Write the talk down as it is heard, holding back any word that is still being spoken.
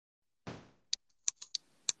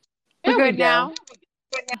we good go. now?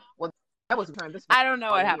 Well, that was turned this I don't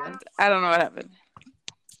know what way here. happened. I don't know what happened.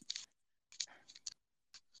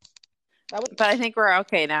 That was But I think we're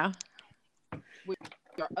okay now. we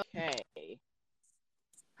are okay.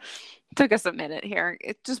 Took us a minute here.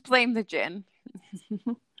 Just blame the gin.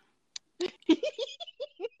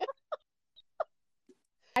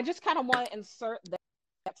 I just kind of want to insert that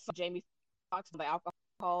Jamie Foxx for the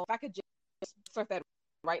alcohol. If I could just insert that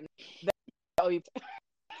right now.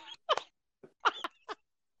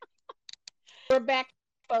 We're back,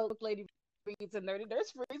 folks. Lady Reads and Nerdy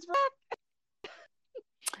Nurse Freeze back.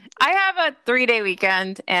 I have a 3-day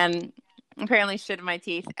weekend and apparently shit in my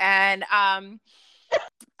teeth. And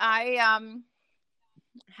I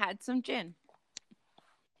had some gin.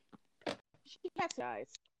 She has guys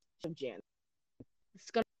some gin. It's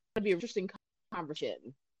gonna be an interesting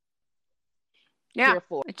conversation. Yeah,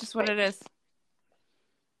 it's just what it is.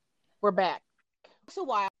 We're back. It's a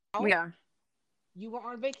while. We are. You were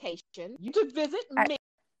on vacation. You took visit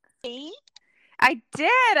me. I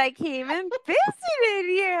did. I came and visited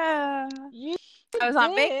you. I was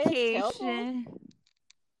on vacation.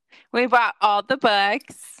 We bought all the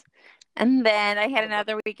books. And then I had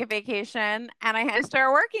another week of vacation. And I had to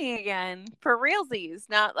start working again for realsies,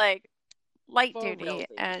 not like light duty.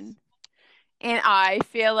 Realsies. And I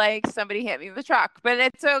feel like somebody hit me with a truck. But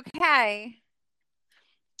it's okay.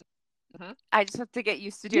 Mm-hmm. I just have to get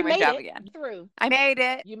used to doing my job again. Through. I made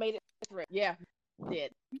it. You made it through. Yeah, you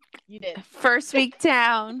did. You did. First week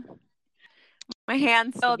down. My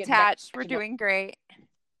hand's still attached. We're doing great.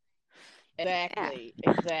 Exactly.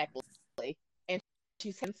 Yeah. Exactly. And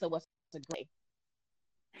she said, so what's great?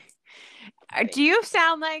 Do you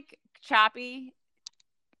sound like choppy?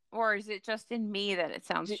 Or is it just in me that it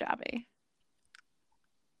sounds choppy?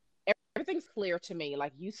 Everything's clear to me.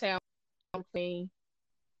 Like, you sound clean.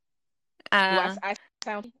 I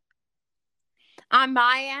sound on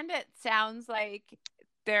my end, it sounds like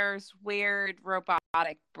there's weird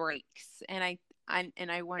robotic breaks, and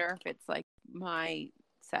I wonder if it's like my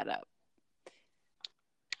setup.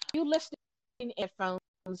 You listening in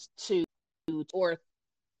headphones to, or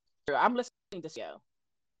I'm listening to stereo.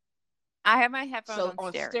 I have my headphones so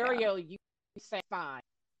on stereo. You say fine.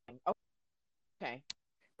 Okay.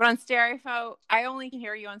 But on stereo, I only can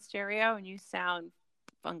hear you on stereo, and you sound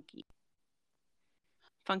funky.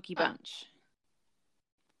 Funky bunch.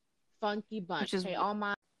 Funky bunch. Which is okay, all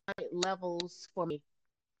my levels for me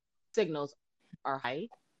signals are high.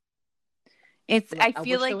 I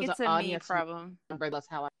feel like it's a me problem. That's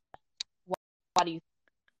how why do you?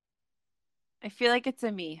 I feel like it's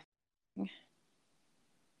a me.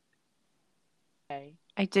 Okay.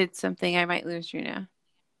 I did something. I might lose you now.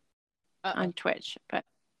 On Twitch, but.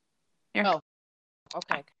 Oh.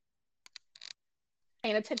 Okay.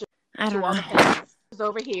 Paying attention. I don't know. All the things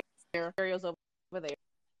over here. Areas over there.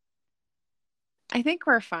 I think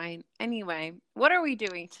we're fine. Anyway, what are we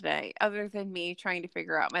doing today other than me trying to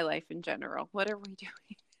figure out my life in general? What are we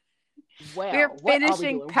doing? Well, we're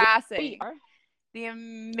finishing Passing. The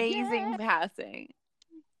amazing Passing.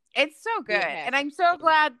 It's so good. And I'm so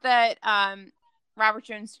glad that Robert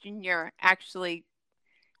Jones Jr. actually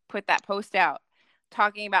put that post out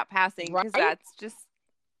talking about Passing, because that's just,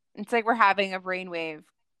 it's like we're having a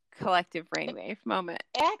collective brainwave moment.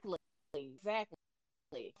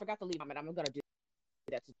 Exactly. Forgot to leave a comment. I'm going to do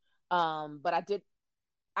that too. But I did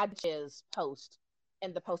his post,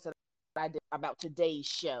 and the post that I did about today's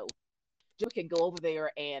show. You can go over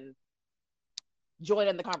there and join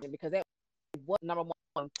in the conversation, because that was number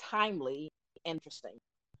one, timely, interesting.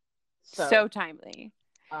 So timely.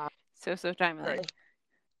 So timely. Right.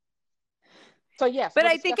 So yes, but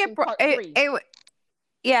I think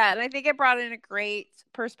yeah, and I think it brought in a great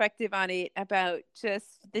perspective on it about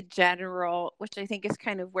just the general, which I think is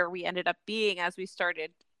kind of where we ended up being as we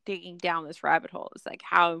started digging down this rabbit hole. It's like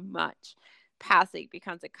how much passing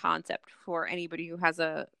becomes a concept for anybody who has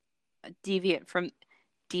a deviant from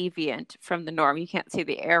the norm. You can't see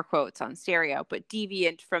the air quotes on stereo, but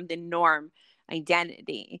deviant from the norm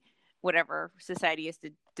identity, whatever society has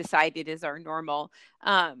decided is our normal.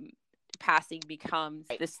 Passing becomes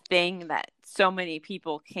this thing that so many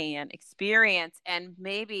people can experience. And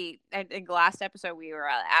maybe, I think last episode we were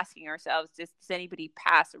asking ourselves, does anybody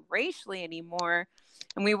pass racially anymore?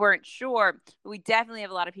 And we weren't sure, but we definitely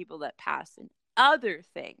have a lot of people that pass in other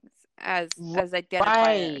things as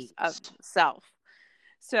identifiers of self.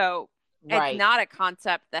 So it's not a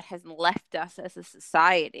concept that has left us as a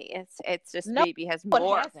society. It's just maybe has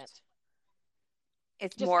morphed.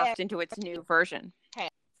 It's just morphed into its new version.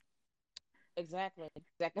 Exactly.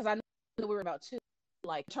 Because I know we were about to,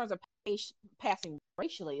 like, in terms of passing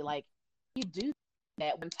racially, like, you do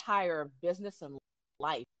that entire business and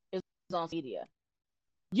life is on media.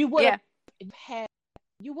 You would Yeah. have had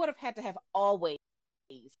you would have had to have always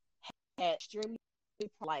had extremely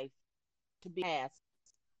life to be asked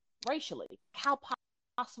racially. How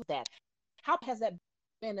possible that? How has that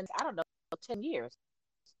been in, I don't know, 10 years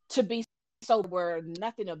to be so where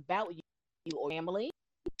nothing about you or family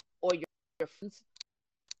or your friends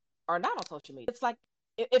are not on social media? It's like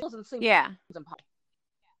it doesn't seem Yeah. impossible.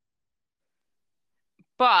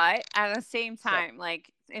 But at the same So, time,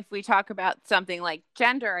 like if we talk about something like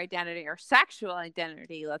gender identity or sexual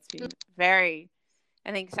identity, let's be very,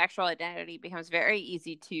 I think sexual identity becomes very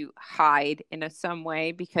easy to hide in some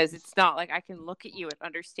way because it's not like I can look at you and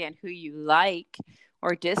understand who you like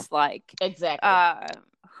or dislike. exactly.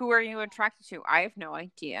 Who are you attracted to? I have no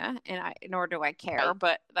idea, and nor do I care. Right.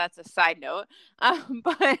 But that's a side note.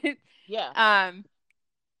 But Yeah.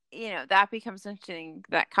 that becomes something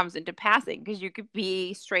that comes into passing because you could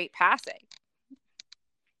be straight passing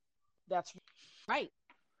That's right.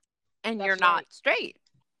 and you're That's not right. straight.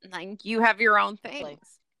 Like you have your own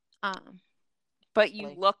things. But you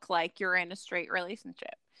look like you're in a straight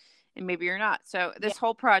relationship and maybe you're not. So Yeah. this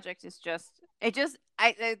whole project is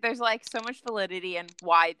there's like so much validity in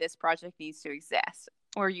why this project needs to exist,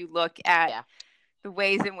 where you look at the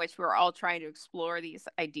ways in which we're all trying to explore these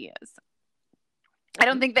ideas. I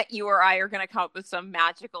don't think that you or I are going to come up with some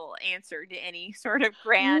magical answer to any sort of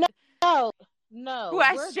grand no.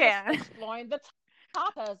 We're just question. exploring the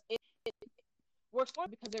topic we're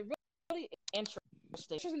exploring because it really is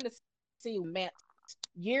interesting to see meant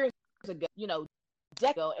years ago,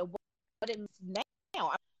 decades ago, and what it means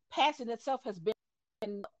now. Passing itself has been a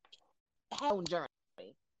own journey,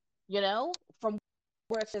 from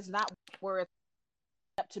where it says not where it's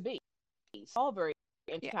up to be. It's all very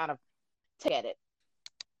kind of take at it.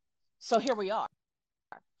 So here we are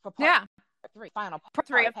for part 3, final part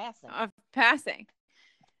 3 of passing. Passing.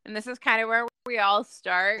 And this is kind of where we all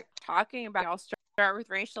start talking about. I'll start with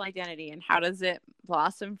racial identity and how does it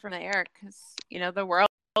blossom from there? Because the world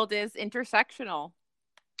is intersectional.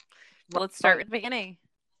 So let's start with the beginning.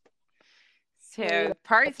 So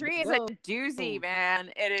part 3 is a doozy, man.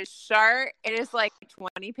 It is short. It is like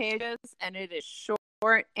 20 pages, and it is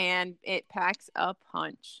short, and it packs a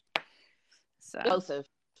punch. So explosive.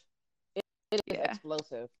 It is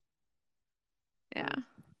explosive. Yeah.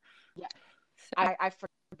 Yeah. So I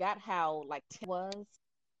forgot how like it was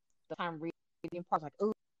the time reading part. Like,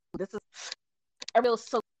 ooh, this is everything was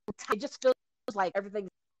so tight. It just feels like everything's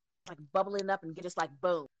like bubbling up and just like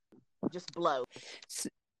boom, just blow.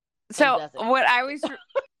 So what I was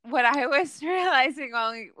realizing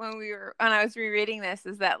when I was rereading this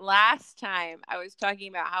is that last time I was talking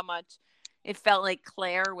about how much it felt like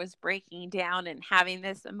Claire was breaking down and having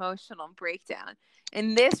this emotional breakdown.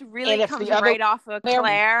 And this really comes right off of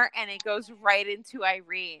Claire and it goes right into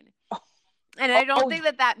Irene. And I don't think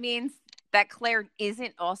that means that Claire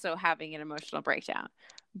isn't also having an emotional breakdown.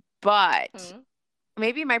 But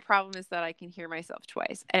maybe my problem is that I can hear myself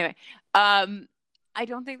twice. Anyway, I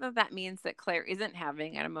don't think that means that Claire isn't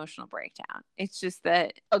having an emotional breakdown. It's just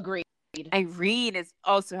that agreed. Irene is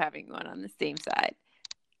also having one on the same side.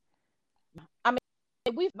 I mean,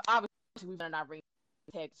 we've been Irene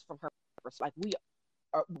text from her perspective. Like we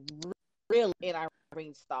are really in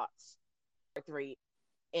Irene's thoughts. 3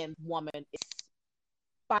 and woman is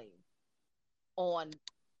fighting on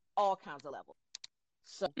all kinds of levels.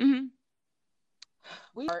 So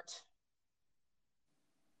we start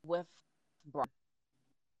with Brian.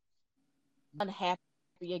 Unhappy,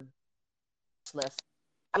 useless.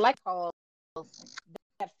 I like how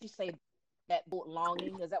that she say that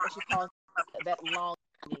longing. Is that what she calls that longing?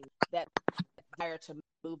 That desire to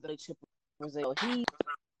move to Brazil. He's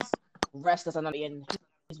restless and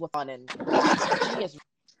he's with fun, and she is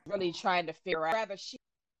really trying to figure out. Rather, she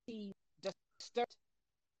disturbed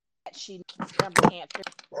that she never can't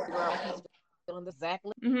figure out what he's feeling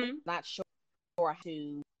exactly. Not sure how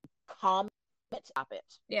to comment up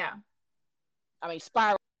it. Yeah. I mean,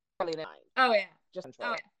 spiraling in. Oh yeah. Just control.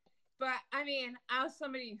 Oh yeah. But I mean, as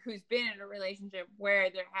somebody who's been in a relationship where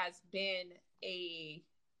there has been a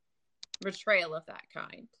betrayal of that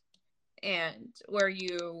kind, and where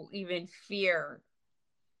you even fear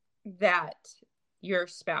that your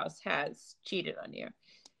spouse has cheated on you,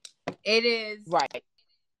 it is right.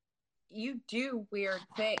 You do weird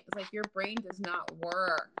things. Like your brain does not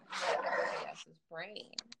work like everybody else's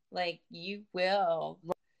brain. Like you will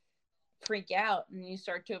freak out and you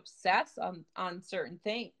start to obsess on certain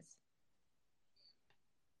things.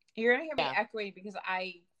 You're gonna hear me echoing because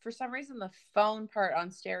for some reason the phone part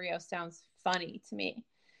on stereo sounds funny to me.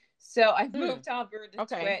 So I've moved over to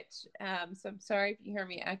Okay. Twitch. So I'm sorry if you hear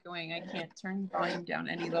me echoing. I can't turn the volume down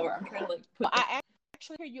any lower. I'm trying to like put. I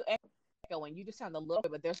actually hear you echoing. You just sound a little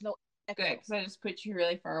bit, but there's no echo. Good, because I just put you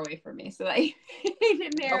really far away from me so that you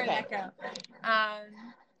didn't hear an echo.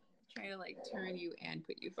 Trying to like turn you and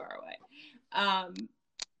put you far away.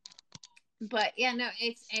 But yeah, no,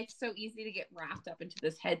 it's so easy to get wrapped up into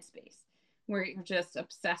this headspace where you're just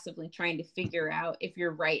obsessively trying to figure out if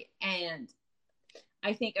you're right. And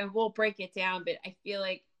I think, and we'll break it down, but I feel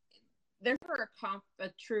like there's never a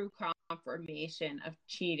true confirmation of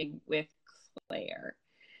cheating with Claire.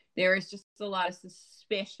 There is just a lot of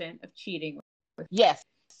suspicion of cheating with Yes.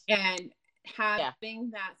 And having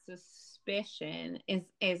that suspicion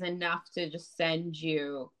is enough to just send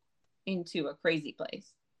you into a crazy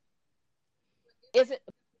place. Is it?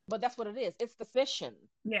 But that's what it is. It's the suspicion.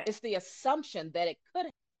 Yeah. It's the assumption that it could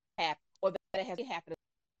happen or that it has happened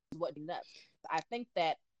is what nuts. I think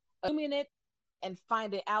that assuming it and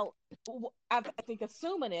finding out, I think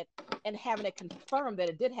assuming it and having it confirmed that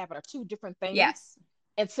it did happen are two different things. Yes.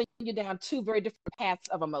 And send you down two very different paths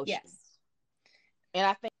of emotion. Yes. And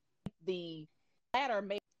I think the latter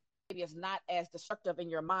maybe is not as destructive in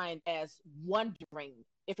your mind as wondering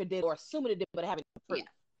if it did or assuming it did, but having proof. Yeah.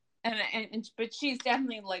 And but she's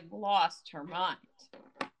definitely like lost her mind.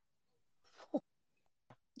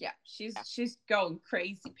 Yeah, she's going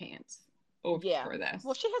crazy pants over this.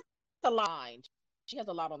 Well, she has the line. She has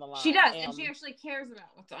a lot on the line. She does, and she actually cares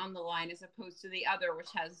about what's on the line as opposed to the other, which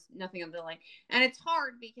has nothing on the line. And it's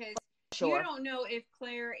hard because you don't know if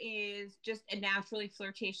Claire is just a naturally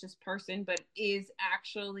flirtatious person, but is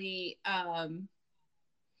actually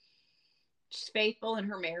faithful in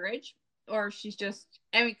her marriage. Or she's just,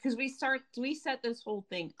 I mean, because we set this whole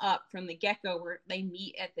thing up from the get-go where they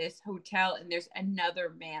meet at this hotel and there's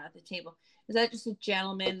another man at the table. Is that just a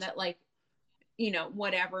gentleman that like, you know,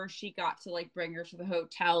 whatever she got to like bring her to the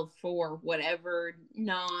hotel for whatever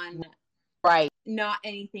not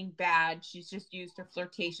anything bad. She's just used her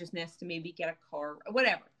flirtatiousness to maybe get a car or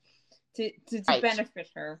whatever to benefit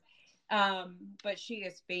her. But she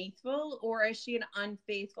is faithful, or is she an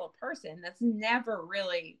unfaithful person? That's never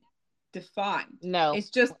really defined. No, it's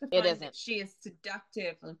just the fact that she is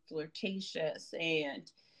seductive and flirtatious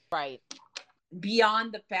and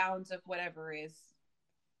beyond the bounds of whatever is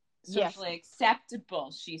socially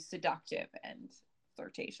acceptable. She's seductive and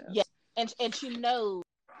flirtatious. Yeah, and she knows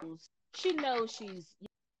she's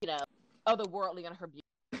otherworldly in her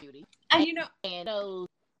beauty, and knows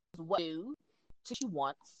what to do she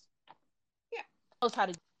wants. Yeah, knows how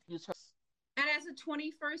to use her. And as a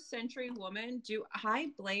 21st century woman, do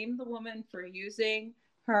I blame the woman for using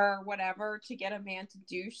her whatever to get a man to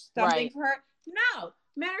do something for her? No,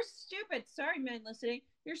 men are stupid. Sorry, men listening,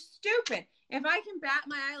 you're stupid. If I can bat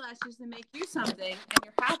my eyelashes and make you something and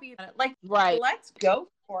you're happy about it, like, let's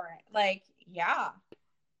go for it. Like, yeah.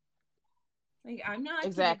 Like, I'm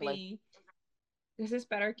not gonna be. Is this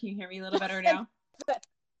better? Can you hear me a little better now?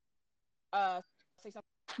 Say something.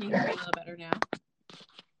 Can you hear me a little better now?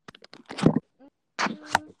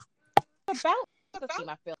 About the same,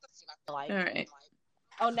 I feel like. All right.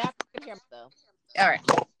 Oh, now I can hear me though. All right.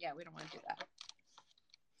 Yeah, we don't want to do that.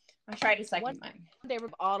 I tried a second mine. They were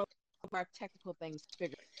all of our technical things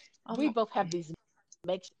figured. We both have these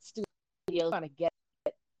makeshift studios trying to get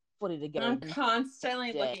fully together. I'm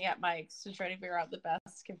constantly looking at mics to try to figure out the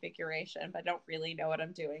best configuration, but I don't really know what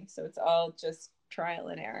I'm doing, so it's all just trial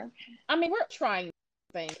and error. I mean, we're trying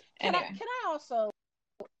things. Can I also?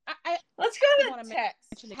 Let's go to the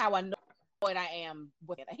text. How annoyed I am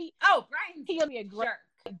with it. Brian, he gave me a great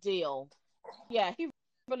deal. Yeah, he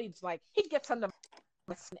really is like he gets under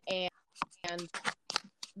my skin. And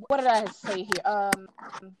what did I say here?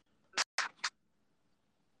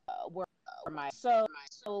 Where am I? So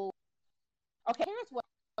okay. Here's what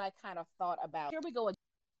I kind of thought about. Here we go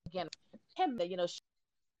again. Him,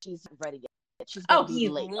 she's ready yet. She's he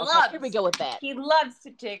late. loves. Okay, here we go with that. He loves to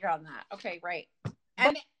dig on that. Okay, right.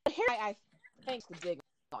 And here I think to dig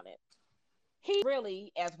on it. He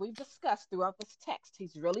really, as we've discussed throughout this text,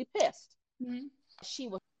 he's really pissed. Mm-hmm. She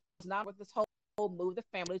was not with this whole move the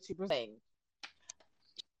family to Brazil.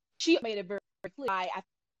 She made it very clear. I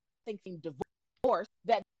think being divorced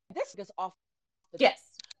that this is off.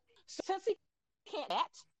 Yes. So since he can't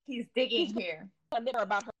act, he's digging here.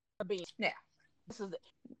 About her being. Yeah. It's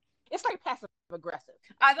like passive aggressive.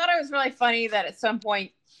 I thought it was really funny that at some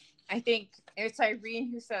point, I think it's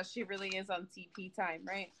Irene who says she really is on CP time,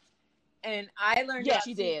 right? And I learned about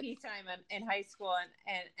CP time in high school,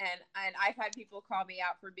 and I've had people call me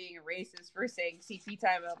out for being a racist for saying CP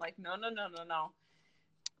time. I'm like, no.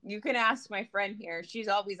 You can ask my friend here. She's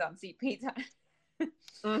always on CP time.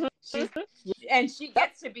 Mm-hmm. She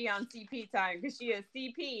gets to be on CP time because she is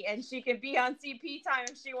CP and she can be on CP time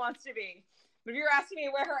if she wants to be. But if you're asking me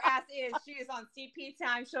where her ass is, she is on CP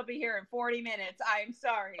time. She'll be here in 40 minutes. I'm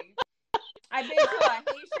sorry. I've been to a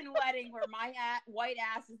Haitian wedding where my white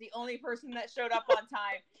ass is the only person that showed up on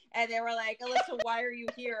time. And they were like, Alyssa, why are you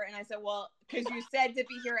here? And I said, well, because you said to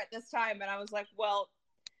be here at this time. And I was like, well,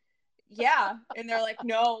 yeah. And they're like,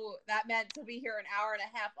 no, that meant to be here an hour and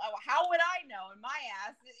a half. How would I know? And my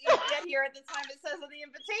ass, you get here at the time it says on the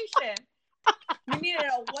invitation. You needed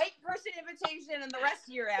a white person invitation and the rest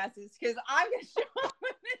of your asses, because I'm going to show up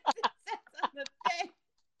when it says on the thing.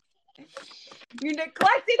 You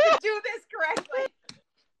neglected to do this correctly.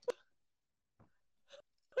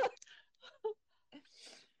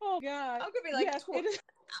 Oh God! I'm gonna be like, yes, I'm gonna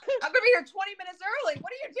be here 20 minutes early.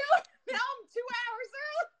 What are you doing? Now I'm 2 hours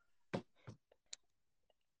early.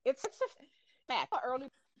 It's a fact. I'm an early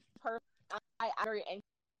person. I'm very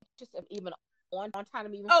anxious of even on time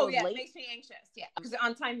to even Oh feel yeah, late. it makes me anxious. Yeah, because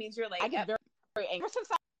on time means you're late. I get very, very anxious. Ever since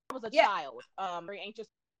I was a child, very anxious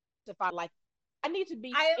if I I need to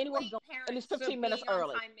be anywhere at least 15 minutes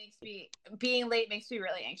early. Being late makes me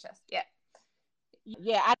really anxious. Yeah.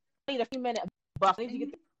 Yeah, I need a few minutes buffer. I need to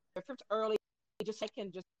get there 15 early. Just I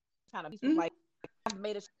can just kind of like I've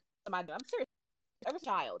made it to my. I'm serious. Every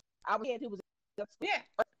child, I was a kid who was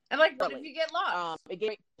and like, what if you get lost? It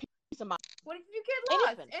gave peace of mind. What if you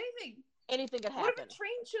get lost? Anything could happen. What if a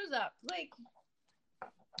train shows up? Like,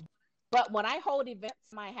 but when I hold events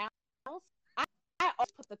in my house, I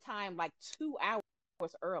always put the time like 2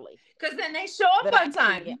 hours early. Because then they show up on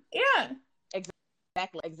time. Yeah.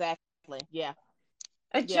 Exactly. Yeah.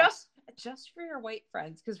 Adjust for your white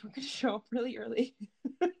friends, because we're going to show up really early.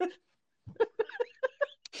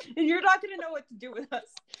 And you're not going to know what to do with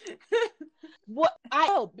us. What I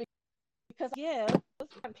know, because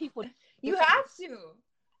people. You have to.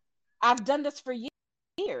 I've done this for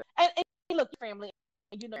years. And look, family,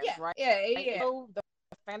 you know, right? Yeah. You know, the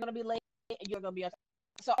family gonna be late, and you're gonna be.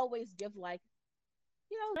 So always give time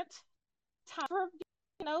for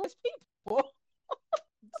people.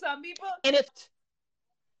 Some people, and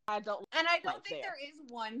I don't think there is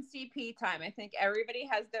one CP time. I think everybody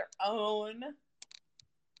has their own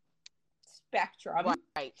spectrum.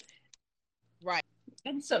 Right.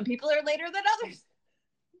 And some people are later than others.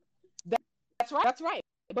 That's right.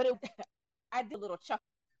 But I did a little chuckle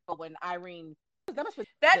when Irene. That's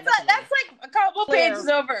like a couple pages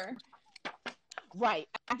over. Right.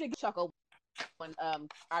 I did chuckle when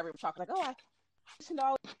Irene was talking like, oh,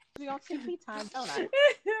 we don't CP time, don't I? It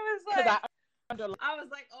was like I was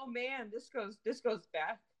like, oh man, this goes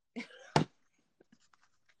back.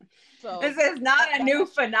 So this is not a new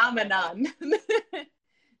phenomenon.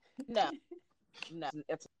 No,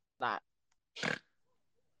 it's not.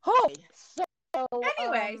 Oh, so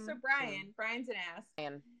anyway, so Brian's an ass,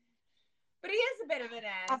 but he is a bit of an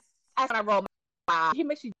ass. I roll my eyes. He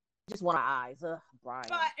makes you just want my eyes. Brian.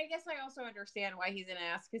 But I guess I also understand why he's an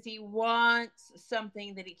ass, because he wants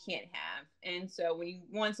something that he can't have, and so when you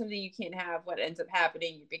want something you can't have, what ends up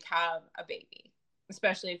happening, you become a baby,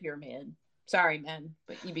 especially if you're a man. Sorry, men,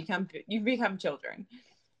 but you become children.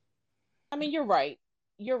 I mean, you're right.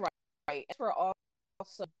 We're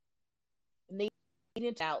also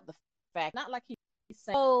needing out the fact, not like he's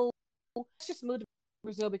saying, oh, let's just move to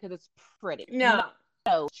Brazil because it's pretty. No,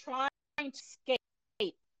 trying to escape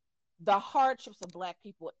the hardships of Black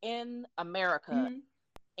people in America and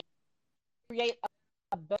create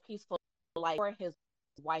a better, peaceful life for his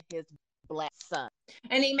wife, his Black son.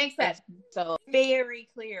 And he makes that so very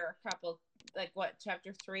clear.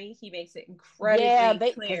 Chapter 3, he makes it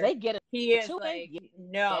incredibly clear. They get it. He is like,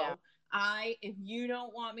 no. If you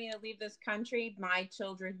don't want me to leave this country, my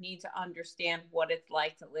children need to understand what it's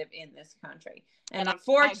like to live in this country. And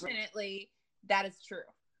unfortunately, that is true.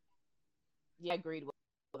 Yeah, I agreed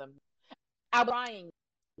with him. Brian,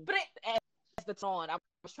 but as the on, I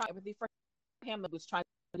was trying empathy for him. I was trying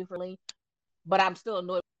to do for Lee, but I'm still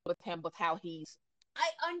annoyed with him with how he's. I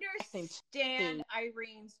understand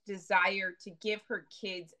Irene's desire to give her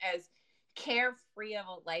kids as carefree of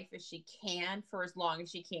a life as she can for as long as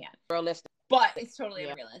she can. Realistic. But it's totally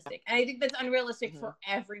unrealistic. And I think that's unrealistic for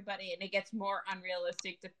everybody. And it gets more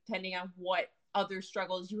unrealistic depending on what other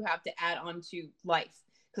struggles you have to add on to life.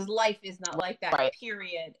 Because life is not like that,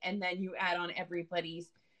 period. And then you add on everybody's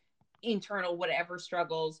internal whatever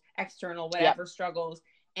struggles, external whatever struggles.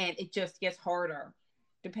 And it just gets harder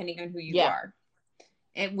depending on who you are.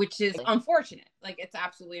 And which is unfortunate. Like, it's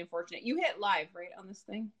absolutely unfortunate. You hit live, right, on this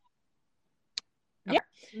thing? Okay.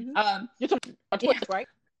 Yeah. You're talking about Twitch, right?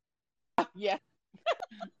 Yeah.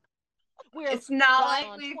 We're It's not gone like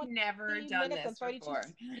on we've 20 never done minutes this and 32. before.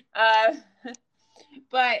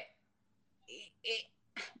 But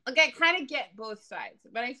like I kind of get both sides,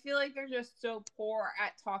 but I feel like they're just so poor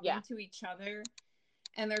at talking to each other,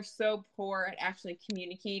 and they're so poor at actually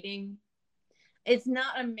communicating. It's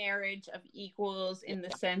not a marriage of equals in the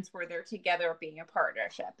sense where they're together being a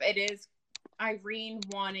partnership. It is Irene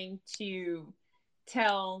wanting to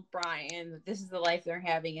tell Brian that this is the life they're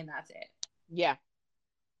having and that's it. Yeah.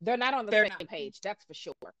 They're not on the same page, that's for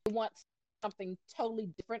sure. They want something totally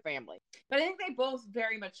different family. But I think they both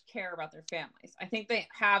very much care about their families. I think they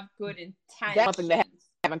have good intentions. That's something they have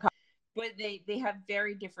in common. But they have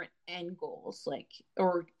very different end goals, like,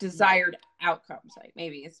 or desired outcomes. Like,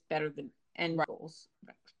 maybe it's better than end goals.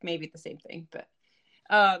 Maybe the same thing, but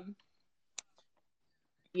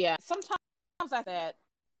yeah. Sometimes I that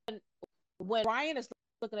when Brian is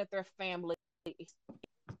looking at their family,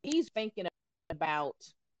 he's thinking about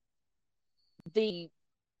the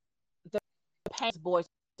past boys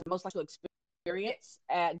most likely to experience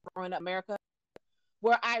at growing up America,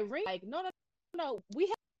 where Irene like, no, we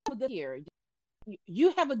have a good year.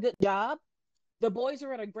 You have a good job. The boys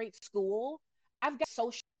are at a great school. I've got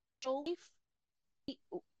social life.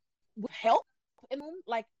 Help and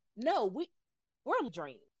like, no, we're a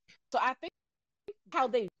dream. So I think how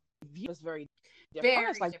they view us very different.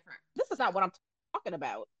 Very like, different. This is not what I'm talking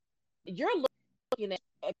about. You're looking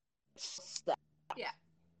at stuff. Yeah.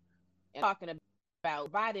 And talking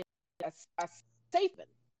about providing a safe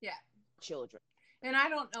children. And I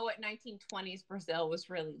don't know what 1920s Brazil was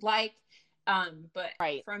really like. But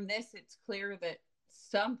from this, it's clear that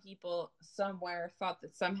some people somewhere thought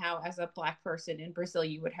that somehow as a Black person in Brazil,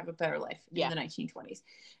 you would have a better life in the 1920s.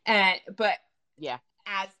 But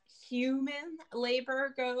as human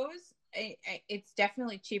labor goes, it's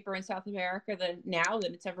definitely cheaper in South America than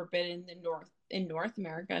it's ever been in North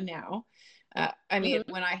America now. I mean,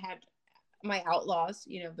 when I had my outlaws,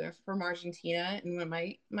 they're from Argentina, and when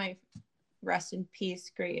my rest in peace,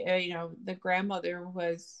 great, the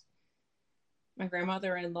my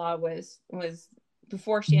grandmother-in-law was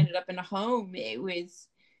before she ended up in a home, it was,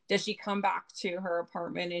 does she come back to her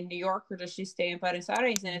apartment in New York or does she stay in Buenos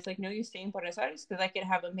Aires? And it's like, no, you stay in Buenos Aires because I can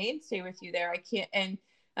have a maid stay with you there. I can't, and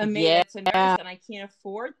a maid that's a nurse, and I can't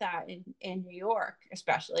afford that in New York,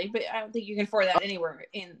 especially. But I don't think you can afford that anywhere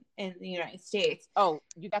in the United States. Oh,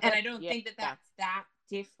 you got that? And I don't think that's that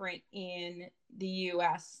different in the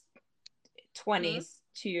U.S. 20s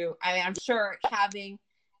to, I mean, I'm sure having,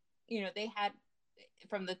 they had,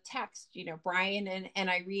 from the text, Brian and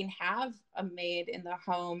Irene have a maid in the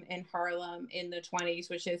home in Harlem in the 20s,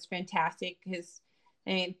 which is fantastic because,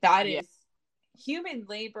 I mean, that is human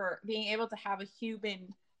labor. Being able to have a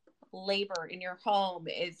human labor in your home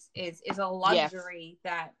is a luxury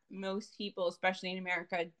that most people, especially in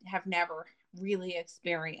America, have never really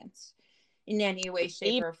experienced in any way,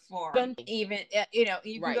 shape, or form. Even you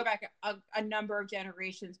can go back a number of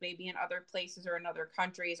generations, maybe in other places or in other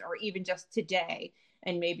countries, or even just today,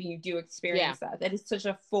 and maybe you do experience that is such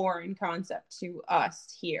a foreign concept to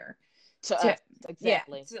us here. To us,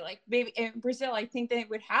 exactly. So like, maybe in Brazil, I think they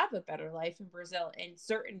would have a better life in Brazil in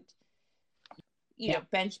certain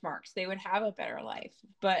benchmarks. They would have a better life.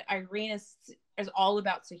 But Irene is all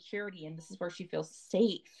about security, and this is where she feels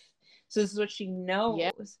safe. So this is what she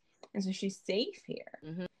knows. And so she's safe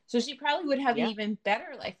here. So she probably would have an even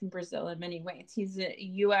better life in Brazil in many ways. He's a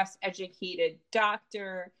U.S. educated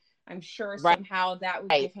doctor. I'm sure somehow that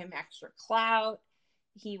would give him extra clout.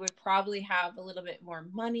 He would probably have a little bit more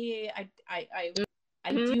money. I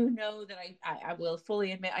do know that I will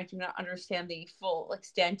fully admit I do not understand the full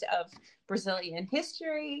extent of Brazilian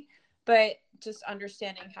history, but just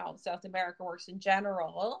understanding how South America works in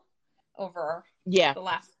general over the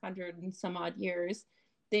last 100 and some odd years,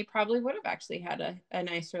 they probably would have actually had a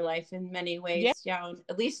nicer life in many ways down,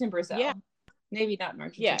 at least in Brazil. Maybe not in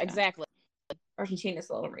Argentina. Yeah, exactly. Argentina's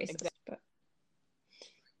a little racist, but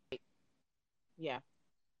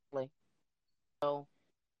so,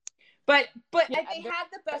 but they had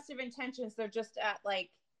the best of intentions. They're just at like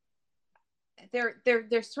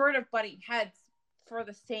they're sort of butting heads for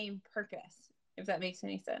the same purpose, if that makes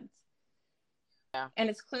any sense. And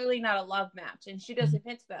it's clearly not a love match, and she does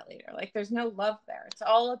admit to that later. Like, there's no love there. It's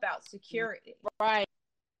all about security. Right.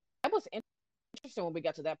 That was interesting when we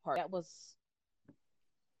got to that part. That was,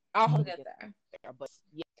 I'll get there. But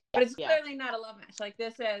it's clearly not a love match. Like,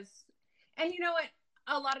 this is, and you know what?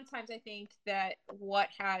 A lot of times I think that what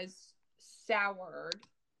has soured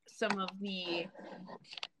some of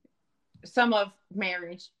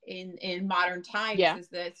marriage in modern times is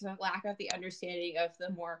the lack of the understanding of the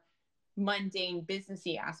more mundane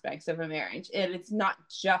businessy aspects of a marriage, and it's not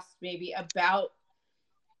just maybe about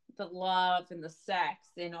the love and the sex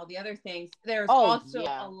and all the other things. There's also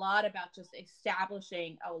a lot about just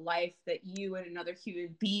establishing a life that you and another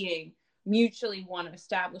human being mutually want to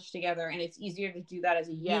establish together, and it's easier to do that as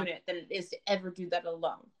a unit than it is to ever do that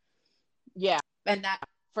alone. And that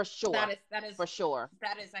for sure, that is for sure,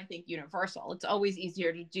 that is, I think, universal. It's always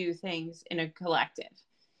easier to do things in a collective.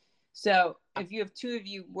 So if you have two of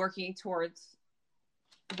you working towards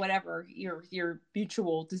whatever your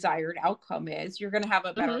mutual desired outcome is, you're going to have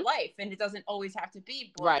a better life. And it doesn't always have to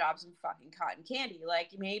be blowjobs and fucking cotton candy.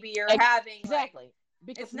 Like, maybe you're having because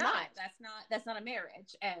it's not. That's not a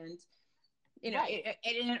marriage. And you know,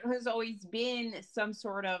 it has always been some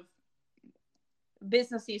sort of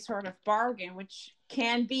businessy sort of bargain, which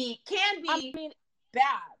can be bad,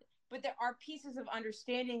 but there are pieces of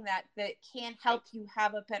understanding that can help you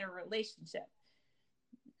have a better relationship.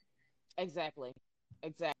 Exactly.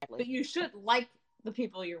 But you should like the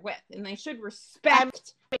people you're with, and they should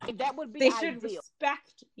respect. That would be they ideal. Should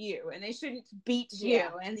respect you, and they shouldn't beat you,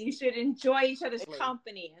 and you should enjoy each other's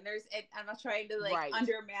company. And I'm not trying to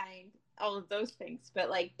undermine all of those things, but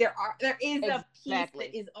like there is a piece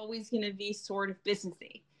that is always going to be sort of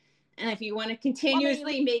businessy. And if you want to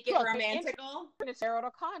continuously make it romantical, you're entering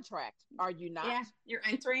a contract, are you not? Yeah, you're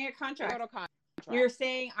entering a contract. You're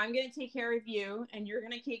saying, I'm going to take care of you, and you're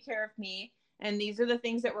going to take care of me, and these are the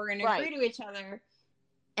things that we're going to agree to each other,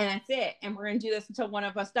 and that's it. And we're going to do this until one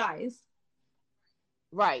of us dies.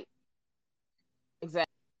 Right.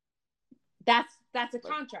 Exactly. That's a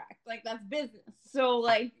contract. Like, that's business. So,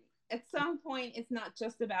 like, at some point, it's not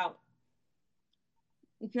just about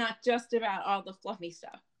all the fluffy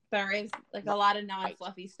stuff. There is like a lot of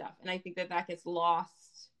non-fluffy stuff, and I think that gets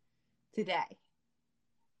lost today.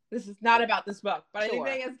 This is not about this book, but I think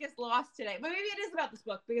that it gets lost today. But maybe it is about this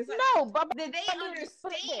book, because they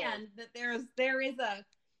understand that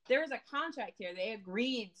there is a contract here. They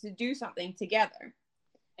agreed to do something together.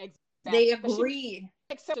 Exactly. They agreed.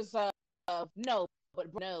 No, but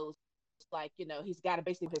knows, like, you know, he's got to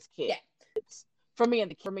basically his kid. Yeah. For me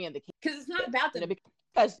and the kid. Because it's not about them.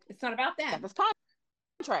 Because it's not about them. That's contract.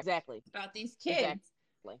 Exactly. It's about these kids.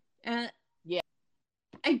 Exactly. And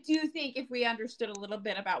I do think if we understood a little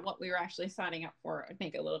bit about what we were actually signing up for, it'd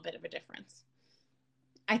make a little bit of a difference.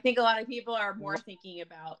 I think a lot of people are more thinking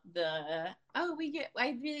about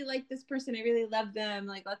I really like this person. I really love them.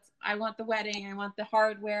 Like, I want the wedding. I want the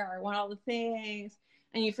hardware. I want all the things.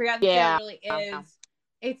 And you forgot that there really is,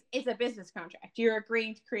 it's a business contract. You're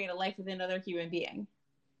agreeing to create a life with another human being.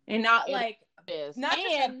 And not just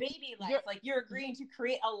a baby life. Like, you're agreeing to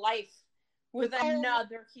create a life with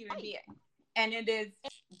another human being. And it is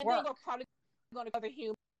work. And they're probably going to other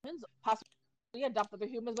humans, possibly adopt other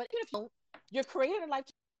humans, but if you don't, you're creating a life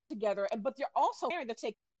together, but you're also preparing to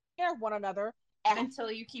take care of one another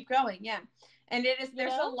until you keep going. And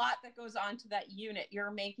there's a lot that goes on to that unit.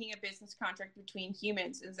 You're making a business contract between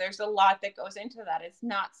humans, and there's a lot that goes into that. It's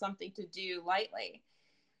not something to do lightly.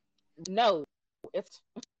 No, it's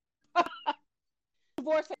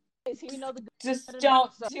divorce. Just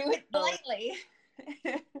don't do it lightly.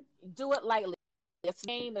 Do it lightly. It's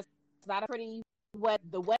not a pretty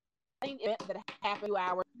the wedding event that happens 2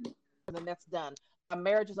 hours and then that's done. A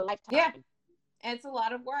marriage is a lifetime. Yeah, it's a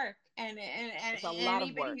lot of work, and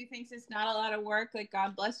anybody who thinks it's not a lot of work, like,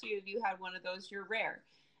 God bless you if you had one of those. You're rare.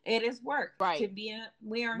 It is work to be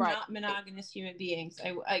we are not monogamous human beings.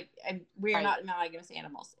 We are not monogamous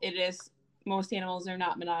animals. It is, most animals are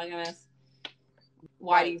not monogamous.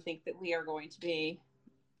 Why do you think that we are going to be?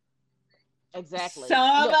 Exactly.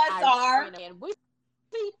 Some of us are. And we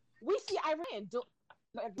see Iran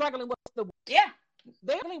struggling with the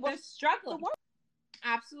they're struggling.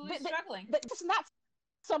 Absolutely struggling. But it's not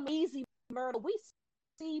some easy murder. We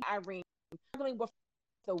see Iran struggling with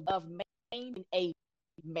the of maintaining a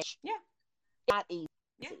marriage. Yeah. Not easy.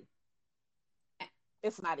 Yeah.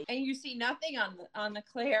 It's not easy. And you see nothing on the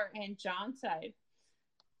Claire and John side.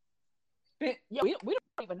 But we don't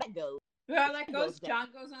even let go. Well, that goes. John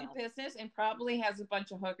goes on business and probably has a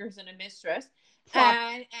bunch of hookers and a mistress,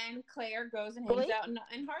 and Claire goes and hangs out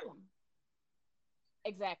in Harlem.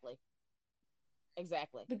 Exactly.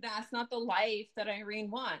 But that's not the life that Irene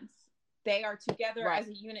wants. They are together as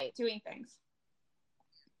a unit doing things.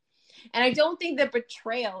 And I don't think that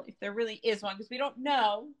betrayal, if there really is one, because we don't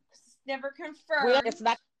know, it's never confirmed. It's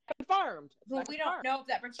not confirmed. We don't know if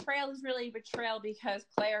that betrayal is really betrayal because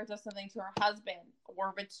Claire does something to her husband,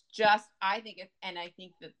 or if it's just, I think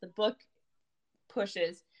that the book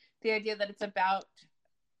pushes the idea that it's about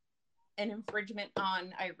an infringement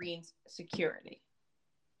on Irene's security.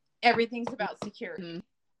 Everything's about security.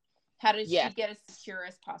 How does she Yes. get as secure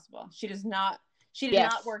as possible? She does not. She did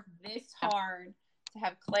Yes. not work this hard to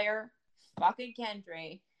have Claire fucking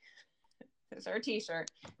Kendry. There's her T-shirt.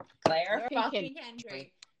 Claire fucking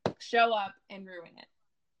Kendry show up and ruin it.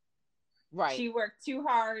 Right. She worked too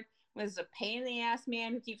hard. Was a pain in the ass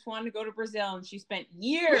man who keeps wanting to go to Brazil, and she spent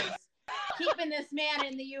years keeping this man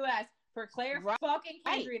in the U.S. for Claire fucking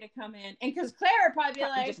Kendry to come in, and because Claire would probably be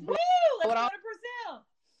like, "Woo, let's go to Brazil."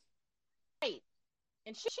 Right,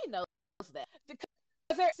 and she knows that because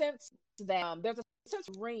there's a sense that there's a sense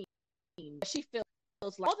of Irene. She feels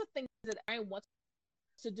like all the things that Irene wants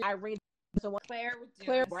to do, Irene doesn't want. Claire would do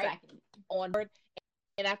Claire in a second on board,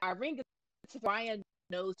 and if Irene gets to Brian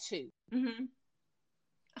knows too.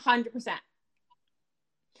 100%.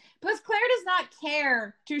 Plus, Claire does not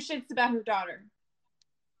care two shits about her daughter.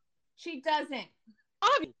 She doesn't.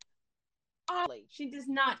 Obviously. She does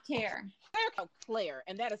not care. Claire,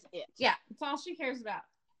 and that is it. Yeah, that's all she cares about.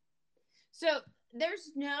 So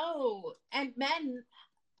there's no, and men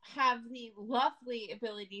have the lovely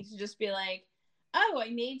ability to just be like, "Oh, I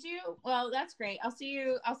made you. Well, that's great. I'll see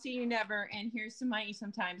you never. And here's some money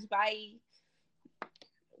sometimes. Bye."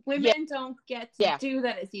 Women don't get to do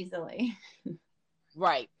that as easily.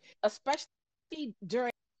 Right. Especially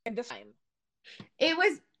during this time. It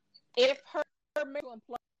was. If her marriage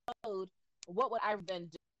implode, what would I then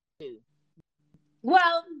do?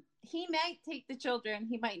 Well, he might take the children.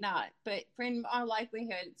 He might not. But in all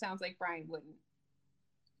likelihood, it sounds like Brian wouldn't.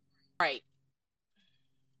 Right.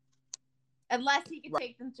 Unless he could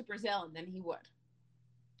take them to Brazil, and then he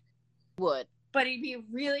would. But he'd be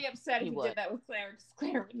really upset if he did that with Claire, because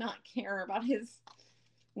Claire would not care about his.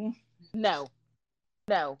 No.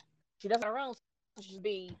 She doesn't have her own. So she'd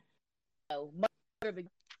be, mother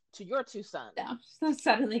to your two sons. No, she's not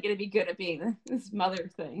suddenly going to be good at being this mother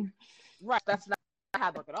thing. Right. That's not how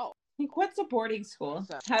it works at all. Like, what's a boarding school?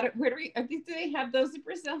 So. Do they have those in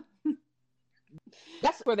Brazil?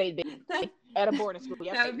 That's where they'd be. At a boarding school.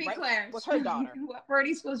 That would be Claire. With her daughter. What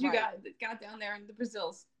boarding schools you got down there in the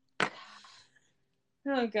Brazils?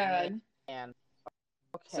 Oh, God. And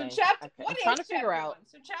okay. So what is chapter 1?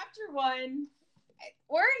 So chapter 1,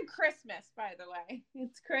 we're in Christmas, by the way.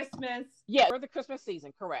 It's Christmas. Yeah, we're the Christmas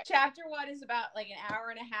season, correct. Chapter 1 is about like an hour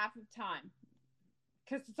and a half of time.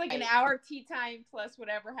 Because it's like an hour tea time plus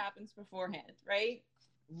whatever happens beforehand, right?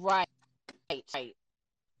 Right. Okay,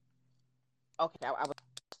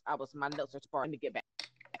 I was my notes are starting to get back.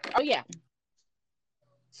 Oh, yeah.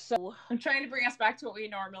 So I'm trying to bring us back to what we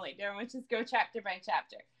normally do, which is go chapter by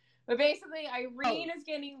chapter. But basically, Irene is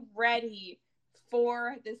getting ready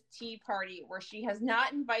for this tea party where she has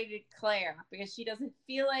not invited Claire because she doesn't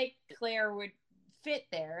feel like Claire would fit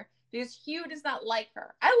there because Hugh does not like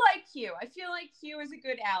her. I like Hugh. I feel like Hugh is a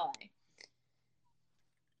good ally.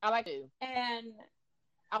 I like Hugh. And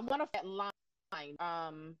I want to that line.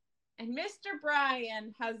 And Mr.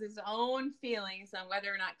 Brian has his own feelings on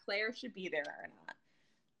whether or not Claire should be there or not.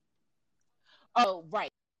 Oh, right.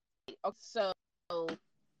 Okay, so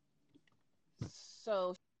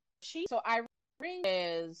Irene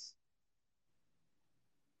is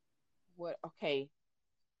what? Okay,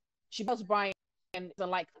 she knows Brian doesn't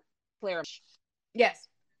like Claire. Yes,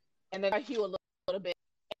 and then Hugh a little bit,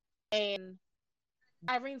 and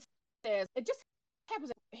Irene says it just happens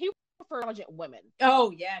that he prefers intelligent women.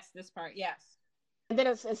 Oh yes, this part, yes. And then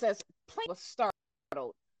it says Plain was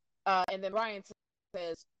startled, and then Brian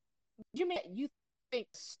says, "You mean you think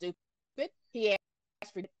stupid?" He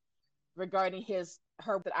asked regarding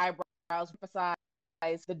her with eyebrows,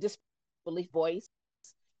 emphasize the disbelief voice,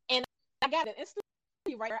 and I got it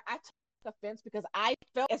instantly right. I took offense because I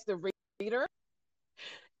felt as the reader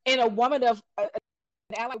in a woman of an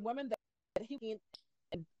ally woman that he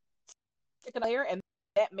and there, and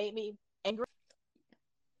that made me angry.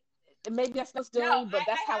 Maybe that's not doing, but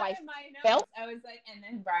that's how I felt. I was like, and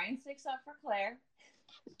then Brian sticks up for Claire.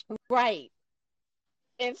 Right.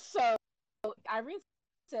 And so Irene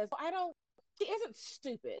says, she isn't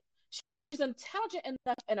stupid. She's intelligent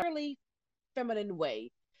enough in a really feminine way.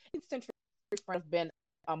 Century friends have been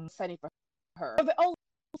setting for her. But the old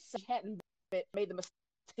she hadn't made the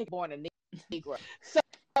mistake born a Negro. So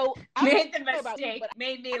I made the mistake,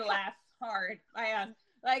 made me laugh hard.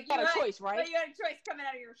 Like you had a choice, right? But you had a choice coming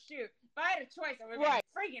out of your chute. If I had a choice, I would have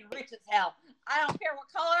been freaking rich as hell. I don't care what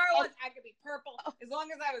color I was. I could be purple as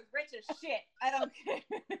long as I was rich as shit. I don't care.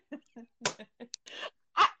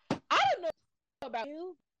 I don't know about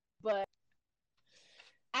you, but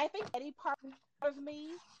I think any part of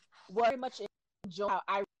me very much enjoyed how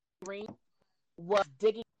Irene was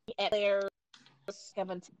digging at Claire's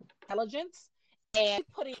intelligence and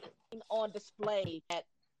putting on display that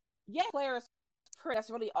Claire is pretty. That's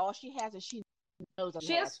really all she has, and she knows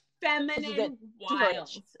she has feminine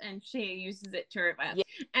wiles, and she uses it to her advantage.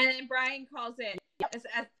 Yeah. And then Brian calls it,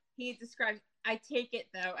 as he describes, I take it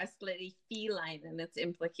though as slightly feline in its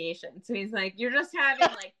implication. So he's like, you're just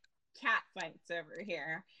having like cat fights over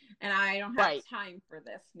here, and I don't have time for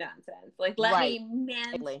this nonsense. Like, let me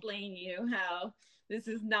mansplain you how this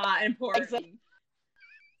is not important.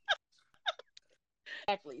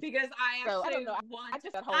 Exactly. Because I actually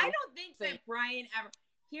I don't think that Brian ever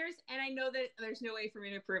and I know that there's no way for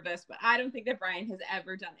me to prove this, but I don't think that Brian has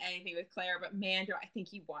ever done anything with Claire, but man, I think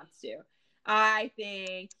he wants to. I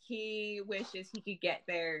think he wishes he could get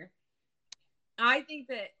there. I think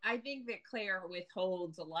that Claire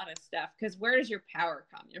withholds a lot of stuff, because where does your power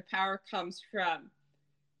come? Your power comes from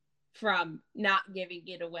not giving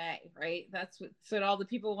it away, right? That's what all the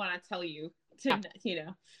people want to tell you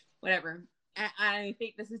to, whatever. I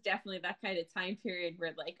think this is definitely that kind of time period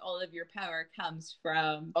where like all of your power comes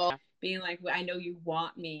from being like, well, I know you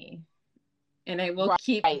want me, and I will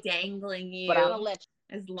keep dangling you, but I'll let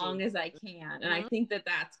you as long as I can. And I think that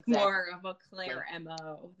that's more of a Claire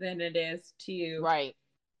MO than it is to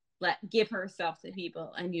give herself to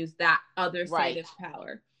people and use that other side of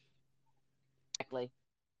power. Like,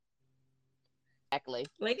 that's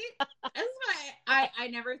why I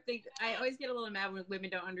never think, I always get a little mad when women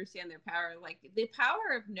don't understand their power. Like, the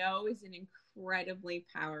power of no is an incredibly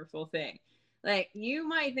powerful thing. Like, you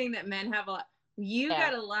might think that men have you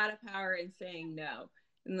got a lot of power in saying no.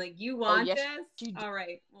 And like, you want this? All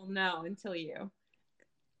right. Well, no, until you.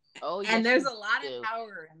 And there's a lot of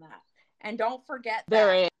power in that. And don't forget that.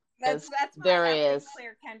 There is. That's my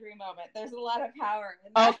Claire Kendry moment. There's a lot of power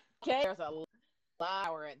in that. Okay. There's a lot of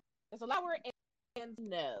power in. There's a lot of power in.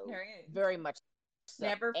 No, very much so.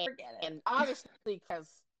 Never forget it. And obviously, because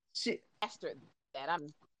she mastered that,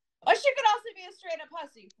 she could also be a straight up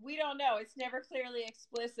hussy. We don't know. It's never clearly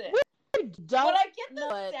explicit. But I get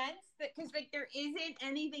the sense that, because like there isn't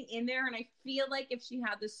anything in there, and I feel like if she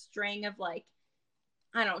had this string of like,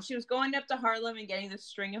 I don't know, she was going up to Harlem and getting this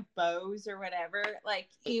string of bows or whatever, like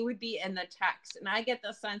he would be in the text. And I get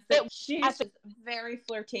the sense that she's very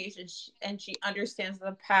flirtatious, and she understands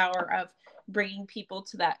the power of bringing people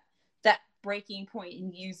to that breaking point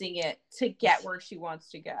and using it to get where she wants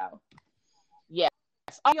to go. Yes.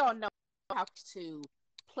 All y'all know how to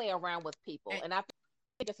play around with people. And I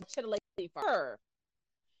think it's titillating for her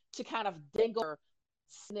to kind of dangle her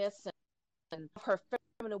sness and her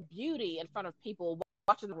feminine beauty in front of people,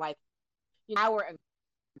 watching them like, hour and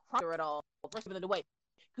cry it all, first give it away.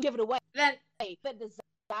 Give it away. Then that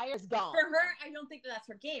desire is gone. For her, I don't think that's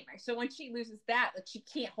her game. Right? So when she loses that, like, she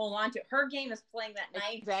can't hold on to it. Her game is playing that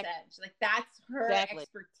knife's edge. Like, that's her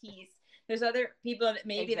expertise. There's other people that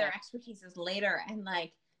maybe their expertise is later, and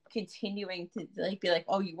like continuing to like be like,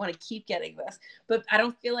 oh, you want to keep getting this. But I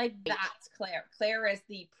don't feel like that's Claire. Claire is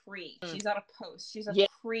the pre. She's not a post. She's a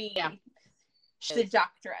pre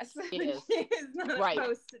seductress. She is not a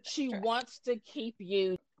post seductress. She wants to keep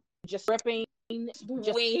you just ripping,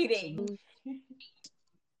 waiting.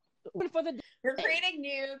 For the We're creating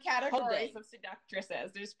new categories of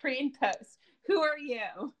seductresses. There's pre and post. Who are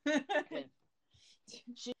you?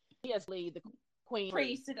 She is the queen.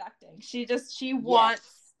 Pre-seducting. She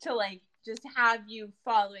wants to like just have you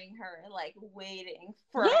following her, like waiting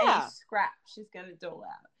for any scrap she's gonna dole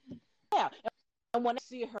out. Yeah, and when I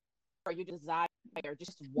see her, you desire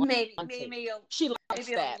just maybe she likes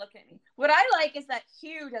that. Look at me. What I like is that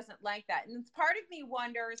Hugh doesn't like that, and part of me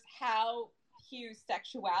wonders how Hugh's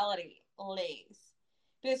sexuality lays,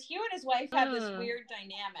 because Hugh and his wife have this weird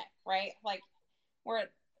dynamic, right? Like, where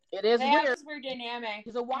it is weird. Have this weird dynamic.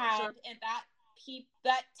 He's a watcher. And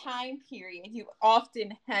that time period, you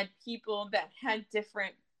often had people that had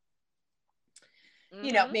different,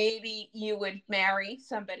 maybe you would marry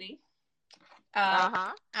somebody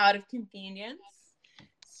out of convenience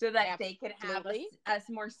so that they could have a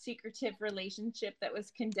more secretive relationship that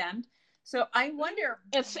was condemned. So I wonder,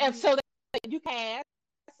 and so that you can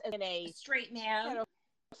in a straight man,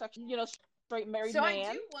 straight married man. So man.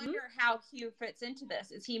 I do wonder how Hugh fits into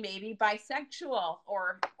this. Is he maybe bisexual,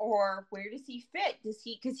 or where does he fit? Does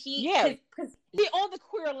he because he on the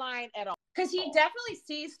queer line at all? Because he definitely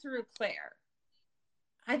sees through Claire.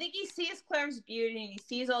 I think he sees Claire's beauty and he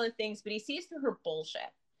sees all the things, but he sees through her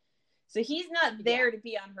bullshit. So he's not there to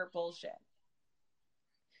be on her bullshit.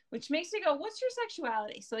 Which makes me go, what's your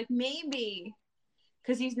sexuality? So like maybe,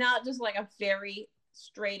 because he's not just like a very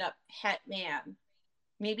straight up het man,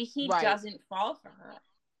 maybe he doesn't fall for her.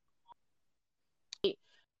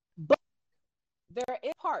 But there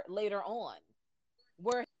is a part later on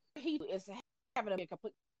where he is having a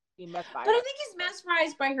complete mesmerized by But I her. think he's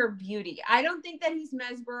mesmerized by her beauty. I don't think that he's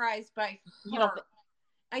mesmerized by You her. know,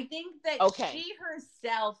 I think that okay. she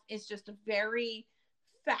herself is just a very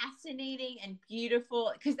fascinating and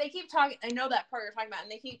beautiful, because they keep talking, I know that part you're talking about,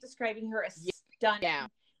 and they keep describing her as stunning. Yeah.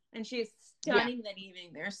 And she is stunning that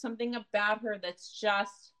evening. There's something about her that's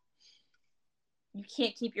just, you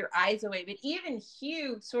can't keep your eyes away. But even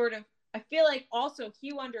Hugh sort of, I feel like also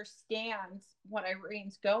Hugh understands what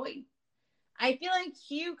Irene's going. I feel like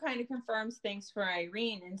Hugh kind of confirms things for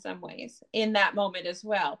Irene in some ways in that moment as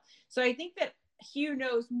well. So I think that Hugh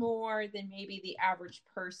knows more than maybe the average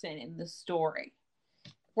person in the story.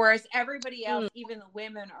 Whereas everybody else, even the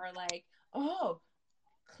women, are like, oh,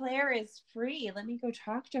 Claire is free. Let me go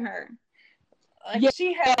talk to her. Like,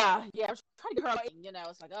 she has... Yeah. I was trying to get her,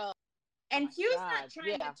 it's like, oh. And Hugh's God. not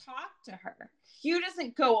trying to talk to her. Hugh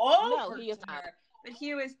doesn't go over he is to not. her. But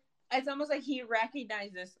Hugh is, it's almost like he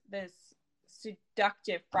recognizes this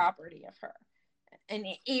seductive property of her. And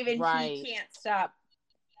even he can't stop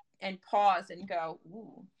and pause and go,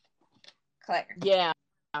 ooh, Claire. Yeah.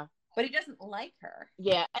 But he doesn't like her.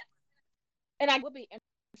 Yeah. And I would be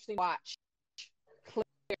interesting to watch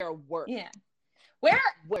Claire work. Yeah.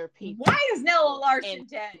 Where people. Why is Nella Larson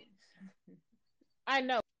dead? I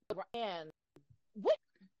know. And what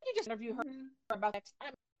you just interview her about next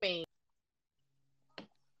time? I mean,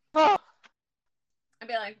 I'd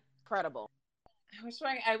be like, incredible. I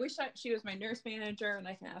wish she was my nurse manager and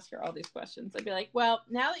I can ask her all these questions. I'd be like, well,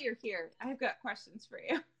 now that you're here, I've got questions for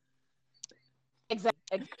you.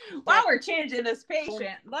 Exactly. While we're changing this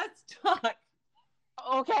patient, let's talk.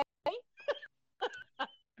 Okay.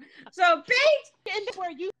 So,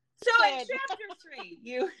 where you in chapter 3,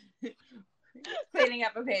 you cleaning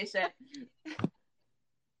up a patient.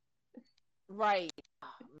 Right. Oh,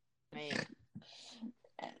 man.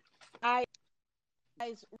 I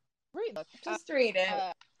read it. Just read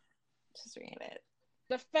it. Just read it.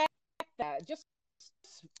 The fact that just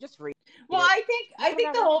read. Well, I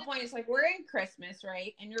think the whole point is, like, we're in Christmas,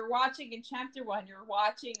 right? And you're watching in chapter 1, you're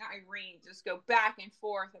watching Irene just go back and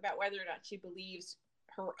forth about whether or not she believes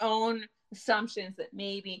her own assumptions that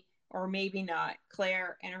maybe or maybe not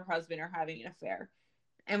Claire and her husband are having an affair.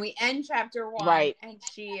 And we end chapter 1, right, and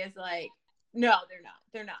she is like, no,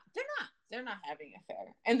 they're not having an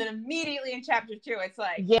affair. And then immediately in chapter 2, it's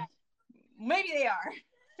like, yeah, maybe they are.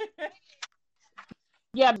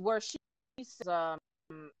 Yeah, where she says,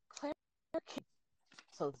 Claire,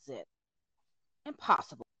 so is it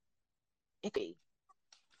impossible? It could be.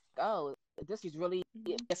 Oh, this is really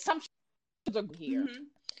assumptions are here. Mm-hmm.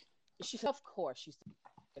 She said, of course, she said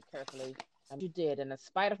carefully, you did, and in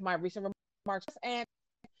spite of my recent remarks, and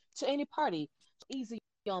to any party, easy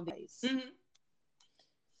on the face. Mm-hmm.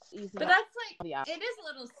 But that's like, it is a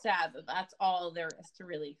little sad that that's all there is to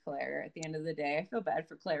really Claire at the end of the day. I feel bad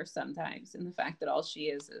for Claire sometimes, and the fact that all she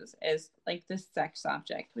is like this sex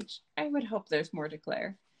object, which I would hope there's more to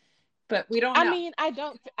Claire. But we don't know. I mean, I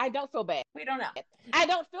don't feel bad. We don't know. I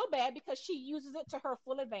don't feel bad because she uses it to her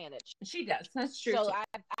full advantage. She does. That's true. So I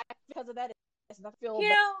because of that, it's not feel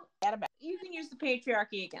bad about it. You can use the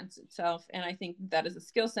patriarchy against itself, and I think that is a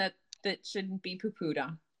skill set that shouldn't be poo-pooed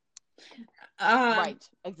on. Right,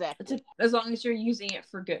 exactly. As long as you're using it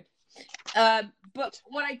for good. But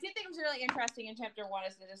what I did think was really interesting in chapter 1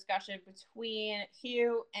 is the discussion between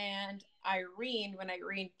Hugh and Irene when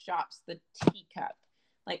Irene drops the teacup.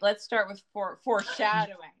 Like, let's start with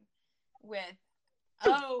foreshadowing with,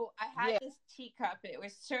 oh, I had this teacup. It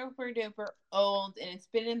was super duper old, and it's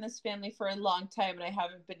been in this family for a long time, and I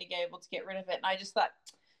haven't been able to get rid of it. And I just thought,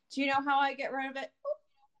 do you know how I get rid of it?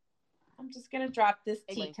 I'm just going to drop this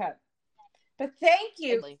teacup. But thank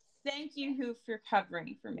you, Hugh, for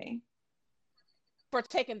covering for me. For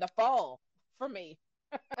taking the fall for me.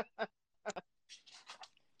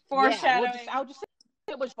 Foreshadowing. Yeah, I'll just say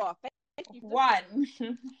it was fall. Thank you. One.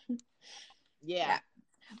 Yeah.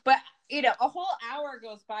 But, a whole hour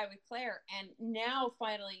goes by with Claire, and now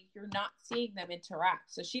finally you're not seeing them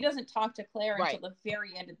interact. So she doesn't talk to Claire until the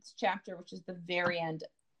very end of this chapter, which is the very end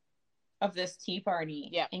of this tea party.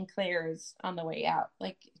 Yeah. And Claire's on the way out.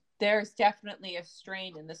 Like, there's definitely a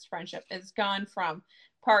strain in this friendship. It's gone from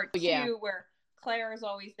part 2 where Claire is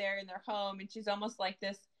always there in their home, and she's almost like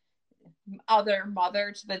this other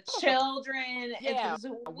mother to the children. Yeah. It's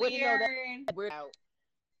weird. Weird out.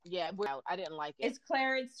 Yeah, weird out. I didn't like it. Is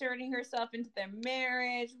Claire inserting herself into their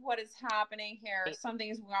marriage? What is happening here? Something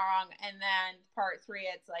is wrong. And then part 3,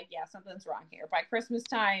 it's like, yeah, something's wrong here. By Christmas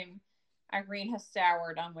time, Irene has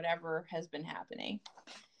soured on whatever has been happening.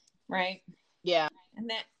 Right? Yeah. And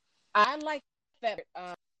then I like that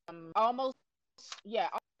almost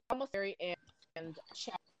very end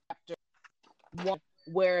chapter 1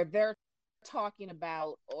 where they're talking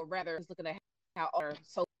about, or rather, is looking at how are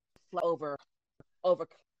so over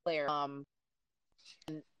Claire.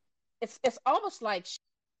 And it's almost like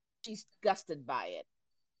she's disgusted by it,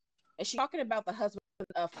 and she's talking about the husband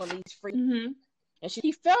of Felice Free, Mm-hmm. and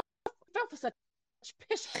she fell for such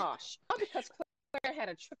pish posh, all because Claire had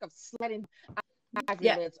a trick of sliding ivory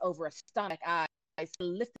Yeah. lids over a stomach eyes,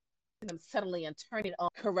 lifting them suddenly and turning on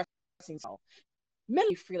caressing soul.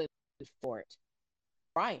 Mentally freely for it.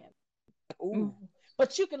 Brian. Ooh. Mm-hmm.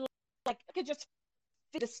 But you can I could just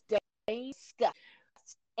feel the disgust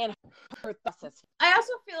and her thoughts. I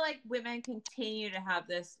also feel like women continue to have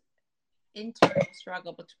this internal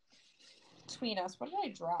struggle between us. What did I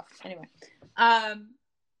drop? Anyway,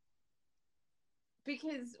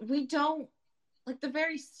 because we don't like the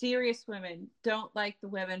very serious women don't like the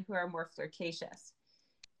women who are more flirtatious,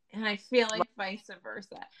 and I feel like vice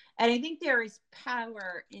versa. And I think there is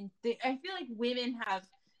power I feel like women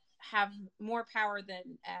have more power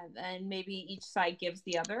than maybe each side gives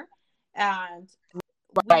the other, and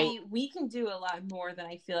Right. we can do a lot more than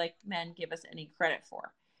I feel like men give us any credit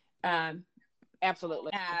for. Um,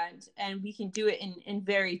 Absolutely. and we can do it in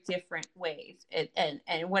very different ways. And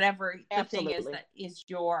whatever the thing is Absolutely. that is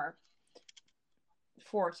your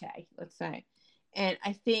forte, let's say. And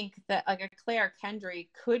I think that like a Claire Kendry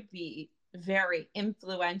could be very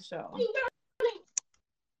influential.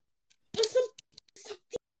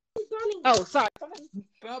 Oh, sorry.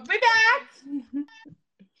 We'll be back.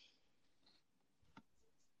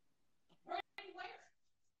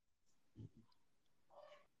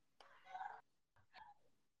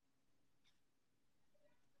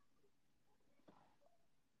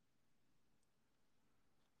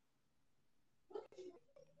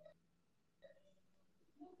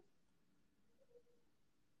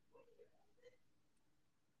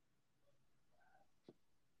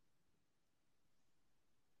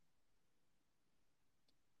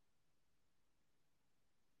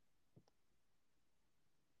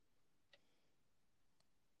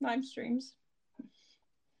 Live streams.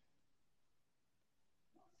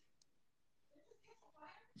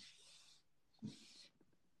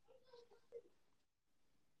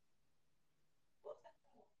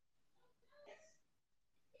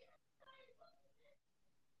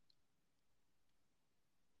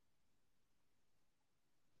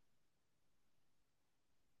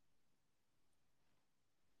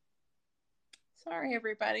 Sorry,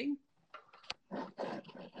 everybody.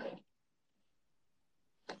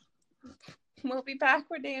 We'll be back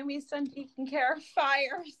with Naomi's son taking care of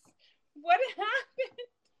fires. What happened?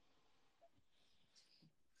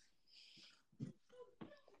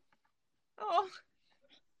 Oh.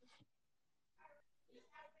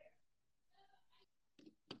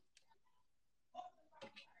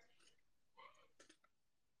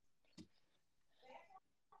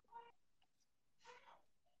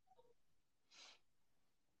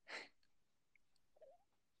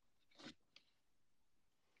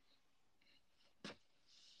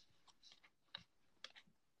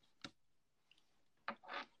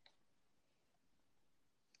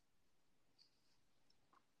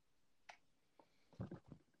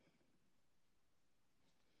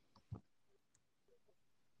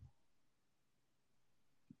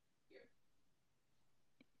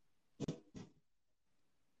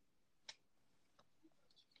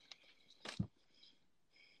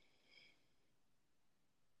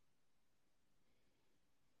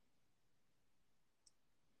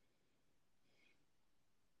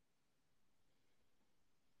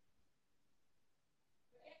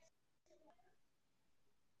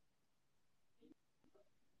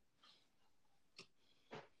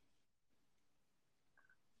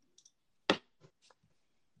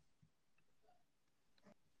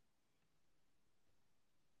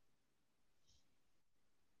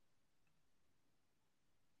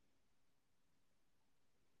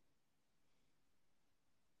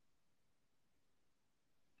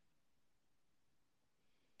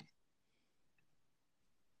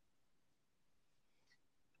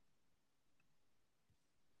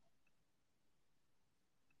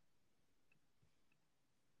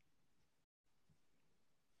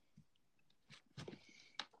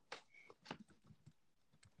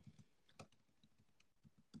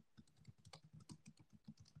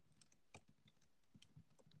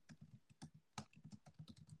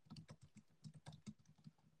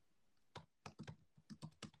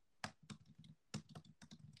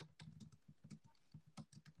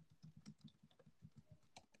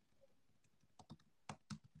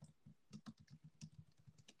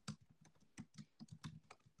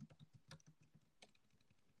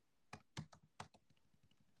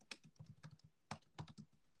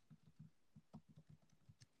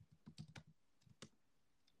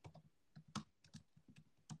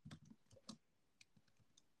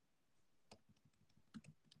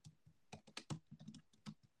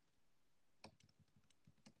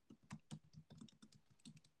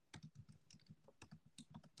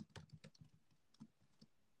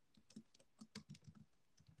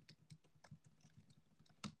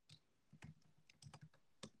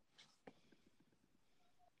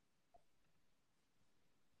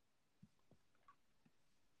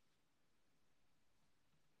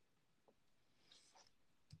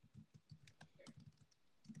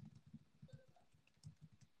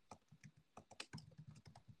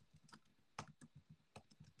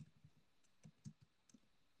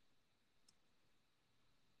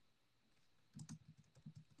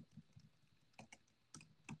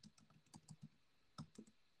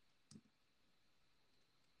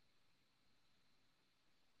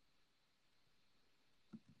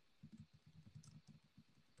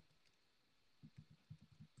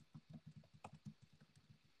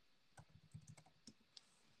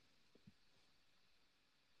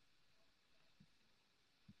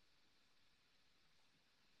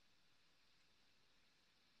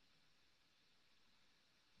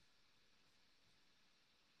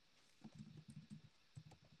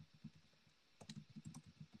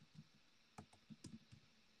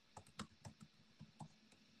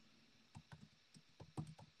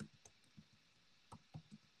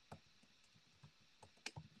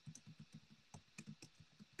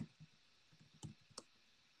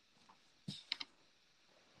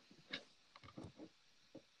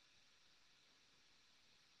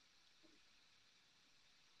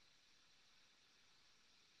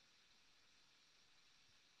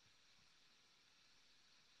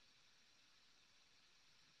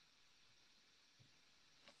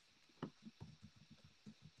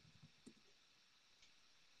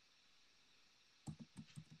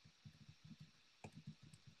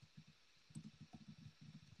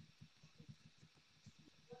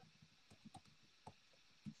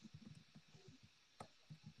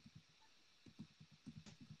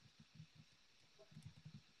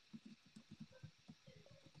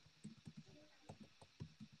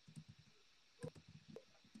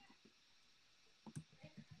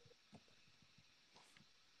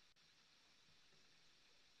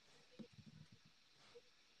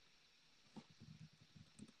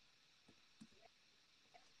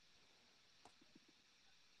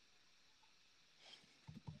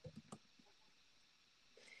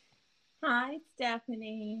 Hi,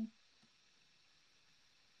 Stephanie.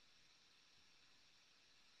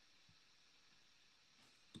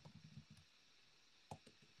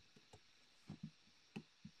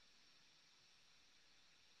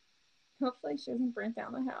 Hopefully she doesn't burn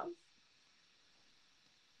down the house.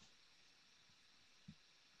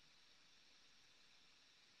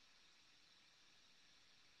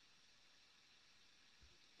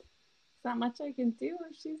 There's not much I can do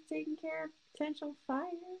if she's taking care of potential fire.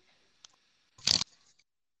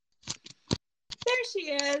 There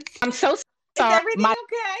she is. I'm so sorry. Is everything My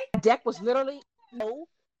okay? deck was literally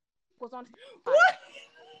was on fire. What?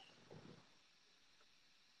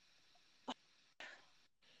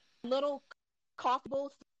 Little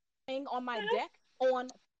comfortable thing on my deck on.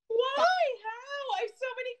 Why? How? I have so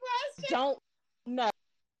many questions. Don't know.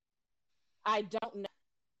 I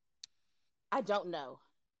don't know.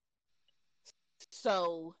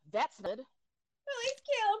 So that's good. At least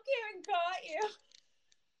Caleb came and got you.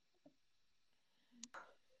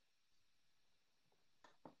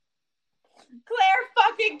 Claire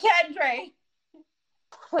fucking Kendra.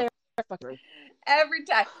 Claire fucking. Every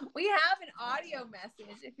time. We have an audio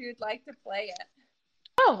message if you'd like to play it.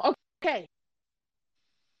 Oh, okay.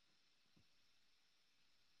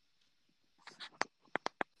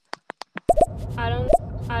 I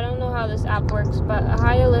don't know how this app works, but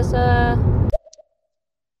hi, Alyssa.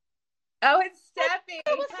 Oh, it's Stephanie.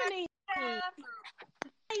 Hey,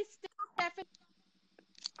 Stephanie.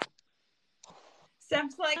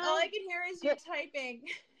 Steph's like, all I can hear is you typing.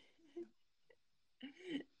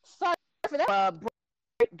 Sorry for that,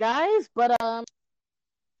 guys, but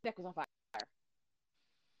deck was on fire.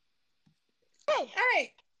 Hey, all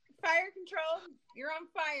right, fire control. You're on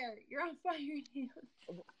fire. You're on fire.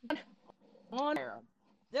 On air.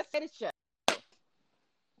 Just say the show. Okay.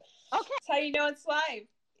 That's how you know it's live.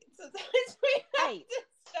 Sometimes we have to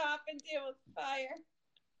stop and deal with fire.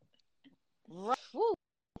 Right. Woo.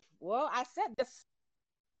 Well, I said this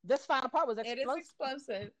final part was explosive. It is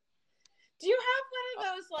explosive. Do you have one of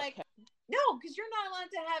those, like, no, because you're not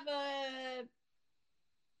allowed to have a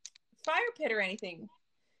fire pit or anything.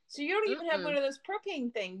 So you don't even have one of those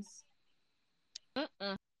propane things.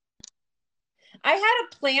 I had a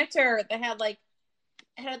planter that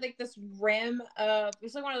had this rim of, it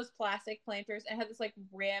was like one of those plastic planters, and had this like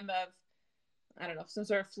rim of, I don't know, some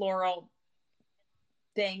sort of floral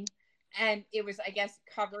thing. And it was, I guess,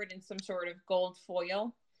 covered in some sort of gold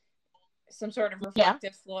foil, some sort of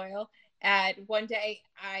reflective foil. And one day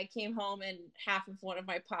I came home and half of one of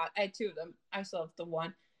my pots, I had two of them, I still have the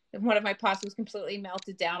one. And one of my pots was completely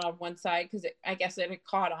melted down on one side because I guess it had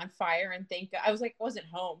caught on fire. And thank God, I was like, wasn't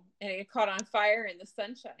home, and it caught on fire in the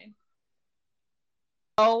sunshine.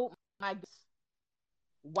 Oh my goodness.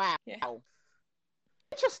 Wow. Yeah.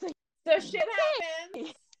 Interesting. So shit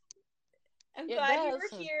happens. I'm glad you were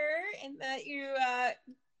here and that you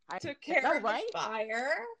took care of the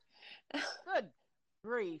fire. Good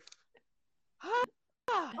grief.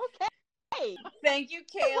 Okay. Thank you,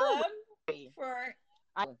 Caleb, for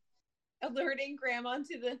alerting Grandma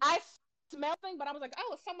to the... I smelled thing, but I was like,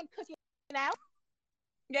 oh, is someone cooking out?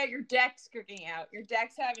 Yeah, your deck's cooking out. Your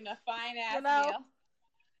deck's having a fine-ass meal.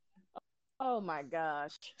 Oh, my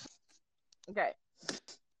gosh. Okay.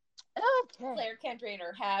 Claire Kendra and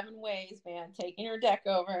her having ways, man. Taking her deck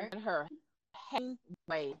over. And her having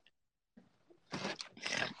ways.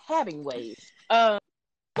 Having ways. What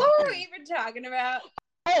were we even talking about?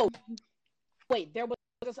 Oh, wait. There was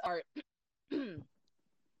this art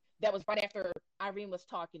that was right after Irene was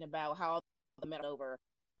talking about how the men over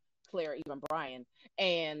Claire, even Brian.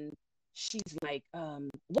 And she's like, what do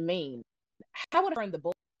you mean? How would I earn the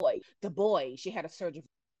boy? The boy, she had a surge of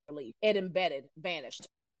relief. It embedded, vanished.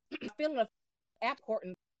 Feeling of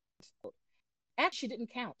important. Actually, she didn't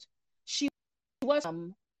count. She was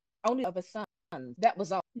only of a son. That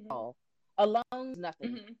was all. Mm-hmm. Alone,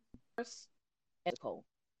 nothing. First,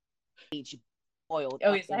 age boiled.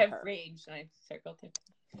 Oh, yes, I have rage, and I circled it.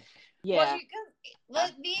 Yeah. Well,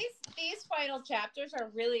 these final chapters are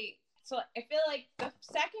really. So I feel like the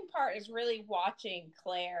second part is really watching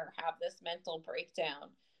Claire have this mental breakdown,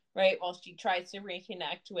 right? While she tries to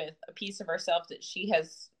reconnect with a piece of herself that she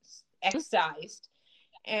has excised.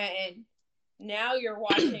 And now you're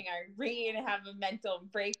watching Irene have a mental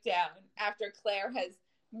breakdown after Claire has,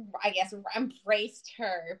 I guess, embraced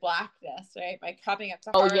her blackness, right? By coming up to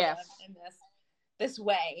Harlem in this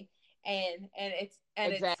way. And it's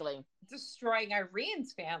exactly destroying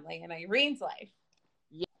Irene's family and Irene's life.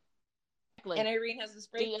 Yeah. Exactly. And Irene has this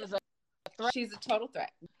breakdown. She's a total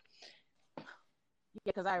threat. Yeah,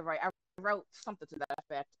 because I wrote something to that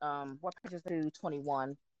effect. What page is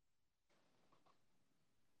 21?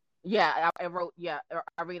 Yeah, I wrote. Yeah,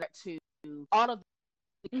 I read it to all of the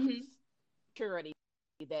Mm-hmm. security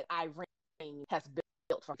that Irene has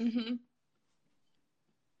built for. Mm-hmm.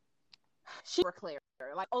 She over Claire,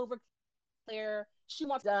 like over Claire. She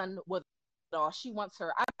wants done with it all. She wants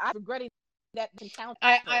her. I'm regretting that encounter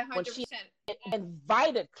I when she 100%.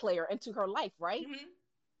 invited Claire into her life, right? Mm-hmm.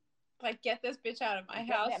 Like, get this bitch out of my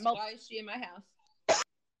That house. moment. Why is she in my house?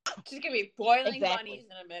 She's gonna be boiling Exactly. bunnies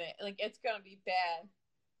in a minute. Like, it's gonna be bad.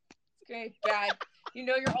 It's gonna be bad. You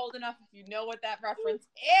know you're old enough if you know what that reference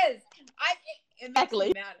is. It makes me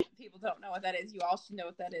Exactly. mad if people don't know what that is. You all should know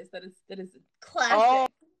what that is. That is a Oh,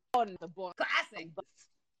 classic. the boy. Classic.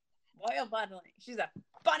 Boil bottling. She's a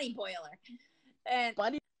bunny boiler. And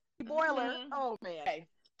Bunny boiler. Mhm. Oh man. Okay.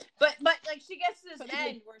 But like she gets to this So this is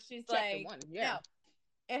end where she's chapter like, 1. Yeah.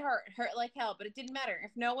 no, it hurt like hell, but it didn't matter.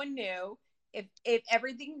 If no one knew, if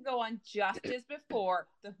everything could go on just as before,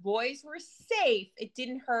 the boys were safe, it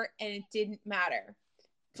didn't hurt and it didn't matter.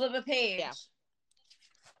 Flip a page. Yeah.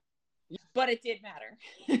 But it did matter.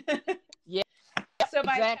 Yeah. So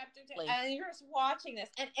by Exactly. chapter 2, and you're just watching this,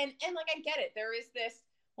 and like I get it. There is this,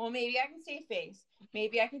 well, maybe I can save face.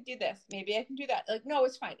 Maybe I can do this. Maybe I can do that. Like, no,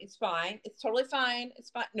 it's fine. It's fine. It's totally fine. It's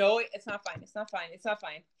fine. No, it's not fine. It's not fine. It's not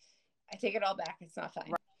fine. I take it all back. It's not fine.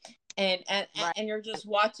 Right. And you're just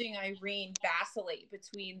watching Irene vacillate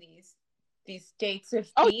between these states of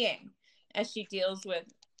being as she deals with,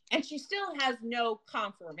 and she still has no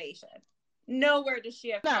confirmation. Nowhere does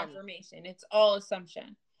she have confirmation. It's all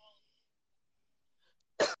assumption.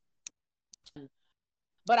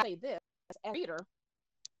 But I say this, as a reader,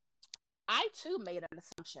 I too made an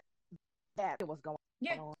assumption that it was going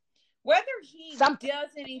on. Whether he does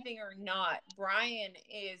anything or not, Brian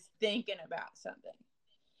is thinking about something.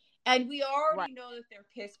 And we already know that they're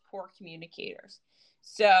piss poor communicators.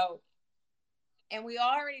 So, and we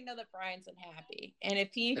already know that Brian's unhappy. And if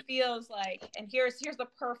he feels like, and here's the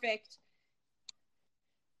perfect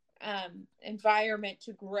environment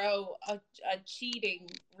to grow a cheating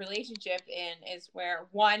relationship in, is where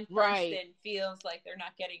one person feels like they're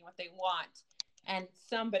not getting what they want, and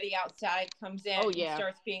somebody outside comes in and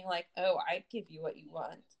starts being like, oh, I'd give you what you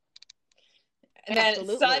want. And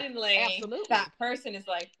then suddenly that person is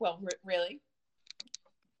like, well, really?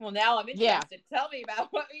 Well, now I'm interested. Tell me about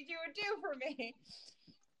what you would do for me.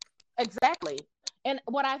 Exactly. And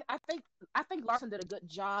what I think Larson did a good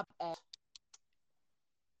job at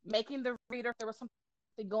making the reader, if there was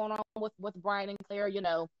something going on with Brian and Claire,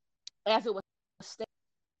 as it was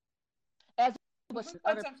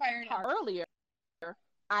other part earlier,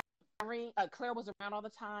 Claire was around all the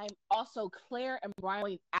time. Also, Claire and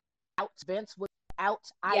Brian out Vince without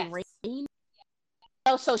Irene.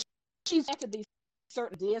 So she's entered these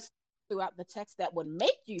certain ideas throughout the text that would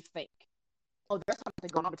make you think, oh, there's something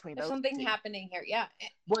going on between those something two. happening here, yeah.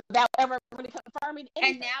 Without ever really confirming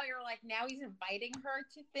anything. And now you're like, now he's inviting her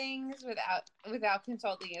to things without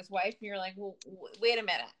consulting his wife, and you're like, well, wait a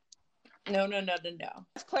minute. No.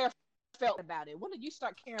 Claire felt about it. When did you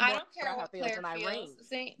start caring? I don't care what Claire feels.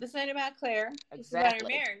 This ain't about Claire. Exactly. This is about her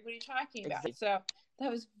marriage. What are you talking about? Exactly. So that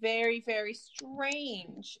was very, very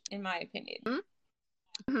strange, in my opinion.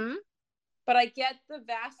 Mm-hmm. But I get the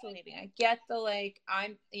vacillating. I get the like,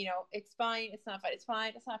 it's fine. It's not fine. It's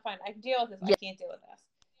fine. It's not fine. I can deal with this. Yeah. I can't deal with this.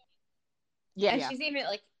 Yeah. And she's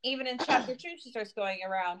even in chapter 2, she starts going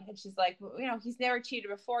around and she's like, he's never cheated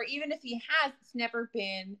before. Even if he has, he's never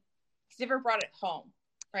brought it home.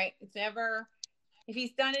 Right? It's never, if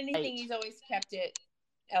he's done anything, he's always kept it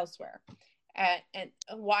elsewhere. And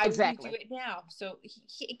why would he do it now? So it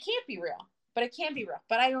can't be real, but it can be real.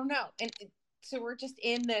 But I don't know. And so we're just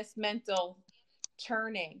in this mental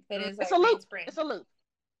churning that is it's a loop. It's a loop.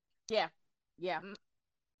 Yeah.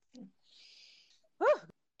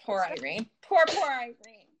 Poor Irene. Poor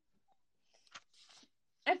Irene.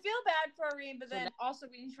 I feel bad for Irene, but then also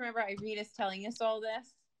we need to remember Irene is telling us all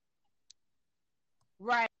this.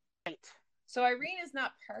 Right. So Irene is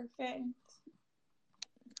not perfect.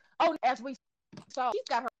 Oh, as we saw, she's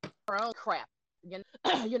got her own crap.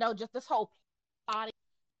 Just this whole body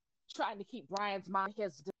trying to keep Brian's mind,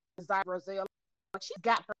 his desire, Brazil. She's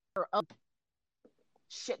got her own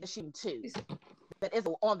shit that she too. That is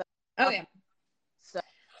on the. Oh yeah. So,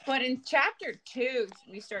 but in chapter 2,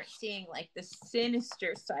 we start seeing like the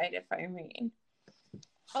sinister side of Irene.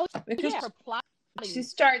 Oh, because she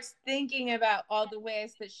starts thinking about all the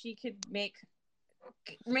ways that she could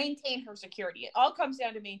maintain her security. It all comes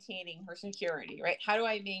down to maintaining her security, right? How do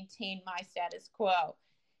I maintain my status quo?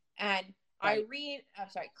 And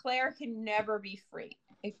Claire can never be free.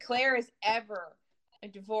 If Claire is ever a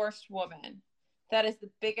divorced woman, that is the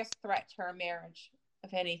biggest threat to her marriage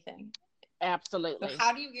of anything. Absolutely. So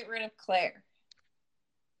how do you get rid of Claire?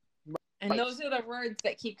 And those are the words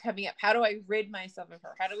that keep coming up. How do I rid myself of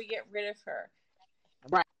her? How do we get rid of her?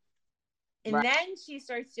 Right. And then she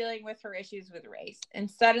starts dealing with her issues with race. And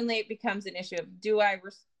suddenly it becomes an issue of, do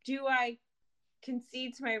I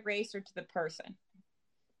concede to my race or to the person?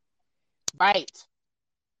 Right.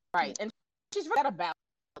 And she's right about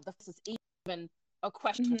this is even a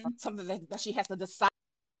question, something that she has to decide.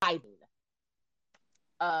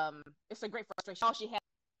 It's a great frustration. All she has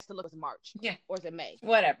to look is March. Yeah. Or is it May?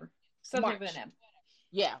 Whatever. Something March. with an M.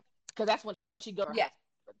 Yeah. Because that's when she goes. Yeah.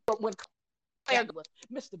 When Claire with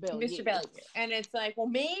Mr. Bellew. Mr. Bellew. And it's like, well,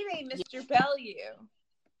 maybe Mr. Bellew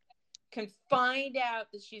can find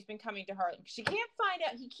out that she's been coming to Harlem. She can't find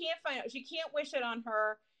out. He can't find out. She can't wish it on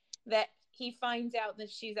her that he finds out that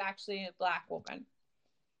she's actually a Black woman.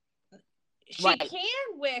 She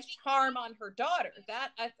can wish harm on her daughter. That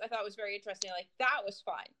I thought was very interesting. Like, that was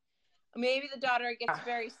fine. Maybe the daughter gets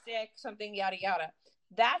very sick, something, yada, yada.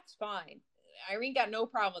 That's fine. Irene got no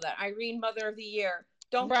problem with that. Irene, Mother of the Year.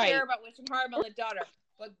 Don't care about wishing harm on the daughter.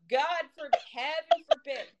 But God forbid, heaven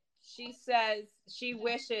forbid, she says she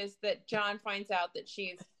wishes that John finds out that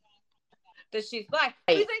she's Black.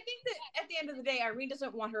 Because I think that at the end of the day, Irene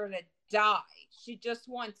doesn't want her to die. She just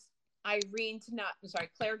wants Claire to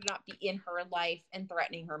not be in her life and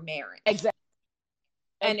threatening her marriage. Exactly.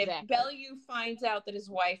 And if Bellew finds out that his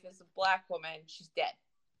wife is a Black woman, she's dead.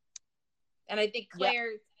 And I think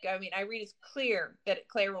Irene is clear that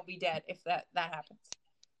Claire will be dead if that happens.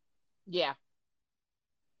 Yeah.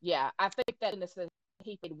 I think that in the sense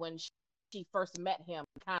he did when she first met him,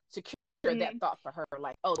 kind of secured that thought for her,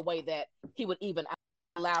 like, oh, the way that he would even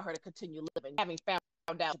allow her to continue living, having found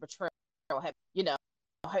out the betrayal,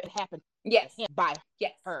 it happened to him by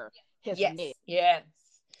her, his name. Yes.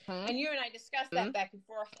 And you and I discussed that back and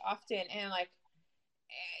forth often, and like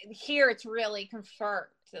here it's really confirmed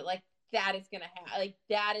that like that is gonna happen. Like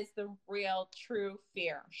that is the real true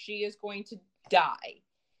fear. She is going to die,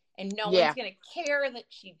 and no one's gonna care that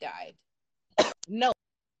she died. No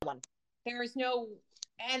one. There is no,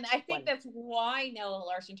 and I think that's why Nella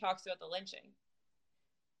Larson talks about the lynching.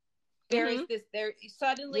 There is this. There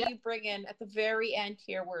suddenly you bring in at the very end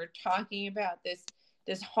here. We're talking about this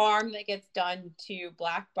harm that gets done to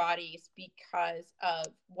Black bodies because of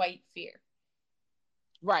white fear.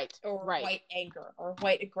 Right. Or white anger or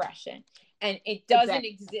white aggression. And it doesn't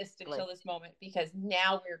exist until this moment because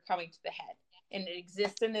now we're coming to the head. And it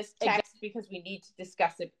exists in this text because we need to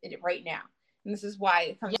discuss it right now. And this is why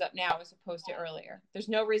it comes up now as opposed to earlier. There's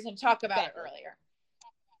no reason to talk about it earlier.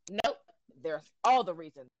 Nope. There's all the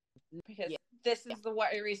reasons. Because this is the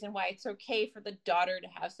reason why it's okay for the daughter to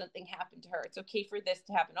have something happen to her. It's okay for this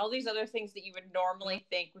to happen. All these other things that you would normally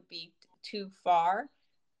think would be too far.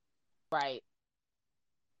 Right.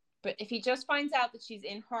 But if he just finds out that she's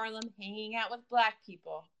in Harlem hanging out with Black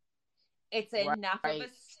people, it's enough of a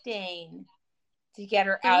stain to get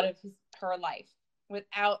her out of her life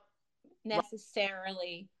without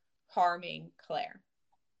necessarily harming Claire.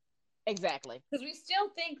 Exactly. Because we still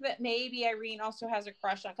think that maybe Irene also has a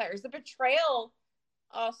crush on Claire. Is the betrayal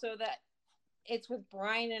also that it's with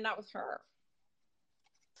Brian and not with her?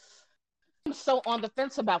 I'm so on the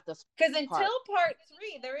fence about this. Because until part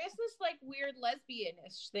 3, there is this like weird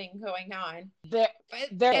lesbianish thing going on.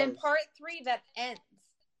 In part 3, that ends.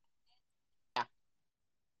 Yeah.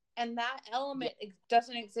 And that element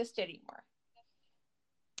doesn't exist anymore.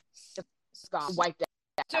 It's gone. Wiped out.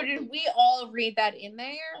 So did we all read that in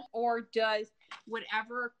there? Or does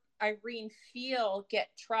whatever Irene feel get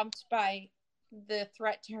trumped by the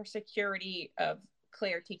threat to her security of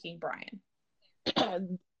Claire taking Brian?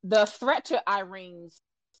 The threat to Irene's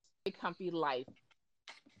comfy life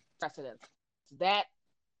precedence. That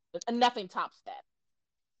nothing tops that.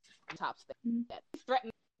 That.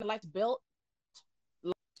 Threatened the life built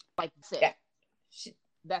like this. Yeah.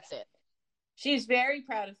 That's it. She's very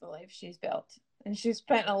proud of the life she's built. And she's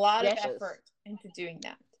spent a lot of effort into doing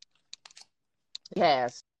that.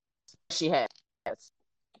 Yes. She has.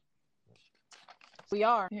 We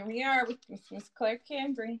are. Here we are with Miss Claire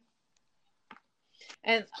Cambrien.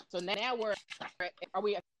 And so now are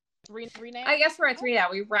we at 3 now? I guess we're at 3 now.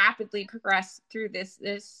 We rapidly progress through this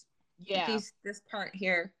part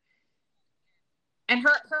here. And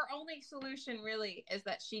her only solution really is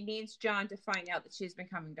that she needs John to find out that she's been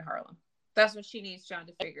coming to Harlem. That's what she needs John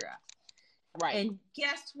to figure out. Right. And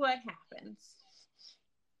guess what happens?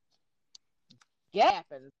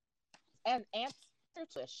 And answer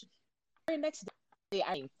to the next day,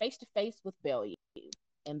 I mean, face to face with Bellew.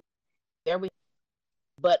 And there we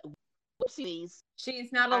but whoopsies.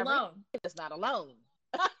 She's not alone. Is not alone.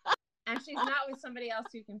 And she's not with somebody else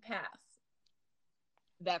who can pass.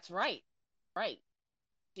 That's right. Right.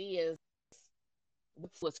 She is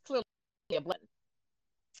was clearly a blend.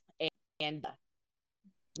 And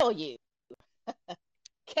tell you,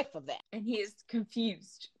 care for that. And he is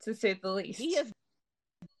confused, to say the least. He is.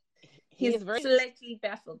 He's is very slightly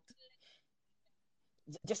baffled.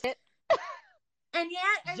 just it. And yet,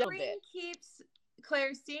 Just a Irene bit. keeps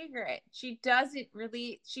Claire's secret. She doesn't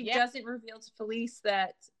Yeah. doesn't reveal to Felice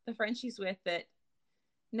that the friend she's with that,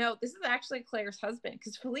 no, this is actually Claire's husband,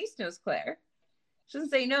 because Felice knows Claire. She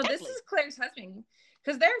doesn't say, no, this Exactly. is Claire's husband.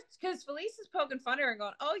 Because Felice is poking fun at her and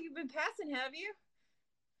going, oh, you've been passing, have you?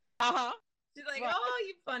 Uh-huh. She's like, Right. oh,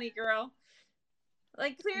 you funny girl.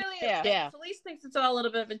 Like, clearly, Yeah. like, Yeah. Felice thinks it's all a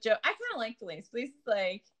little bit of a joke. I kind of like Felice. Felice is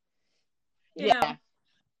like, you Yeah. know,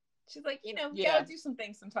 she's like, you know, you Yeah. gotta do some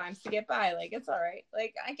things sometimes to get by. Like, it's all right.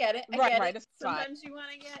 Like, I get it. I Right, get right, it. it's fine. Sometimes you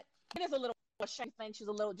want to get. It is a little shame thing. She's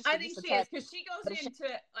a little. Just, I think just she a is, tad- because she goes but it's-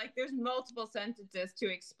 into, like, there's multiple sentences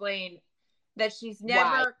to explain that she's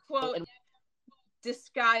never, Right. quote, And-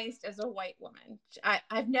 disguised as a white woman.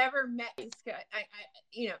 I've never met this guy.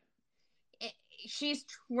 You know, she's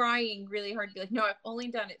trying really hard to be like, no, I've only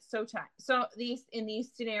done it so in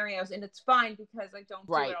these scenarios, and it's fine because I don't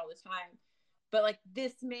do Right. it all the time. But like,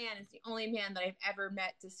 this man is the only man that I've ever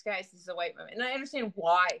met disguised as a white woman, and I understand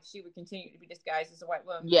why she would continue to be disguised as a white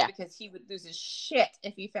woman. Yeah. Because he would lose his shit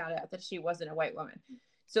if he found out that she wasn't a white woman.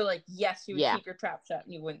 So like, yes, you would Yeah. keep your trap shut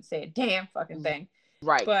and you wouldn't say a damn fucking thing.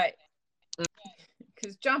 Right. But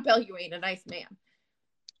because John Bellew ain't a nice man.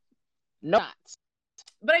 Not.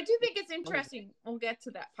 But I do think it's interesting. We'll get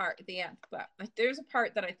to that part at the end. But like, there's a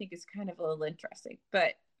part that I think is kind of a little interesting.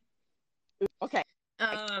 But Okay.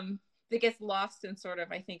 that gets lost in sort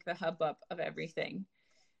of, I think, the hubbub of everything.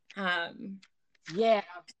 Yeah.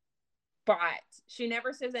 But she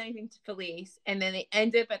never says anything to Felice, and then they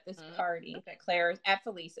end up at this party that Claire is at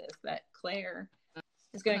Felice's, that Claire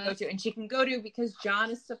is going to go to, and she can go to because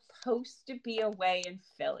John is supposed to be away in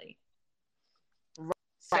Philly.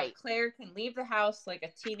 So Right. Claire can leave the house like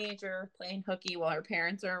a teenager playing hooky while her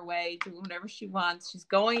parents are away, do whatever she wants. She's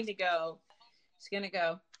going to go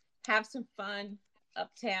have some fun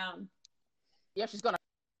uptown. Yeah, she's gonna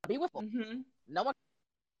be with them. Mm-hmm. No one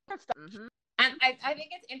can stop. Mm-hmm. And I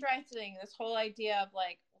think it's interesting, this whole idea of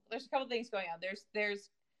like, there's a couple things going on. There's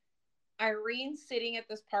Irene sitting at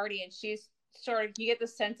this party, and she's sort of, you get the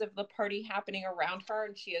sense of the party happening around her,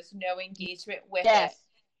 and she has no engagement with it.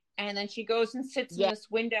 And then she goes and sits in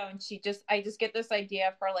this window, and I just get this idea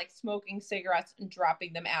of her like smoking cigarettes and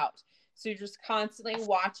dropping them out. So you're just constantly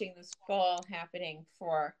watching this fall happening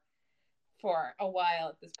for a while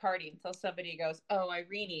at this party until somebody goes, oh,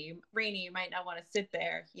 Irene, you might not want to sit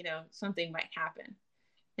there. You know, something might happen.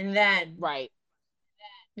 And then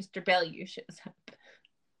Mr. Bellew shows up.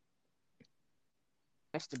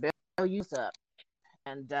 Mr. Bellew's up.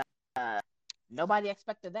 And nobody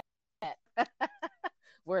expected that.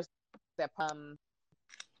 Where's that?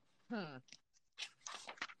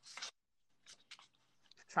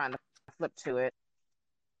 Trying to flip to it.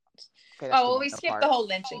 Okay, we skipped the whole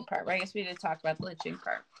lynching part, right? I guess we didn't talk about the lynching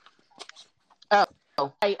part.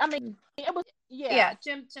 Oh, I mean, it was, yeah.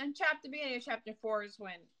 The beginning of chapter 4 is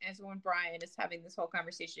when Brian is having this whole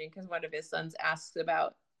conversation because one of his sons asks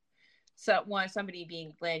about somebody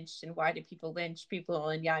being lynched and why do people lynch people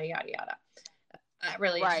and yada yada yada. I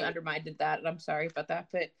really just undermined that, and I'm sorry about that,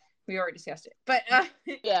 but we already discussed it. But and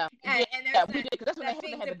there's that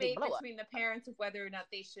big debate between the parents of whether or not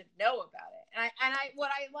they should know about it. And I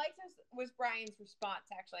what I liked was Brian's response.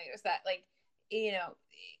 Actually, it was that, like, you know,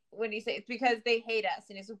 when he says it's because they hate us,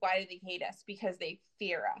 and he says, why do they hate us? Because they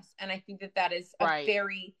fear us. And I think that is a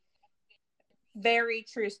very, very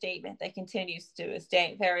true statement that continues to this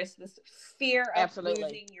day. There is this fear of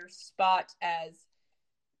losing your spot as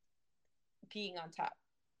being on top,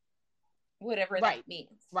 whatever that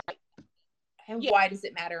means. Right. And why does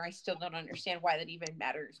it matter? I still don't understand why that even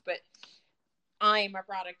matters, but I'm a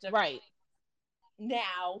product of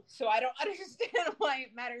now, so I don't understand why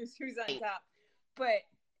it matters who's on top. But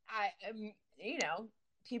you know,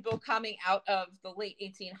 people coming out of the late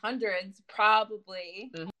 1800s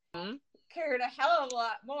probably cared a hell of a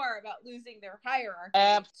lot more about losing their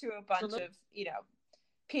hierarchy to a bunch of, you know,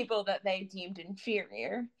 people that they deemed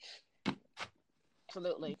inferior.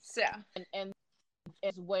 Absolutely. So, and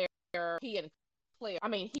is where he and Claire, I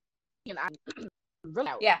mean, he and I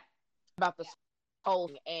really about this whole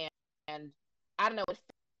thing, and I don't know, it felt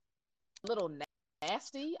a little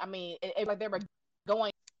nasty. I mean, it like they were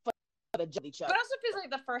going for the judge each other. But it also feels like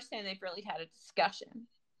the first time they've really had a discussion.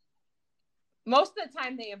 Most of the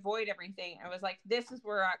time they avoid everything. I was like, this is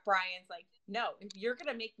where Brian's like, no, if you're going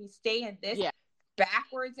to make me stay in this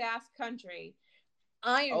backwards ass country,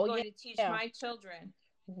 I am going to teach my children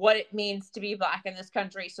what it means to be Black in this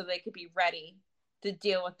country so they could be ready to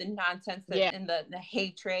deal with the nonsense and the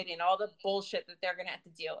hatred and all the bullshit that they're going to have to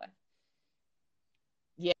deal with.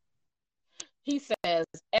 Yeah. He says,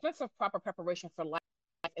 efforts of proper preparation for life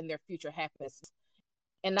and their future happiness.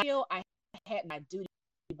 And I feel I had my duty,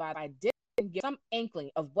 but I didn't get some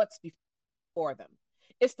inkling of what's before them.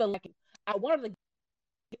 It's the like I wanted to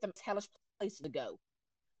get them hellish places to go.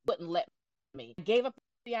 Wouldn't let me. I gave up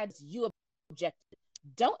the ideas you objected.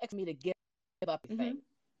 Don't expect me to give up anything.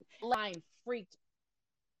 Line freaked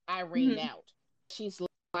Irene out. She's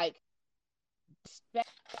like, expect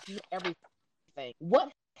everything.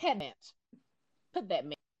 What had meant? Could that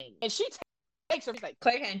mean? And she takes her, she's like,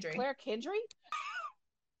 Claire Kendry. Claire Kendry?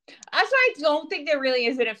 That's why I don't think there really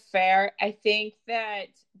is an affair. I think that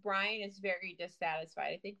Brian is very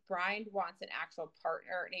dissatisfied. I think Brian wants an actual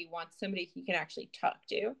partner and he wants somebody he can actually talk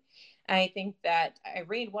to. And I think that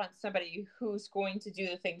Irene wants somebody who's going to do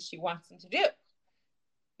the things she wants them to do.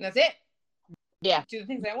 And that's it. Yeah. Do the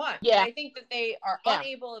things they want. Yeah. And I think that they are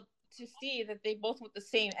unable to see that they both want the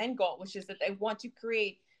same end goal, which is that they want to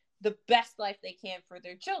create the best life they can for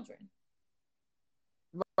their children.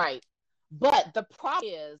 Right. But the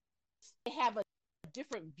problem is they have a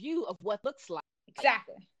different view of what looks like.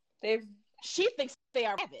 Exactly. She thinks they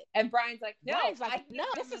are rabbit. And Brian's like, no, no,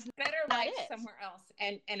 this is better life somewhere else.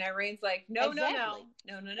 And Irene's like, no. Exactly.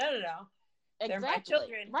 No. They're my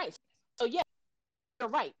children. Right. So yeah, you're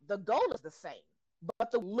right. The goal is the same,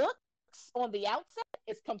 but the looks on the outset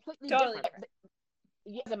is completely different.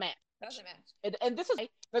 Yeah, doesn't match. And this is why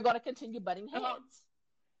they're going to continue butting heads.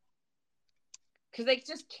 Because they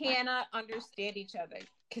just cannot understand each other.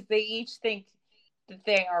 Because they each think that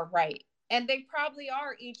they are right. And they probably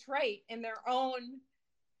are each right in their own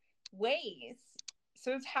ways.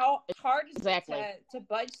 So it's how hard is it to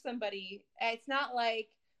budge somebody. It's not like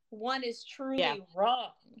one is truly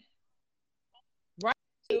wrong. Right.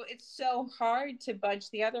 So it's so hard to budge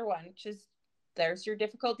the other one. Just there's your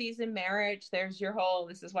difficulties in marriage. There's your whole,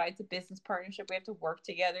 this is why it's a business partnership. We have to work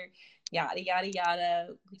together. Yada, yada, yada.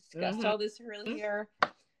 We discussed all this earlier.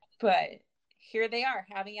 But here they are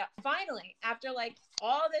having it finally, after like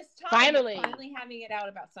all this time, finally having it out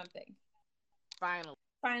about something. Finally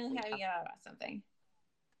having it out about something.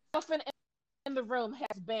 Elephant in the room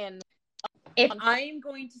has been, if I am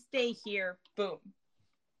going to stay here, boom.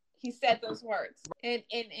 He said those words. And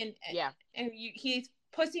he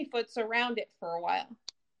pussyfoots around it for a while.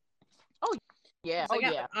 Oh, yeah. So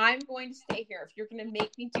I'm going to stay here. If you're going to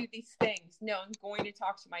make me do these things, no, I'm going to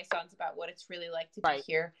talk to my sons about what it's really like to be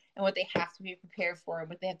here and what they have to be prepared for and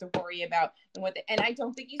what they have to worry about and I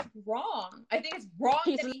don't think he's wrong. I think it's wrong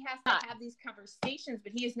that he has to have these conversations,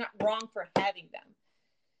 but he is not wrong for having them.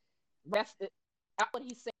 That's what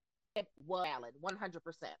he said was valid,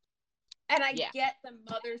 100%. And I get the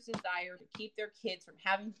mother's desire to keep their kids from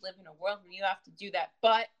having to live in a world where you have to do that.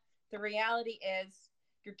 But the reality is,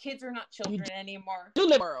 your kids are not children anymore.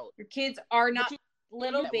 Your kids are not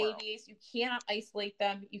little babies. You cannot isolate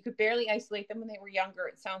them. You could barely isolate them when they were younger,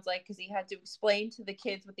 it sounds like, because he had to explain to the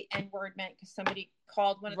kids what the N-word meant because somebody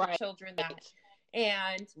called one of the children that.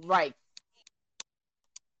 And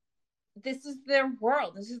this is their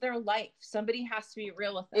world. This is their life. Somebody has to be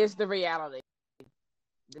real with them. It's the reality.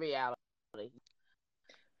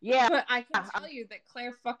 Yeah. But I can tell you that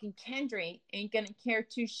Claire fucking Kendry ain't gonna care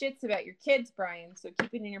two shits about your kids, Brian, so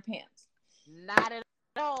keep it in your pants. Not at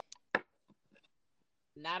all.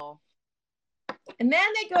 Not at all. And then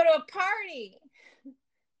they go to a party.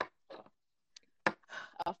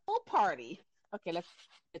 A full party. Okay, let's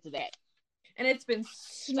get to that. And it's been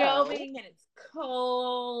snowing and it's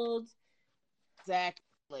cold.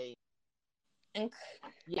 Exactly. And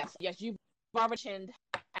yes, you've mentioned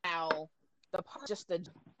how the part, just the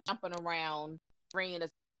jumping around, bringing is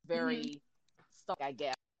very stuck, I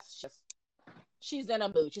guess. She's in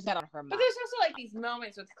a mood. She's not on her mind. But there's also like these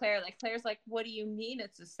moments with Claire. Like Claire's like, "What do you mean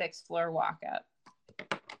it's a 6th floor walk up?"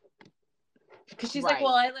 Because she's like,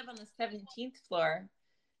 "Well, I live on the 17th floor."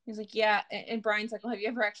 He's like, "Yeah," and Brian's like, "Well, have you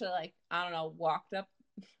ever actually like I don't know walked up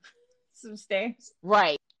some stairs?"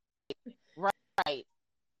 Right.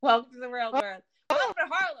 Welcome to the real world. Welcome to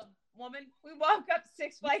Harlem, woman. We walk up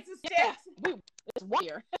 6 flights of stairs. It's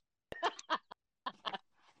weird.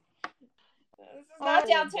 This is not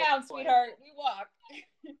downtown, sweetheart. We walk.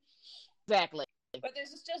 Exactly. But there's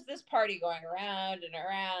just this party going around and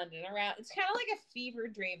around and around. It's kind of like a fever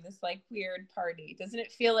dream, this like weird party. Doesn't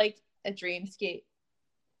it feel like a dreamscape?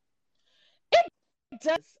 It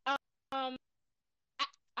does. I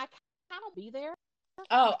kind of be there.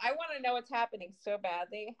 Oh, I want to know what's happening so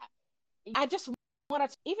badly. I just want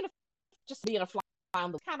to, even if just be in a flight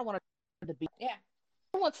found the kind of wanted to be. Yeah. I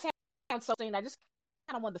don't want to sound so thing. I just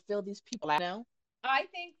kind of wanted to fill these people out. You know? I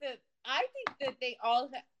think that they all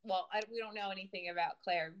we don't know anything about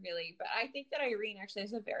Claire really, but I think that Irene actually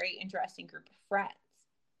has a very interesting group of friends.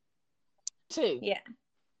 Too. Yeah.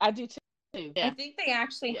 I do too. Yeah. I think they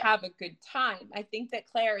actually have a good time. I think that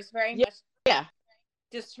Claire is very much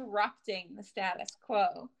disrupting the status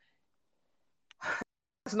quo.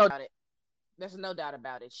 There's no doubt it. There's no doubt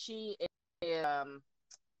about it. She is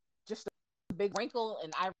just a big wrinkle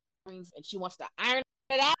in Irene's, and she wants to iron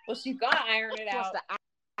it out. Well, she's gonna iron it out.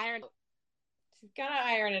 She's gonna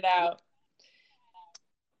iron it out.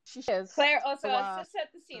 She says, Claire, also, let's just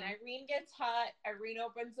set the scene. Irene gets hot. Irene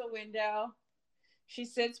opens the window. She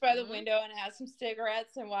sits by the window and has some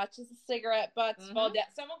cigarettes and watches the cigarette butts fall down.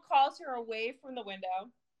 Someone calls her away from the window.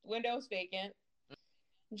 Window's vacant.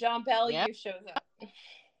 John Bellieu shows up.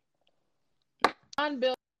 John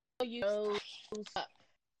Bellieu shows up.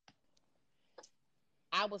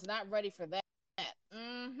 I was not ready for that.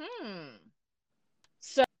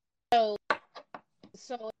 So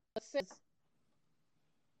it says,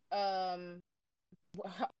 hold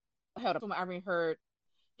on. Irene heard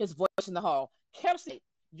his voice in the hall. Kelsey,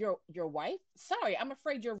 your wife? Sorry, I'm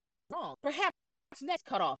afraid you're wrong. Perhaps next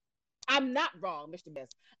cut off. I'm not wrong, Mr.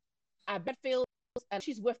 Best. I bet Phil and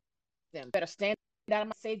she's with them. Better stand down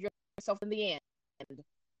and save yourself in the end.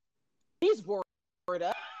 He's worried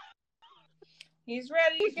up. He's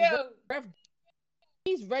ready to go.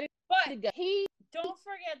 He's ready to go. Don't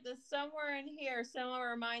forget that somewhere in here, someone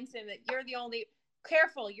reminds him that you're the only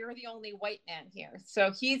white man here.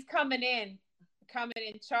 So he's coming in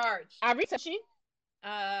charge. Irene said she?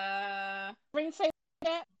 Irene say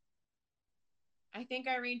that? I think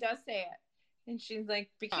Irene does say it. And she's like,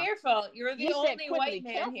 be careful. You're the only white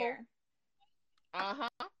man here.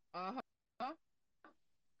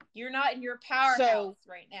 You're not in your powerhouse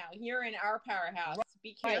right now. You're in our powerhouse.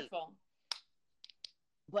 Be careful.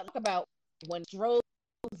 But look about when Stroh's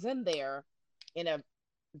in there in a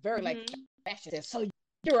very fashion. So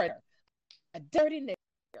you're a dirty nigger.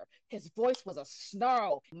 His voice was a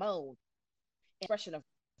snarl, moan, expression of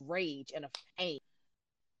rage and of pain.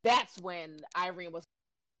 That's when Irene was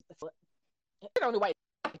the only white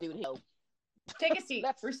dude. Take a seat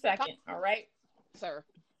for a second, all right, sir.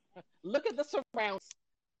 Look at the surrounds.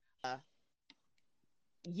 And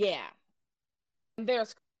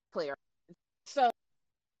there's Claire.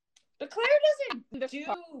 But Claire doesn't do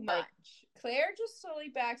much. Claire just slowly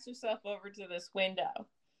backs herself over to this window.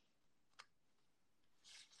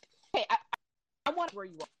 Hey, I wonder where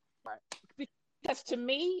you are. Because to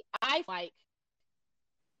me, I like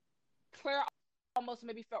Claire almost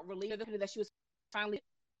maybe felt relieved that she was finally.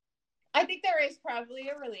 I think there is probably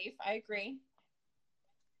a relief. I agree.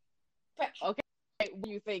 But okay, what do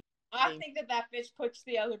you think? I think that bitch pushed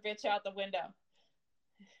the other bitch out the window.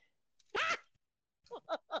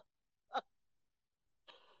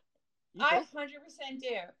 I 100% do.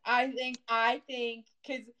 I think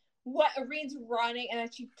because what Irene's running and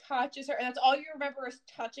then she touches her and that's all you remember is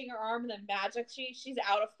touching her arm and then magically she's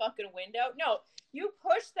out a fucking window. No, you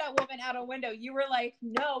pushed that woman out a window. You were like,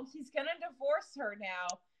 no, he's gonna divorce her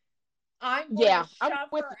now. I'm going to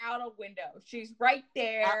shove her out a window. She's right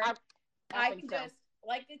there. I can just,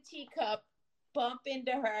 like the teacup, bump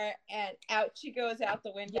into her and out she goes out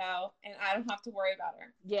the window and I don't have to worry about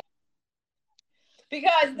her. Yeah.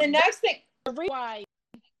 Because the next thing, why?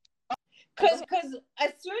 Because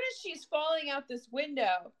as soon as she's falling out this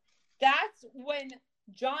window, that's when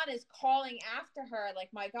John is calling after her,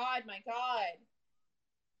 like, my God.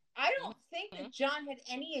 I don't think that John had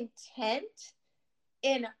any intent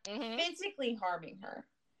in physically harming her.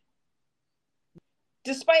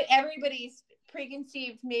 Despite everybody's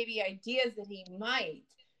preconceived maybe ideas that he might.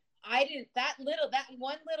 That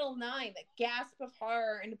one little line, that gasp of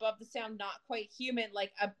horror and above the sound not quite human,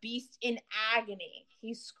 like a beast in agony.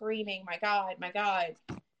 He's screaming, my God.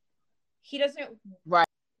 He doesn't. Right.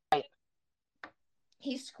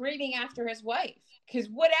 He's screaming after his wife. Because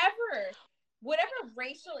whatever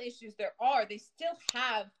racial issues there are, they still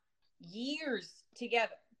have years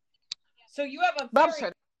together. So you have a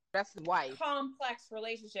very that's the wife. Complex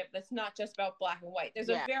relationship that's not just about black and white. There's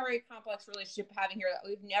a very complex relationship having here that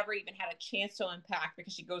we've never even had a chance to unpack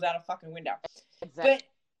because she goes out a fucking window. Exactly. But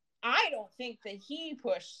I don't think that he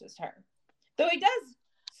pushes her. Though he does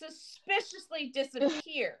suspiciously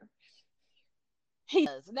disappear. He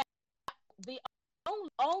does. Now, the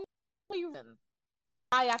only reason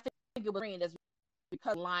I think it was green is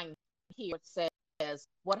because the line here says,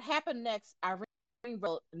 what happened next, Irene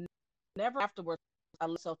will never afterwards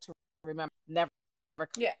so to remember, never.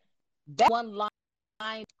 Yeah. That one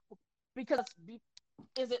line, because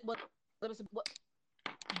is it what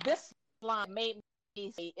this line made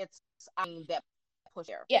me say it's that push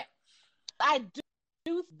there. Yeah. I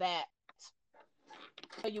do that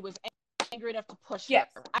you was angry enough to push Yes.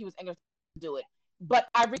 her. He was angry enough to do it. But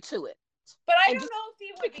I read to it. But I And don't just know if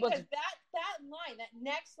he would, because that line, that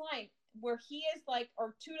next line, where he is like,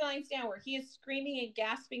 or 2 lines down, where he is screaming and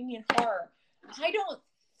gasping in horror, I don't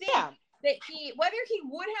think that he, whether he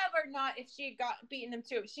would have or not, if she had beaten him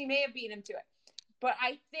to it, she may have beaten him to it. But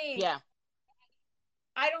I think,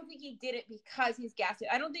 I don't think he did it because he's gasping.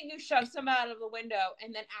 I don't think you shove someone out of the window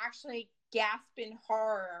and then actually gasp in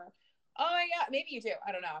horror. Oh my God, maybe you do.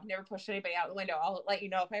 I don't know. I've never pushed anybody out the window. I'll let you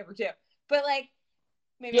know if I ever do. But like,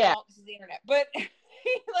 maybe I won't, this is the internet. But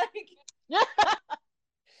like,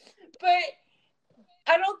 but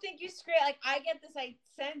I don't think you scream. Like, I get this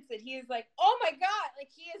sense that he is like, oh my God, like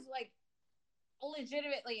he is like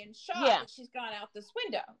legitimately in shock that she's gone out this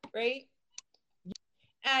window, right?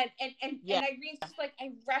 And Irene's just like,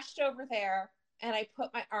 I rushed over there and I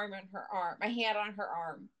put my hand on her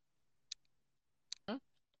arm.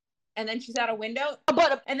 And then she's out a window. No,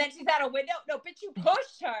 bitch, you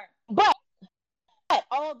pushed her. But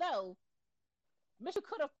although Mitchell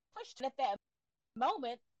could have pushed her at that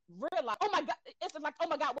moment, realized, oh my God, it's like, oh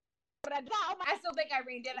my God, what did I do? I still think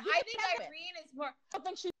Irene did it. I think Irene is more. I don't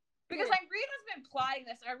think she. Because Irene has been plotting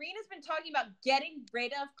this. Irene has been talking about getting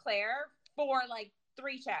rid of Claire for like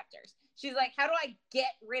 3 chapters. She's like, how do I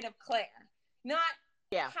get rid of Claire? Not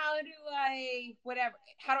how do I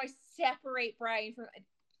separate Brian from,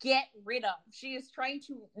 get rid of. She is trying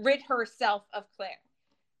to rid herself of Claire.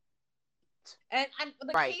 And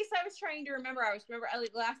the case I was trying to remember,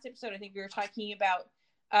 last episode, I think we were talking about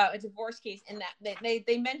a divorce case, and that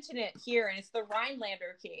they mention it here, and it's the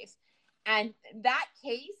Rhinelander case. And that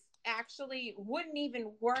case actually wouldn't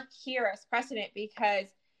even work here as precedent because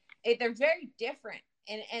they're very different.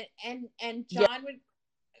 And John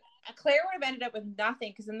Claire would have ended up with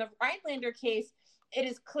nothing, because in the Rhinelander case, it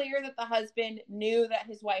is clear that the husband knew that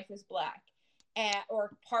his wife was black,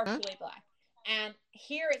 or partially black. And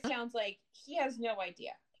here it sounds like he has no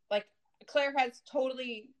idea. Like, Claire has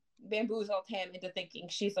totally bamboozled him into thinking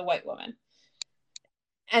she's a white woman.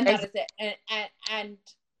 And that is it. And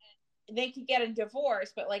they could get a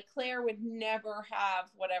divorce, but like Claire would never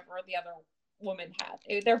have whatever the other woman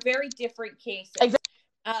had. They're very different cases.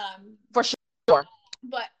 For sure.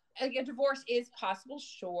 But like, a divorce is possible,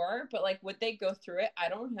 sure, but like, would they go through it? I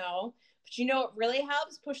don't know. But you know what really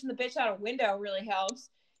helps? Pushing the bitch out a window really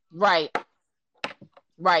helps. Right.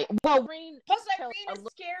 Well, Plus, Irene is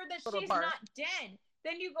scared that she's not dead.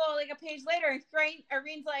 Then you go like a page later, and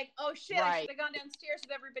Irene's like, "Oh shit! I should have gone downstairs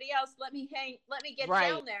with everybody else. Let me get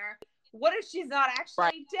down there. What if she's not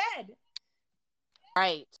actually dead?"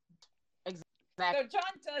 Right. Exactly. So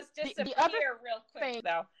John does disappear real quick,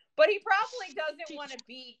 though. But he probably doesn't want to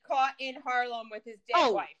be caught in Harlem with his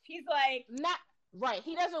dead wife. He's like, not right.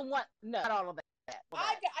 He doesn't want not all of that.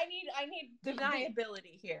 I need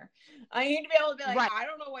deniability here. I need to be able to be like, I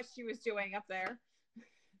don't know what she was doing up there,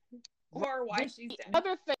 or why she's dead.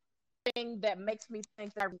 Other thing that makes me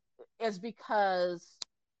think that is because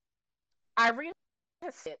Irene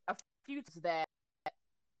has said a few times that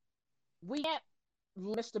we can't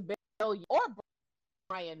Mr. Bill or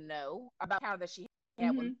Brian know about how that she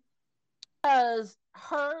had one, because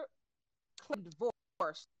her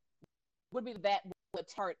divorce would be that would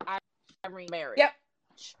start Irene marriage. Yep.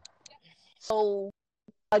 So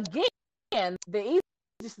again, the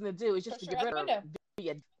easiest thing to do is just to get rid of her.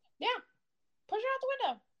 Yeah. Push her out the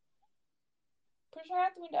window. Push her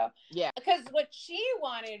out the window. Yeah. Because what she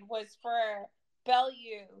wanted was for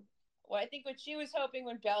Bellew. Well, I think what she was hoping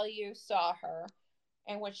when Bellew saw her,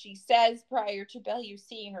 and what she says prior to Bellew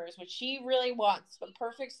seeing her, is what she really wants. The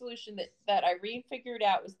perfect solution that Irene figured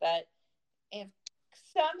out was that if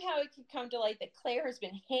somehow it could come to light that Claire has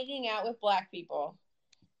been hanging out with black people,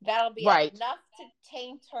 that'll be enough to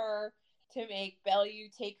taint her to make Bellew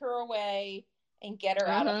take her away and get her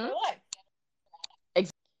out of her life.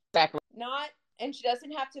 Exactly. And she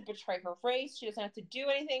doesn't have to betray her race. She doesn't have to do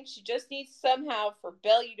anything. She just needs somehow for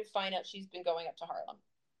Bellew to find out she's been going up to Harlem.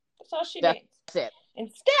 That's all she needs. That's it.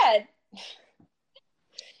 Instead,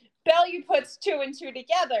 Bellew puts 2 and 2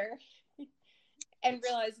 together and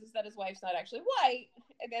realizes that his wife's not actually white,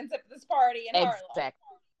 and ends up at this party in Harlem.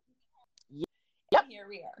 Exactly. Yep. Here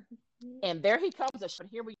we are. And there he comes.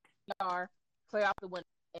 Here we are. Clear out the window.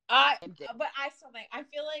 But I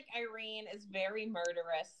feel like Irene is very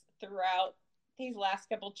murderous throughout these last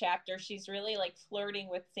couple chapters. She's really like flirting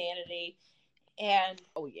with sanity, and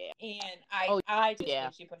I just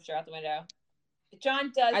think she pushed her out the window.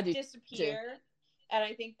 John does disappear, And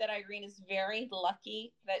I think that Irene is very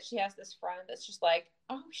lucky that she has this friend that's just like,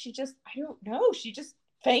 oh, I don't know, she just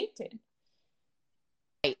fainted.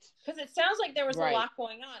 Right. Because it sounds like there was Right. a lot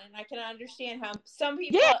going on, and I can understand how some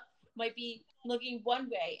people might be looking one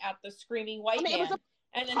way at the screaming white man,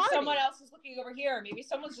 and then someone else is looking over here. Maybe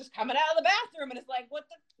someone's just coming out of the bathroom, and it's like, what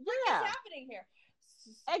the frick is happening here?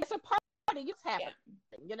 And it's a party. It's happening.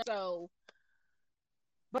 You know, so,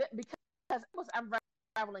 but because it was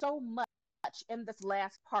unraveling so much in this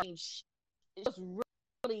last part, it was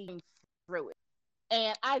really through it.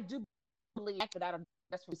 And I do believe that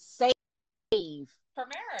that's what save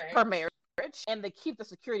her marriage, and to keep the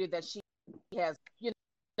security that she has, you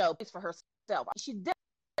know, for herself. She didn't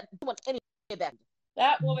want any of that.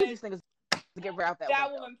 That woman, these things to get her out that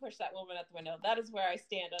window. Woman pushed that woman out the window. That is where I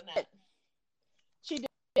stand on that. She did.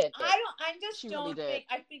 I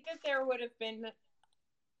think that there would have been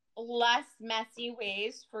less messy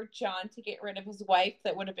ways for John to get rid of his wife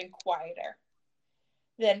that would have been quieter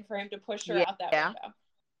than for him to push her out that window.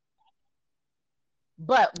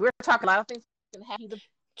 But we're talking a lot of things can happen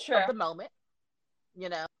at the moment. You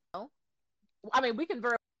know, I mean, we can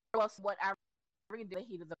very well see what I read the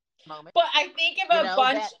heat of the moment. But I think if a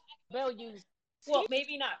bunch, they'll use. Well,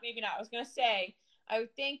 maybe not. I was gonna say, I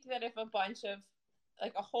would think that if a bunch of,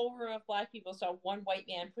 like, a whole room of black people saw one white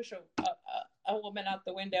man push a woman out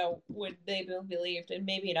the window, would they be believed? And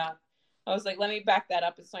maybe not. I was like, let me back that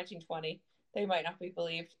up. It's 1920. They might not be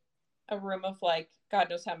believed. A room of, like, God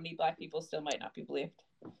knows how many black people still might not be believed.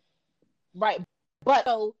 Right. But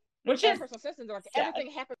so, which is like,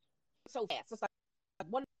 everything happened so fast. It's like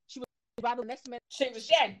one, she was by the next minute, she was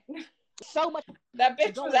dead. So much. That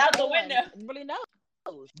bitch was out the window. Really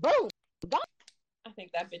knows. Boom. Gone. I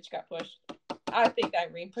think that bitch got pushed. I think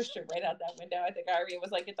Irene pushed her right out that window. I think Irene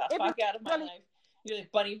was like, get the fuck out of my life. You're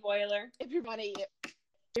like Bunny Boiler. It'd be funny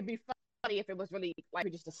if it was really like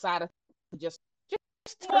we just decided to just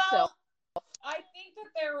herself. I think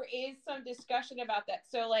that there is some discussion about that.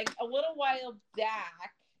 So, like, a little while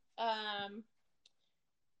back,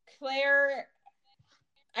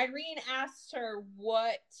 Irene asked her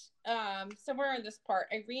what, somewhere in this part,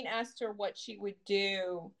 Irene asked her what she would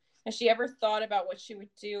do. Has she ever thought about what she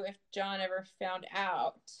would do if John ever found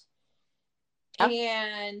out?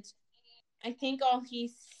 And I think all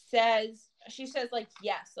she says, like,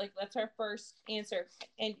 yes. Like, that's her first answer.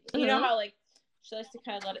 And you know how, like, she likes to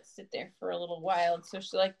kind of let it sit there for a little while. And so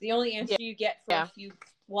she's like, the only answer you get for a few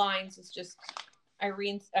lines is just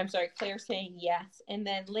Claire saying yes. And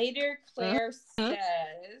then later Claire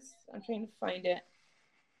says, I'm trying to find it,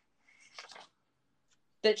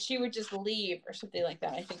 that she would just leave or something like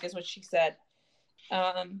that, I think is what she said.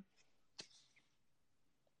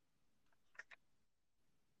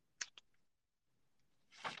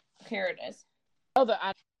 Here it is.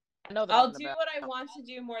 I know that I'll do what I want to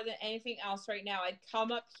do more than anything else right now. I'd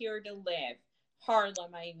come up here to live.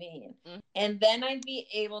 Harlem, I mean. And then I'd be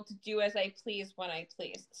able to do as I please when I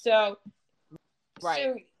please. So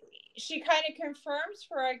she kind of confirms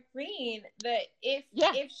for Irene that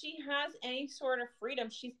if she has any sort of freedom,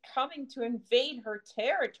 she's coming to invade her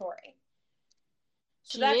territory.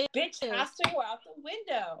 So that bitch has to go out the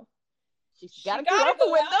window. She's gotta go out the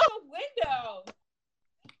window.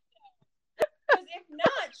 Because if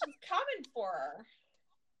not, she's coming for her.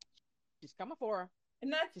 She's coming for her.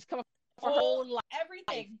 And that's she's coming for her whole life.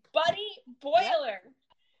 Everything. Bunny Boiler.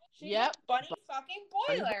 She's Bunny fucking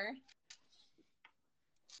Boiler.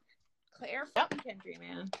 Claire fucking Kendry,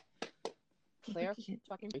 man. Claire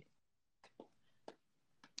fucking Kendry.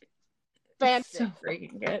 Fantastic. So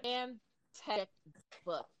freaking good. Fantastic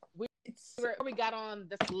book. We got on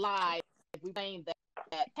this live, we saying that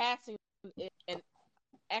passing an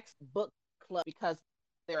X book club because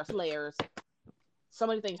there are layers. So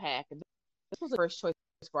many things happen. This was the first choice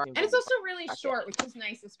for and it's also really short, which is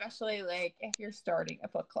nice, especially like if you're starting a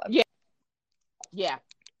book club. Yeah.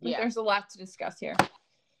 There's a lot to discuss here.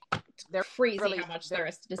 They're crazy how much there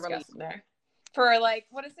is to discuss in there. For like,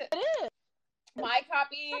 what is it? It is. My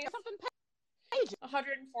copy is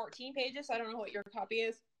 114 pages. I don't know what your copy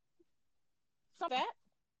is. Something like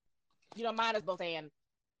that. You know, mine is both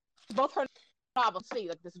her novels. See,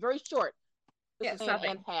 like this very short. This is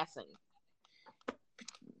and passing.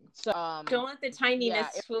 So don't let the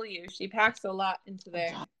tininess fool you. She packs a lot into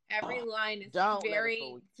there. Every line is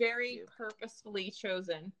very, very purposefully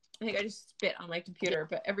chosen. I think I just spit on my computer,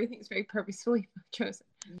 but everything's very purposefully chosen.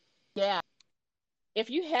 Yeah. If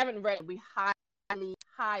you haven't read it, we highly,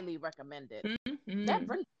 highly recommend it. Mm-hmm. That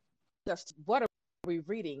brings us to what are we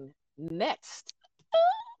reading next?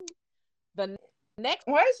 The next.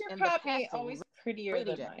 Why is your copy always prettier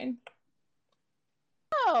than mine?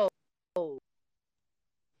 Oh.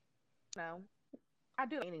 I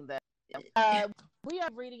do meaning that. We are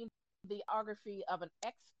reading the biography of an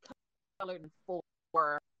ex-colored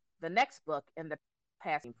for the next book in the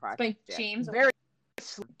Passing It's by Project.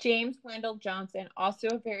 James Wendell Johnson, also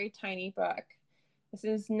a very tiny book. This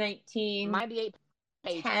is 98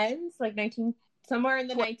 pages. 10s, like 19, somewhere in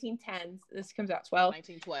the 1910s. This comes out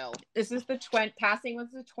 1912. This is the Passing was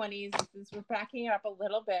the 20s. We're backing it up a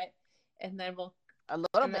little bit, and then we'll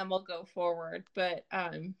go forward. But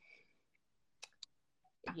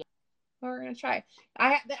yeah, we're gonna try.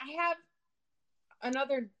 I have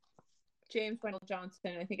another James Wendell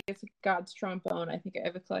Johnson. I think it's God's Trombone. I think I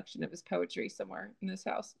have a collection of his poetry somewhere in this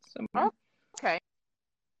house. Somewhere. Oh, okay.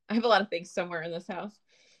 I have a lot of things somewhere in this house.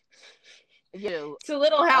 It's a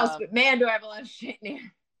little house, but man, do I have a lot of shit in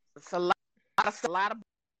here. It's a lot of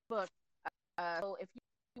books. So if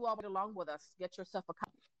you all read along with us, get yourself a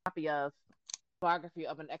copy of Biography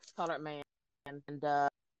of an Ex-Colored Man, and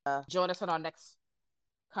join us on our next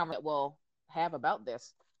comment that we'll have about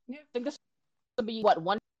this. Yeah. I think this will be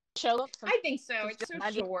one show. I think so. It's so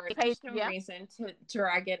short. There's no reason to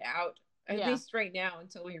drag it out. At least right now,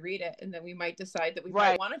 until we read it, and then we might decide that we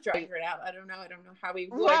might want to drag it out. I don't know how we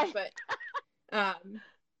would, but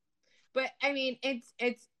I mean, it's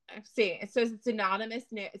see, it says it's anonymous.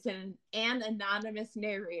 It's an anonymous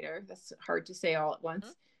narrator. That's hard to say all at once,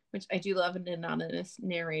 which I do love an anonymous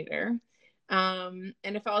narrator. And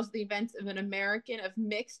it follows the events of an American of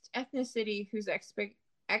mixed ethnicity whose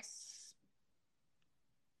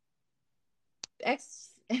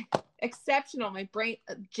exceptional, my brain,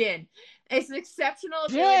 Jin. It's exceptional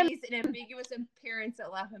abilities and ambiguous appearance that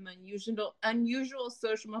allow him unusual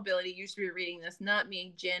social mobility. You should be reading this, not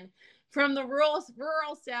me, Jin. From the rural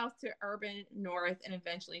South to urban North and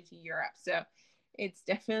eventually to Europe. So it's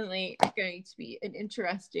definitely going to be an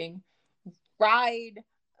interesting ride.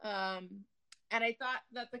 And I thought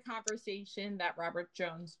that the conversation that Robert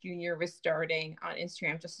Jones Jr. was starting on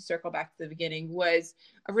Instagram, just to circle back to the beginning, was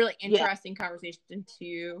a really interesting conversation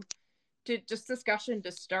to just discussion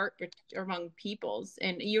to start among peoples.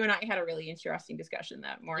 And you and I had a really interesting discussion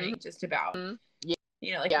that morning just about,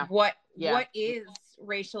 what is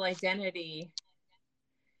racial identity?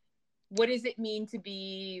 What does it mean to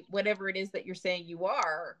be whatever it is that you're saying you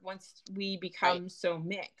are once we become so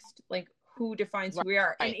mixed? Like, who defines who we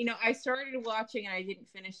are? And, I started watching, and I didn't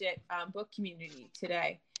finish it, Book Community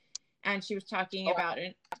today. And she was talking about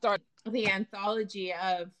the anthology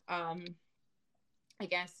of, I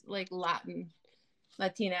guess, like Latinx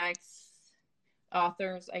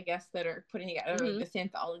authors, I guess, that are putting together this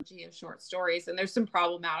anthology of short stories. And there's some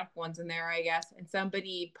problematic ones in there, I guess. And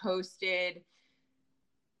somebody posted,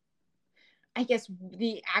 I guess,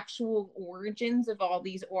 the actual origins of all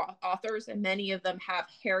these authors, and many of them have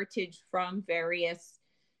heritage from various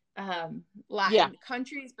Latin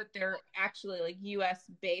countries, but they're actually like U.S.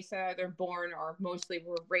 based. They're born or mostly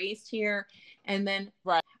were raised here. And then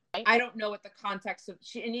I don't know what the context of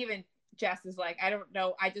and even Jess is like, I don't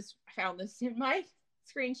know. I just found this in my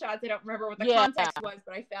screenshots. I don't remember what the context was,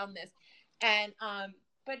 but I found this. And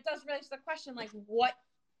but it does raise the question, like, what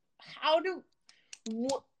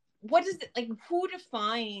is it, like, who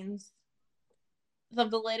defines the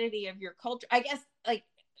validity of your culture, I guess, like,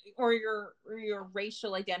 or your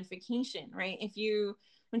racial identification, right? Once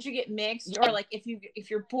you get mixed, or like if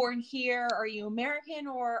you're born here, are you American,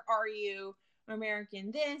 or are you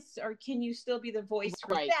American this, or can you still be the voice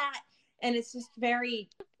for that? And it's just very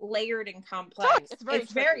layered and complex.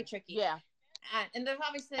 It's very tricky. Yeah. And there's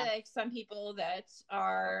obviously like some people that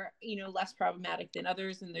are, less problematic than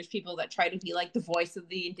others. And there's people that try to be like the voice of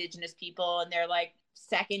the indigenous people. And they're like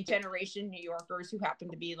second generation New Yorkers who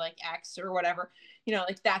happen to be like X or whatever,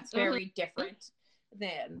 like that's very different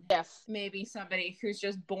than maybe somebody who's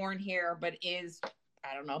just born here, but is,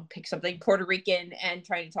 I don't know, pick something Puerto Rican and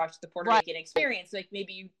trying to talk to the Puerto Rican experience. Like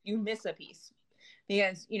maybe you miss a piece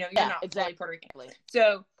because, you're not fully Puerto Rican.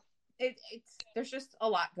 So there's just a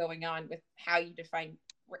lot going on with how you define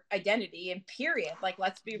identity, and period. Like,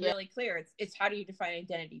 let's be really clear. It's how do you define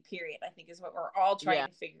identity, period, I think is what we're all trying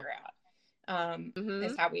to figure out.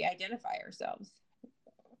 Is how we identify ourselves.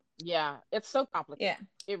 Yeah, it's so complicated.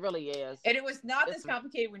 Yeah, it really is. And it was not this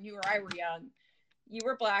complicated when you or I were young. You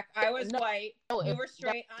were black, I was white, you were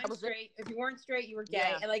straight, I'm straight. If you weren't straight, you were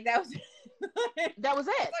gay. And like that was that was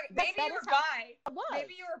it. Like, maybe you were bi.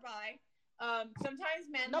 Maybe you were bi. Sometimes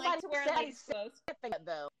men like to wear ladies' clothes.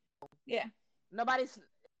 Though. Yeah.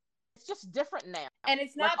 It's just different now. And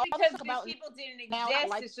it's not because these people didn't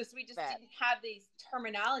exist. It's just we just didn't have these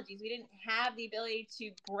terminologies. We didn't have the ability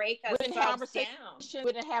to break us down.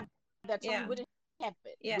 We didn't have that. We didn't have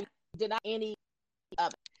it. Yeah. We did not any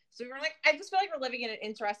of it. So we're like, I just feel like we're living in an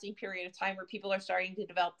interesting period of time where people are starting to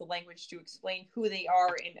develop the language to explain who they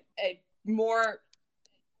are in a more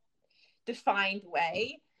defined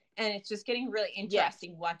way. And it's just getting really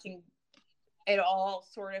interesting watching it all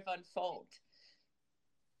sort of unfold.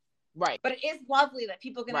 Right. But it is lovely that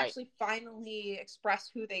people can actually finally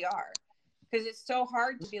express who they are. Because it's so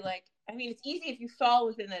hard to be like, I mean, it's easy if you fall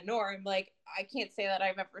within the norm. Like, I can't say that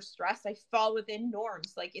I've ever stressed. I fall within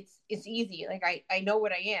norms. Like, it's easy. Like, I know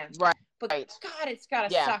what I am. Right. But God, it's got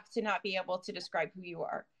to suck to not be able to describe who you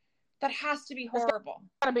are. That has to be horrible.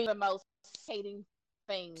 It's got to be the most hating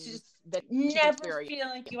things. Just that never feel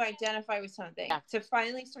like you identify with something. Yeah. To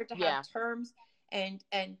finally start to have terms and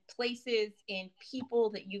places and people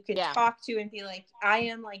that you can talk to and be like, I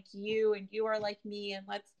am like you and you are like me, and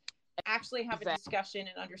let's actually have a discussion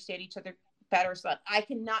and understand each other better so that I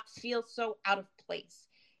cannot feel so out of place,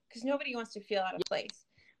 because nobody wants to feel out of place.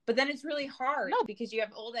 But then it's really hard because you have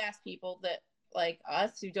old ass people that like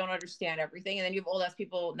us who don't understand everything, and then you have old ass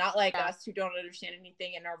people not like us who don't understand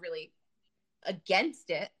anything and are really against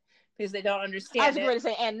it because they don't understand. I was going to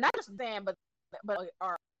say, and not understand, but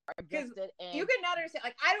are against it. And you cannot understand.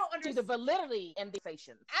 Like, I don't understand the validity in the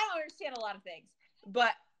stations. I don't understand a lot of things,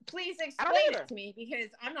 but please explain it to me, because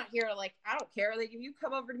I'm not here to, like, I don't care. Like, if you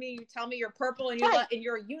come over to me, you tell me you're purple and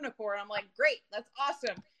you're a unicorn, I'm like, great, that's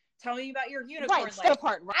awesome. Tell me about your unicorn life. I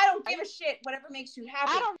don't give a shit. Whatever makes you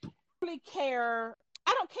happy. I don't really care.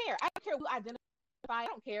 I don't care who identify. I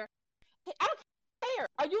don't care. I don't care.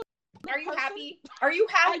 Are you happy? Are you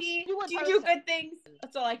happy? Do you do good things?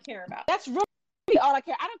 That's all I care about. That's really all I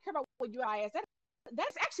care. I don't care about what you is.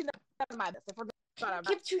 That's actually none of my business.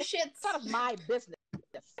 Give two shits. It's none of my business.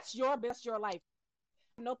 It's your business, your life.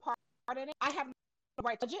 No part in it. I have no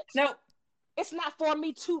right to judge it. Nope. It's not for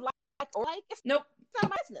me to like or like. It's nope. It's not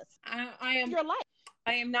my business. I am your life.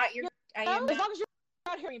 I am not your. As long as you're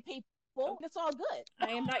not hearing people, it's all good.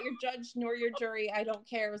 I am not your judge nor your jury. I don't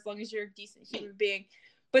care as long as you're a decent human being.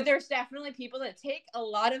 But there's definitely people that take a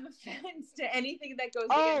lot of offense to anything that goes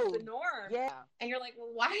against the norm. Yeah. And you're like,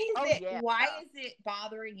 well, why is it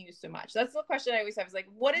bothering you so much? That's the question I always have. Is like,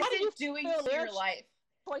 what is it doing to your life?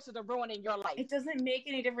 Choices are ruining your life. It doesn't make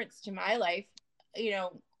any difference to my life. You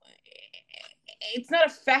know, it's not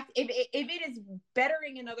if it is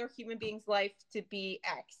bettering another human being's life to be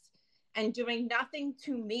X and doing nothing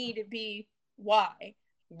to me to be Y,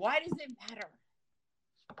 why does it matter?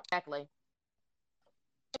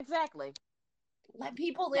 Exactly. Let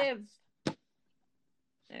people live.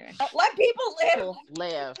 Anyway, let people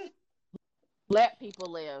live. Let people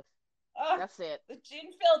live. That's it. The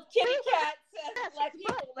gin-filled kitty cat says, "Let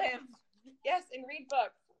people live." Yes, and read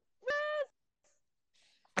books.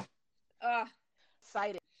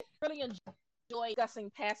 Excited. Really enjoyed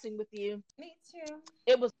discussing passing with you. Me too.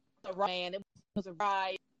 It was a ride. It was a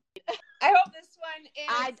ride. I hope this one is...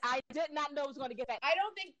 I did not know it was going to get that. I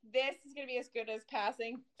don't think this is going to be as good as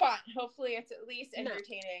passing, but hopefully it's at least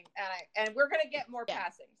entertaining. And we're going to get more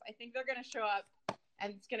passings. I think they're going to show up,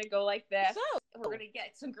 and it's going to go like this. So, we're going to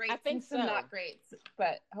get some greats and some not greats,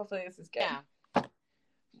 but hopefully this is good. Yeah.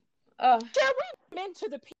 Shall we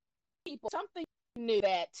mention to the people something new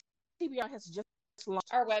that TBR has just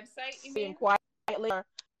launched? Our website, you mean? Quietly. Our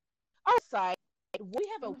site. We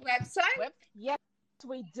have a website? Yes.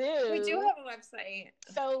 We do. We do have a website.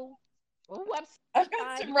 So, website. I've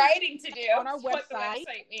got some writing to do on our website. What the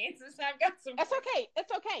website means. I've got some. It's okay.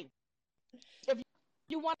 It's okay. If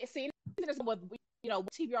you want to see what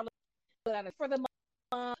TBR for the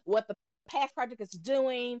month, what the past project is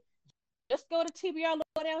doing, just go to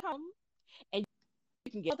tbrlowdown.com and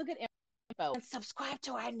you can get all the good info and subscribe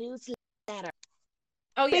to our newsletter.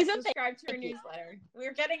 Oh yes, subscribe to our newsletter.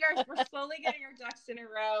 We're slowly getting our ducks in a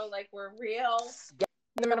row. Like we're a real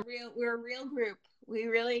group. We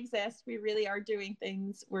really exist. We really are doing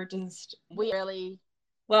things. We really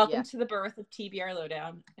welcome to the birth of TBR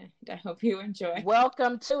Lowdown. And I hope you enjoy.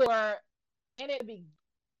 Welcome to our in the beginning.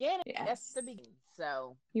 Yes. That's the beginning.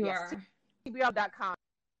 So you are TBR.com.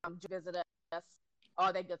 Visit us.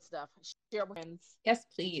 All that good stuff. Share with friends. Yes,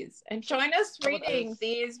 please. And join us reading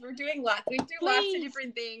these. We're doing lots. We do lots of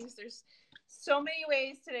different things. There's so many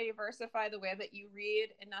ways to diversify the way that you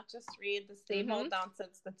read and not just read the same old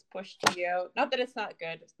nonsense that's pushed to you. Not that it's not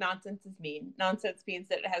good. Nonsense is mean. Nonsense means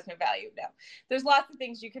that it has no value. No. There's lots of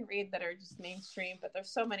things you can read that are just mainstream, but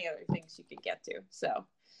there's so many other things you could get to. So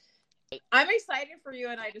I'm excited for you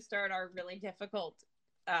and I to start our really difficult,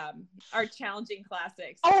 our challenging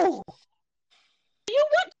classics. Oh! Do you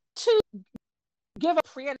want to give a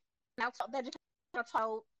pre-announcement that you can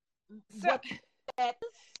tell what that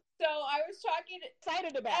is? So I was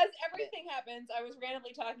excited about as everything happens, I was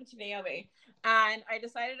randomly talking to Naomi, and I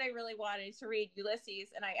decided I really wanted to read Ulysses,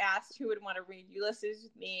 and I asked who would want to read Ulysses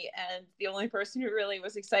with me, and the only person who really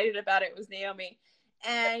was excited about it was Naomi.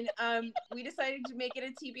 And we decided to make it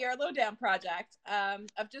a TBR Lowdown project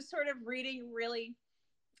of just sort of reading really,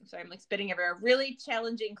 sorry, I'm like spitting everywhere, really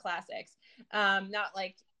challenging classics. Not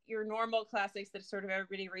like your normal classics that sort of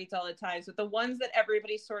everybody reads all the time, but the ones that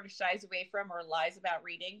everybody sort of shies away from or lies about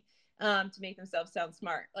reading to make themselves sound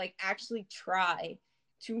smart. Like actually try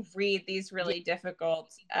to read these really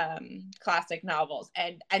difficult classic novels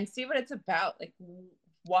and see what it's about. Like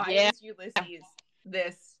why is Ulysses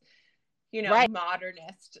this, you know,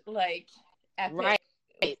 modernist, like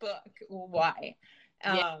epic book? Why?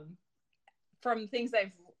 From things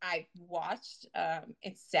I've watched,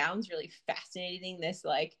 it sounds really fascinating. This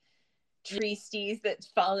like treatise that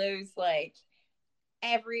follows like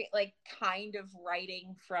every like kind of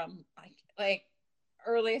writing from like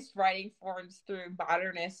earliest writing forms through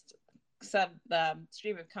modernist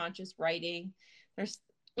stream of conscious writing. There's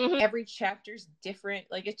every chapter's different.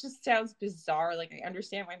 Like it just sounds bizarre. Like I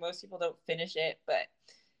understand why most people don't finish it, but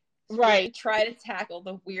try to tackle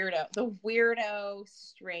the weirdo,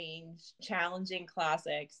 strange, challenging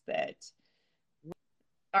classics that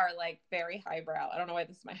are like very highbrow. I don't know why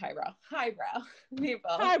this is my highbrow people.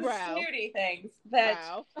 Snooty things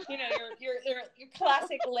that you know your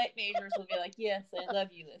classic lit majors will be like, yes, I love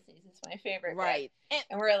Ulysses. It's my favorite. Right.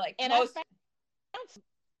 And we're like, and most I found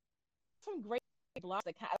some great blogs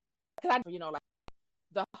that kind of, because I, you know, like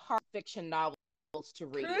the hard fiction novels to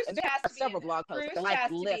read. Proust and there has are to several be blog posts Proust like has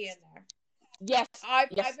to lists. be in there. Yes. I've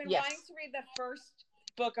been wanting to read the first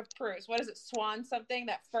book of Proust. What is it? Swan something?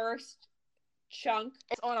 That first chunk.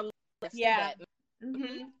 It's on a list. Yeah.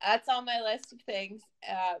 That's on my list of things.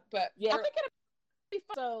 But yeah, I think it'll be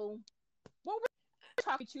fun. So what we're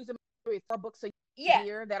talking, choosing 4 books a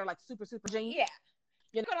year that are like super genius. Yeah.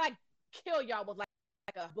 You're not gonna like kill y'all with like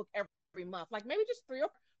a book every month. Like maybe just 3 or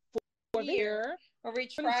 4 a year. Where we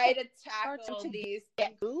try to tackle these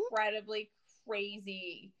incredibly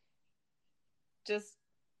crazy just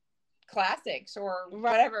classics or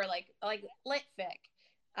whatever, like lit fic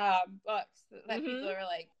books that people are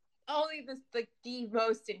like, only the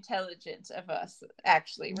most intelligent of us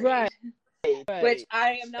actually read. Which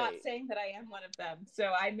I am not saying that I am one of them,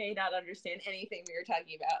 so I may not understand anything we were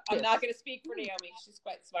talking about. I'm not going to speak for Naomi; she's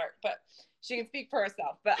quite smart, but she can speak for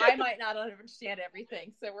herself. But I might not understand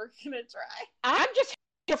everything, so we're going to try. I'm just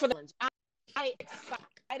here for the ones. I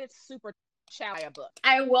excited super challenge a book.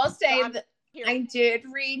 I will say that I did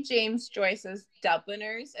read James Joyce's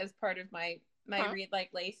Dubliners as part of my read like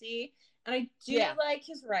Lacey, and I do like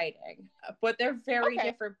his writing, but they're very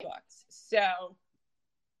different books. So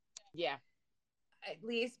at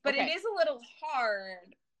least, but it is a little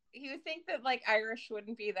hard. You would think that like Irish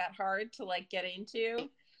wouldn't be that hard to like get into.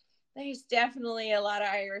 There's definitely a lot of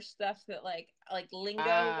Irish stuff that like lingo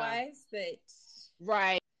wise that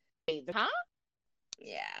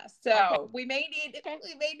yeah, so we may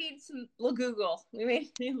need some Google. We may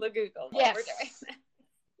need Google. Yes. We're doing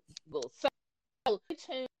that. So stay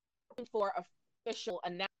tuned for official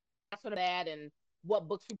announcement of that and what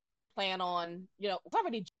books we plan on. You know, we've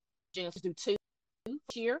already just do 2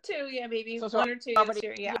 this year. 2, yeah, maybe so 1 or 2 this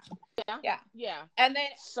year. Yeah. And then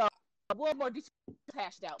so we'll more details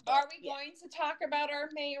hashed out. Are we going to talk about our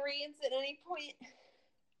May reads at any point?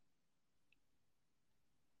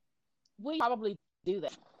 We probably do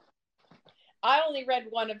that. I only read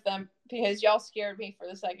one of them because y'all scared me for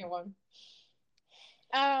the second one.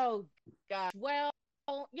 Oh God. Well,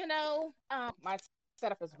 you know, my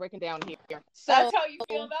setup is breaking down here. So that's how you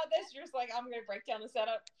feel about this? You're just like, I'm gonna break down the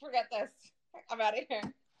setup. Forget this. I'm out of here.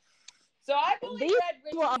 So I've only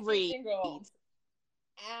read Riches and Gold.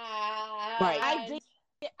 Right.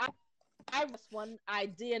 I was one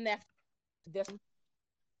idea and that this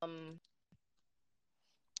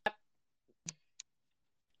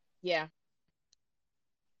yeah.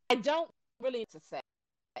 I don't really need to say.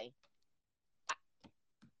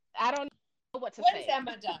 I don't know what to say. When's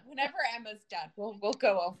Emma done? Whenever Emma's done, we'll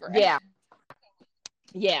go over it.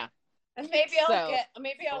 Yeah. And maybe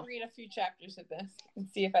I'll read a few chapters of this and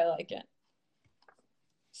see if I like it.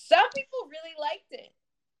 Some people really liked it.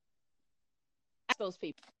 Those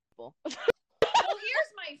people. Well,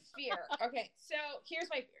 here's my fear. Okay, so here's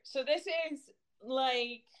my fear. So this is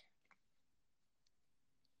like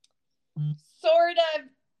sort of.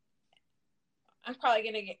 I'm probably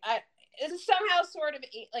gonna get. This is somehow sort of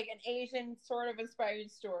like an Asian sort of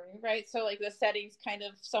inspired story, right? So like the setting's kind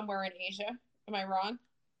of somewhere in Asia. Am I wrong?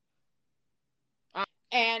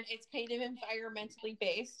 And it's kind of environmentally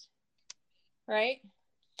based, right?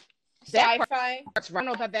 That sci-fi. part's right. I don't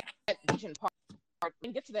know about that Asian part. We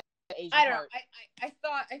can get to that Asian I don't know.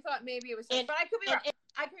 part. I thought maybe it was, but I could be wrong.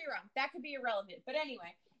 I could be wrong. That could be irrelevant. But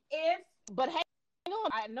anyway, but hang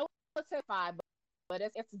on, I know it's sci-fi, but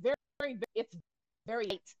it's very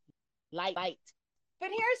light. But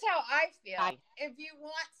here's how I feel. If you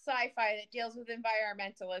want sci-fi that deals with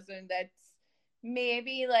environmentalism, that's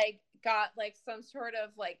maybe like got like some sort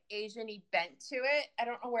of like Asian-y bent to it. I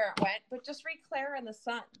don't know where it went, but just read Clara and the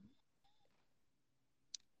Sun.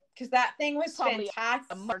 Because that thing was probably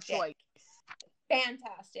fantastic.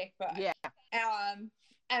 Fantastic book. Yeah. And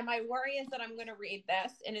my worry is that I'm going to read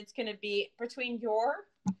this, and it's going to be between your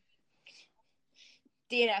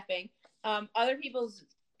DNFing, other people's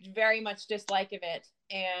very much dislike of it,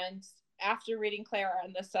 and after reading Clara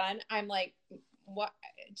and the Sun, I'm like, what? I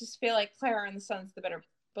just feel like Clara and the Sun's the better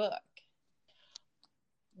book.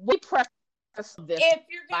 We preface this if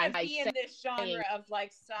you're going to be in this genre of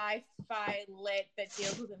like sci-fi lit that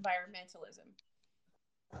deals with environmentalism,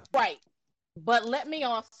 right? But let me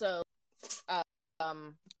also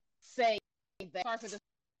say that, sorry for this,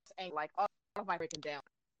 and like all of my breaking down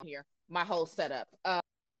here, my whole setup.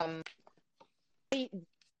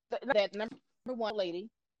 That number one lady,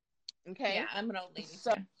 okay? Yeah, I'm an old lady.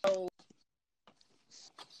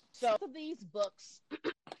 So these books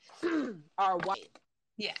are white.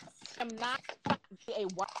 Yes. I'm not a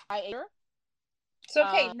YA. It's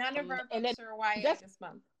okay. None of our books are YA this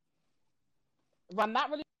month. Well, I'm not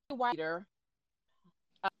really a YA.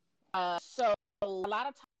 So a lot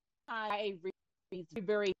of times I read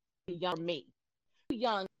very young me,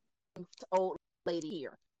 young old lady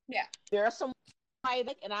here. Yeah. There are some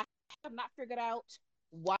YA, and I have not figured out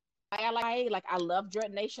why I like. I love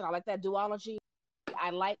Dread Nation. I like that duology.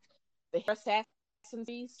 I like the Hair Assassins.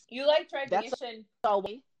 You like Dread Nation.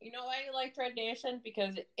 You know why you like Dread Nation?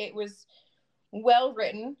 Because it was well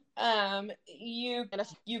written. You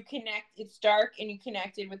connect. It's dark, and you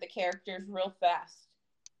connected with the characters real fast.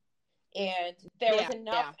 And there was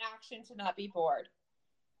enough action to not be bored.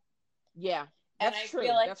 Yeah, and I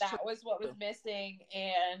feel like that was what was missing.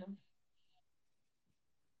 And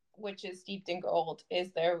which is Steeped in Gold,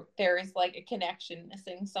 is there is like a connection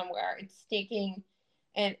missing somewhere. It's sticking,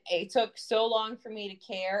 and it took so long for me to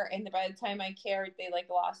care, and by the time I cared, they like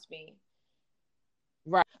lost me.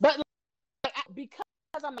 Right, but like, because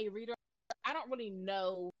I'm a reader, I don't really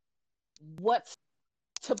know what's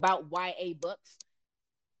about YA books,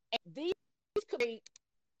 and these could be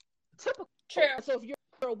typical. True. So if you're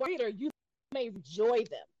a reader, you may enjoy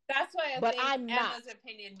them. That's why I think Emma's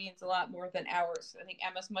opinion means a lot more than ours. I think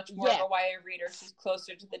Emma's much more of a YA reader. She's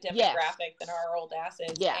closer to the demographic than our old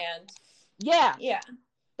asses. Yeah. And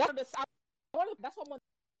That's what I wanted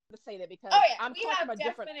to say that, because I'm coming from a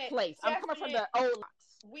different place. I'm coming from the old.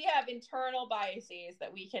 We have internal biases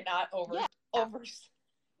that we cannot over.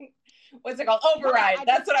 What's it called? Override.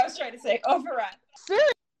 That's what I was trying to say. Override.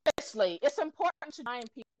 Seriously, it's important to remind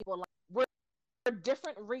people like we're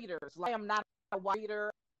different readers. Like, I am not a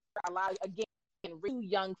reader. Again, too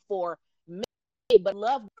young for me, but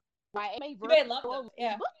love YA books.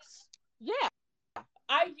 Yeah.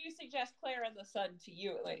 I do suggest Clara and the Sun to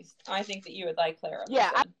you, at least. I think that you would like Clara and the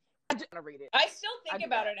Sun. I do want to read it. I still think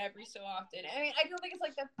about it every so often. I mean, I don't think it's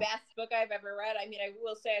like the best book I've ever read. I mean, I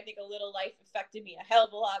will say I think A Little Life affected me a hell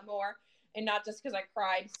of a lot more, and not just because I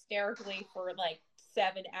cried hysterically for like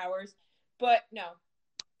 7 hours, but no,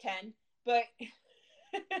 10. But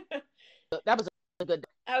that was a good.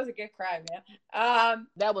 That was a good cry, man.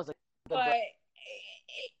 That was a good but book.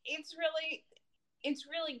 It's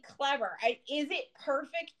really clever. Is it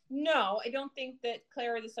perfect? No, I don't think that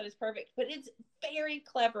Clara the Sun is perfect, but it's very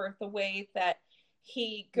clever the way that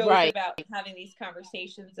he goes about having these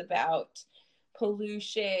conversations about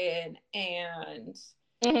pollution and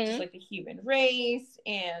just like the human race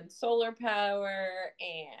and solar power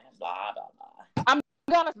and blah blah blah. I'm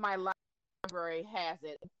honest, my library has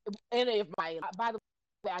it. Any of my, by the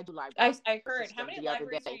way, I do library. I heard. How many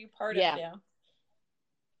libraries are you part of now?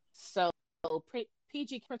 So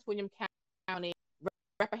PG, Prince William County,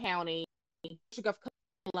 Rappahannock, District of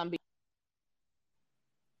Columbia,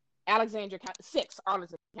 Alexandria County, 6,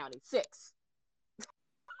 Arlington County, 6.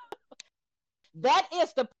 That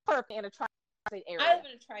is the perk in a tri-state area. I live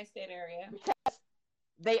in a tri-state area. Because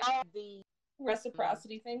they are the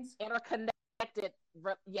reciprocity things. Interconnected,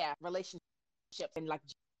 relationships and like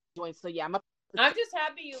joints. So yeah, I'm just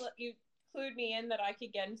happy you clued me in that I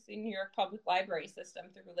could get into the New York Public Library system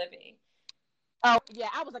through Libby. Oh yeah,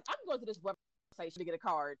 I was like, I'm going to this website to get a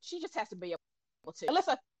card. She just has to be able to. Unless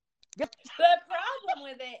the problem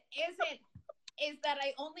with it is that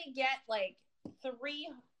I only get like 3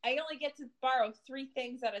 I only get to borrow 3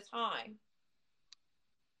 things at a time.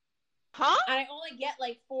 Huh? And I only get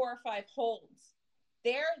like 4 or 5 holds.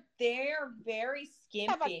 They're very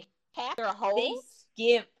skimpy. Cap or They hold?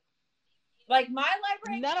 skimp. Like my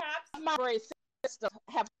library None caps. of my library systems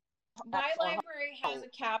have. My library has a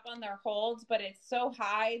cap on their holds, but it's so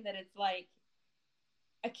high that it's like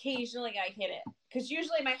occasionally I hit it. Because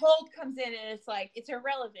usually my hold comes in and it's like it's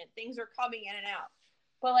irrelevant. Things are coming in and out.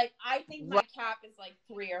 But like I think my cap is like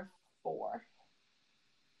 3 or 4.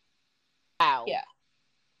 Wow. Yeah.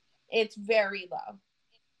 It's very low.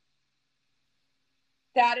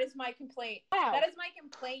 That is my complaint. Wow. That is my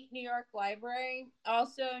complaint, New York Library.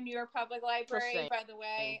 Also, New York Public Library, by the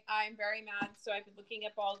way. I'm very mad, so I've been looking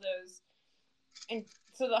up all those. And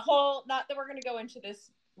so the whole, not that we're going to go into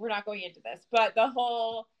this, we're not going into this, but the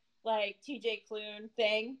whole, like, TJ Klune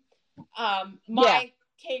thing. My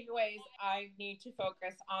takeaways, I need to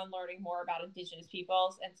focus on learning more about Indigenous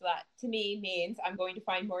peoples. And so that, to me, means I'm going to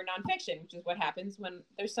find more nonfiction, which is what happens when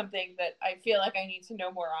there's something that I feel like I need to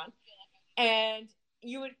know more on. And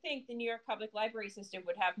you would think the New York Public Library system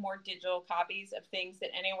would have more digital copies of things than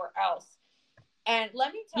anywhere else. And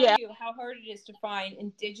let me tell you how hard it is to find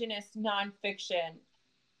Indigenous nonfiction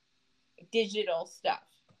digital stuff.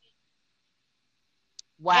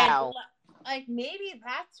 Wow. And, like, maybe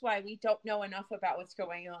that's why we don't know enough about what's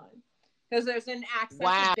going on. Because there's an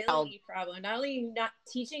accessibility problem. Not only not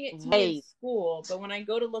teaching it to me in school, but when I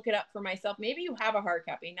go to look it up for myself, maybe you have a hard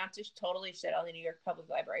copy, not just totally shit on the New York Public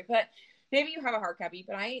Library, but maybe you have a hard copy,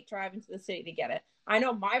 but I ain't driving to the city to get it. I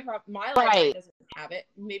know my library doesn't have it.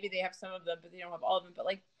 Maybe they have some of them, but they don't have all of them. But,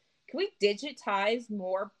 like, can we digitize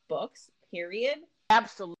more books, period?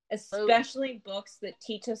 Absolutely. Especially books that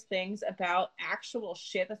teach us things about actual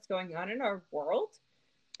shit that's going on in our world.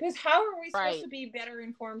 Because how are we supposed to be better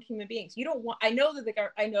informed human beings? You don't want. I know that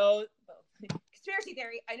conspiracy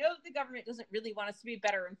theory. I know that the government doesn't really want us to be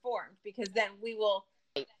better informed, because then we will.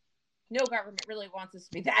 No government really wants us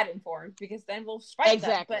to be that informed, because then we'll fight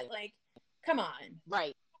them. But, like, come on.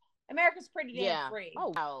 Right. America's pretty damn free.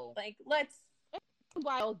 Oh, wow. Like, let's.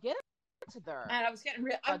 Well, get to there. And I'm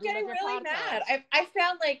getting really mad. I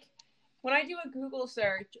found, like, when I do a Google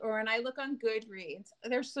search or when I look on Goodreads,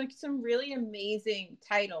 there's, like, some really amazing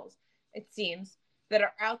titles, it seems, that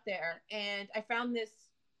are out there. And I found this.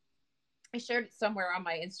 I shared it somewhere on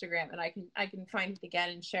my Instagram, and I can find it again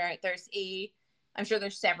and share it. I'm sure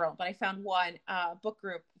there's several, but I found one book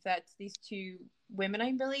group that's these 2 women,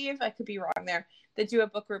 I believe, I could be wrong there, that do a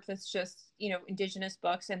book group that's just, Indigenous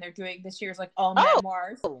books, and they're doing this year's, like, all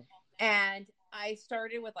memoirs. And I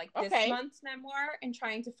started with, like, this month's memoir and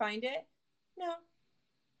trying to find it. No.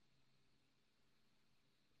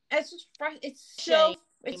 It's just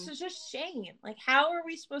it's just shame. Like, how are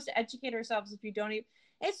we supposed to educate ourselves if you don't even?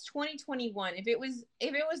 It's 2021. If it was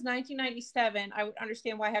 1997, I would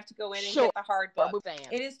understand why I have to go in and get the hard book.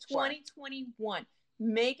 It is 2021.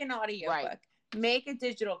 Make an audiobook. Make a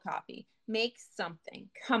digital copy. Make something.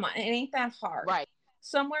 Come on. It ain't that hard. Right.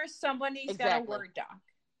 Somewhere somebody's got a Word doc.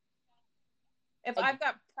 If I've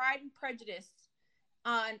got Pride and Prejudice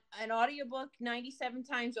on an audiobook 97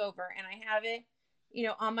 times over, and I have it,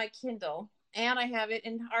 on my Kindle, and I have it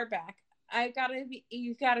in hardback,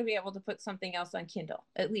 you've got to be able to put something else on Kindle,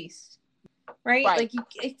 at least. Right? Like,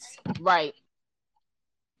 it's... Right.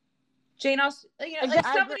 Jane Austen, if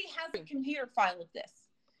somebody has a computer file of this,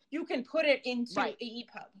 you can put it into an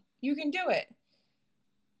EPUB. You can do it.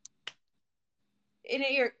 And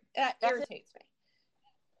that irritates me.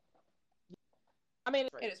 I mean,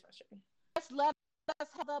 it is frustrating. Let us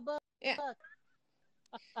have a book. Yeah.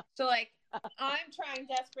 So, like, I'm trying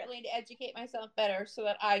desperately to educate myself better so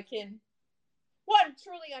that I can,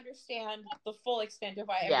 truly understand the full extent of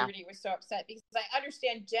why everybody was so upset. Because I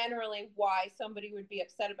understand generally why somebody would be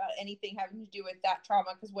upset about anything having to do with that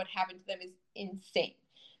trauma, because what happened to them is insane.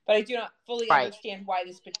 But I do not fully understand why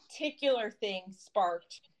this particular thing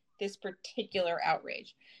sparked this particular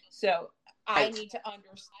outrage. So I need to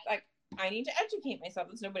I need to educate myself.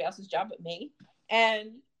 It's nobody else's job but me. And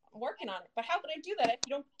I'm working on it. But how can I do that if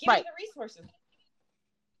you don't give me the resources?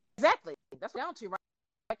 Exactly. That's down to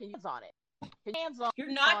I can use on it.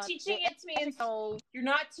 You're not teaching it to me in school. You're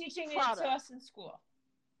not teaching it to us in school.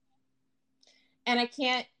 And I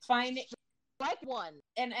can't find it. Like one.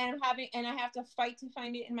 And I have to fight to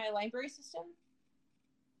find it in my library system.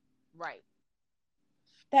 Right.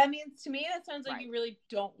 That means, to me, that sounds like you really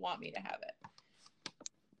don't want me to have it.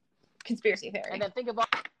 Conspiracy theory. And then think about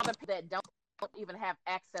other people that don't even have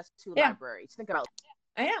access to libraries. Think about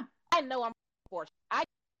I am. I know I'm fortunate. I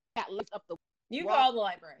got lists up the You have all the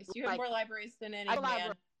libraries. You have more libraries than any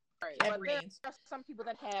man ever needs. There are some people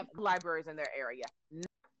that have libraries in their area.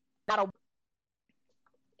 not a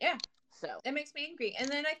Yeah. so It makes me angry. And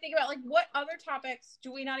then I think about, like, what other topics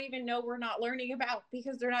do we not even know we're not learning about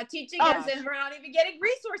because they're not teaching us and we're not even getting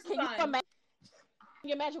resources on. Can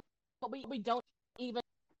you imagine what we don't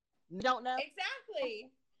know?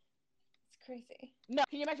 Exactly. It's crazy. No,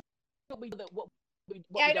 can you imagine what we don't know?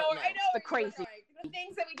 I know. The crazy. The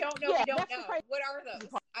things that we don't know, we don't know. What are those?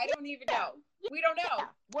 I don't even know. We don't know. Yeah.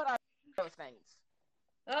 What are those things?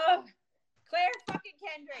 Oh, Claire fucking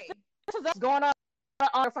Kendry. This is us going on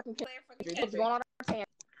our fucking Claire fucking Kendry. Kendry. Going on our hand.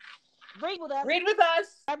 Read with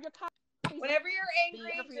us. Whenever Your you're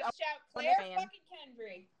angry, just shout Claire fucking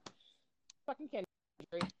Kendry. Fucking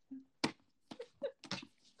Kendry.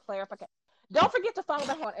 Claire fucking. Don't forget to follow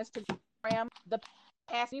them on Instagram, the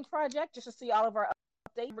Passing Project, just to see all of our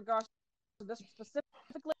updates in regards to this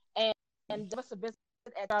specifically, and give us a visit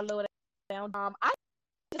at our Lowdown. I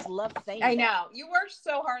just love saying I know. You worked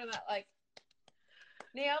so hard on that. Like,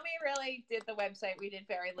 Naomi really did the website. We did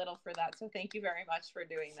very little for that, so thank you very much for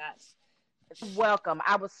doing that. Welcome.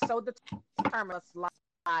 I was so determined.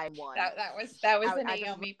 Live one. That was the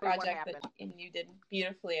Naomi project, and you did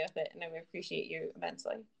beautifully with it, and I appreciate you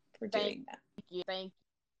immensely for doing that. Thank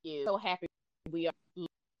you. So happy we are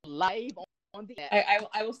live on the app.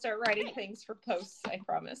 I will start writing things for posts, I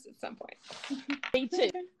promise, at some point. Me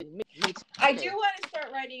too. I do want to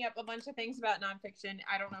start writing up a bunch of things about nonfiction.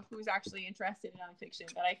 I don't know who's actually interested in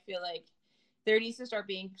nonfiction, but I feel like there needs to start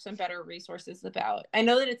being some better resources about. I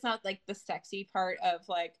know that it's not like the sexy part of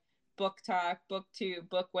like book talk, booktube,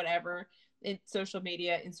 book whatever, in social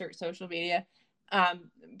media, insert social media. But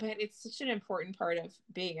it's such an important part of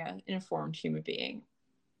being an informed human being,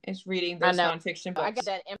 is reading those nonfiction books. I get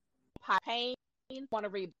that Empire Pain, want to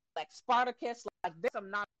read like Spartacus, like there's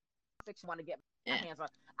some nonfiction I want to get my hands on.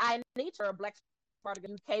 I need to read Black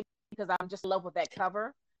Spartacus UK because I'm just in love with that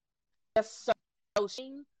cover. Just so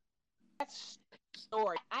that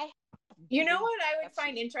story. You know what I would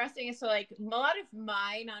find interesting is, so like a lot of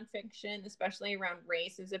my nonfiction, especially around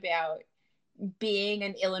race, is about being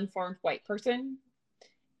an ill-informed white person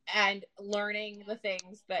and learning the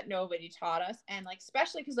things that nobody taught us. And like,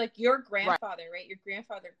 especially because like your grandfather, right? Your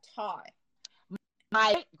grandfather taught.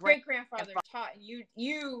 My great-grandfather taught. And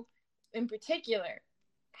you in particular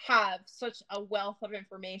have such a wealth of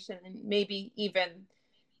information, and maybe even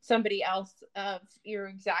somebody else of your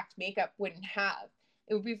exact makeup wouldn't have.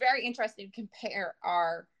 It would be very interesting to compare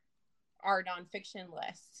our nonfiction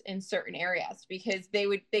lists in certain areas, because they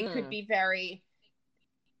could be very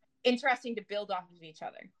interesting to build off of each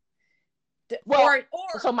other. Or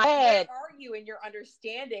so my dad, where are you in your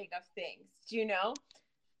understanding of things? Do you know?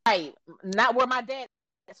 Right, not where my dad.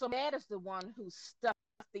 So my dad is the one who stuffed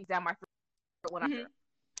things down my throat when I heard,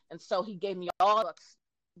 and so he gave me all books,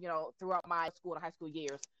 throughout my school and high school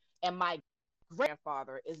years. And my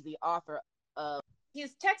grandfather is the author of. He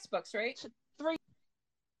has textbooks, right?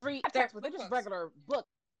 Three textbooks. They're just regular books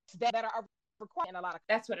that are required in a lot of.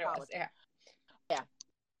 That's what it was.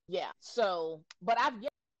 Yeah. So, but I've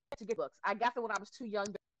yet to get books. I got them when I was too young.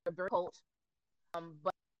 They're very cold.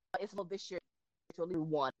 But it's about this year to only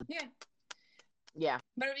one. Yeah.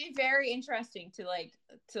 But it'd be very interesting to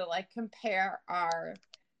compare our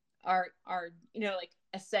like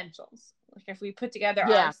essentials. Like if we put together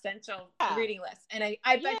our essential reading list, and I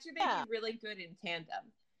bet you they'd be really good in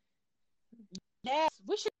tandem. Yes,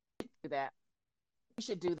 we should do that.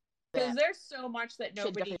 Because there's so much that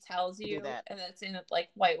nobody tells you, and that's in like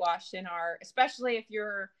whitewashed in our, especially if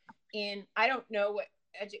you're in. I don't know what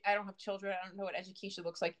I don't have children. I don't know what education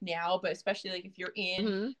looks like now, but especially like if you're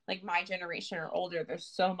in like my generation or older, there's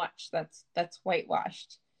so much that's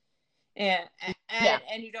whitewashed. And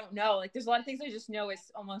you don't know, like there's a lot of things I just know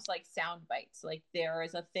is almost like sound bites. Like there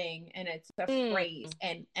is a thing and it's a phrase,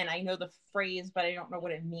 and I know the phrase, but I don't know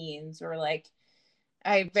what it means, or like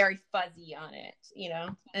I'm very fuzzy on it,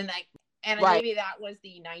 and maybe that was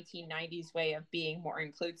the 1990s way of being more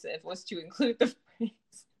inclusive, was to include the phrase.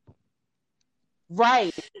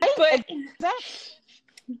 Right. But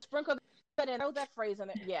sprinkle that in, know that phrase in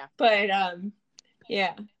it. Yeah. But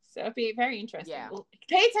yeah. So it'd be very interesting. Yeah.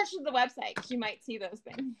 Pay attention to the website, because you might see those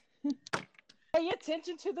things. Pay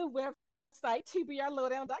attention to the website,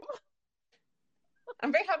 tbrlowdown.com.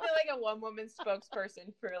 I'm becoming like a one-woman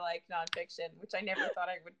spokesperson for like nonfiction, which I never thought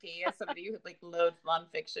I would be, as somebody who like loathes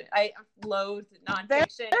nonfiction. I loathe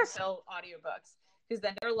nonfiction until audiobooks, because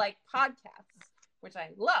then they're like podcasts, which I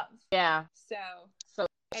love. Yeah. So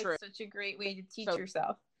true. It's such a great way to teach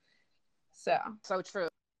yourself. So true.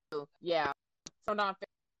 Yeah. So nonfiction.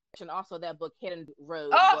 Also, that book Hidden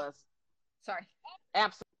Road was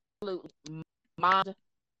absolutely mind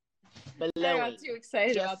blowing. I got too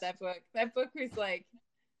excited about that book. That book was like,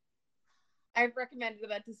 I've recommended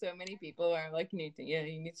that to so many people. I'm like, you need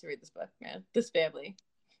to read this book, man. This family.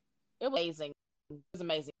 It was amazing. It was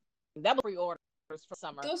amazing. That was pre-orders for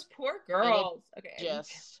summer. Those poor girls. Okay,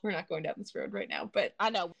 we're not going down this road right now, but I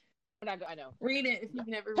know. I know. Read it if you've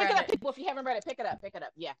never pick read it up. People, if you haven't read it, pick it up.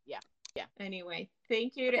 Yeah. Anyway,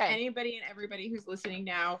 thank you to anybody and everybody who's listening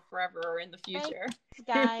now, forever, or in the future.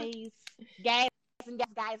 Thanks, guys and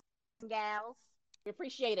gals. We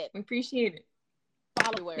appreciate it.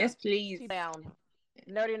 Follow everywhere. Yes, please. Down.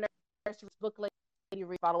 Nerdy Nurseries Book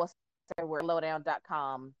Lady. Follow us everywhere.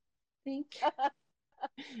 Lowdown.com. Thank you.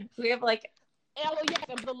 We have like. Oh yes,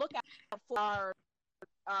 and the lookout for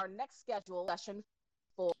our next schedule session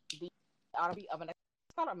for the Odyssey of an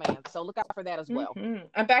Scholar Man. So look out for that as well. Mm-hmm.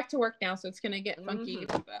 I'm back to work now, so it's gonna get funky.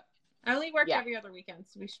 But I only work every other weekend,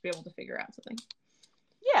 so we should be able to figure out something.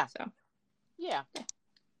 Yeah. So. Yeah.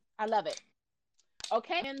 I love it.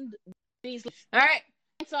 Okay, and these. All right.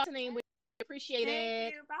 Thanks for listening. We appreciate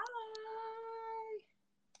it. Thank you. Bye.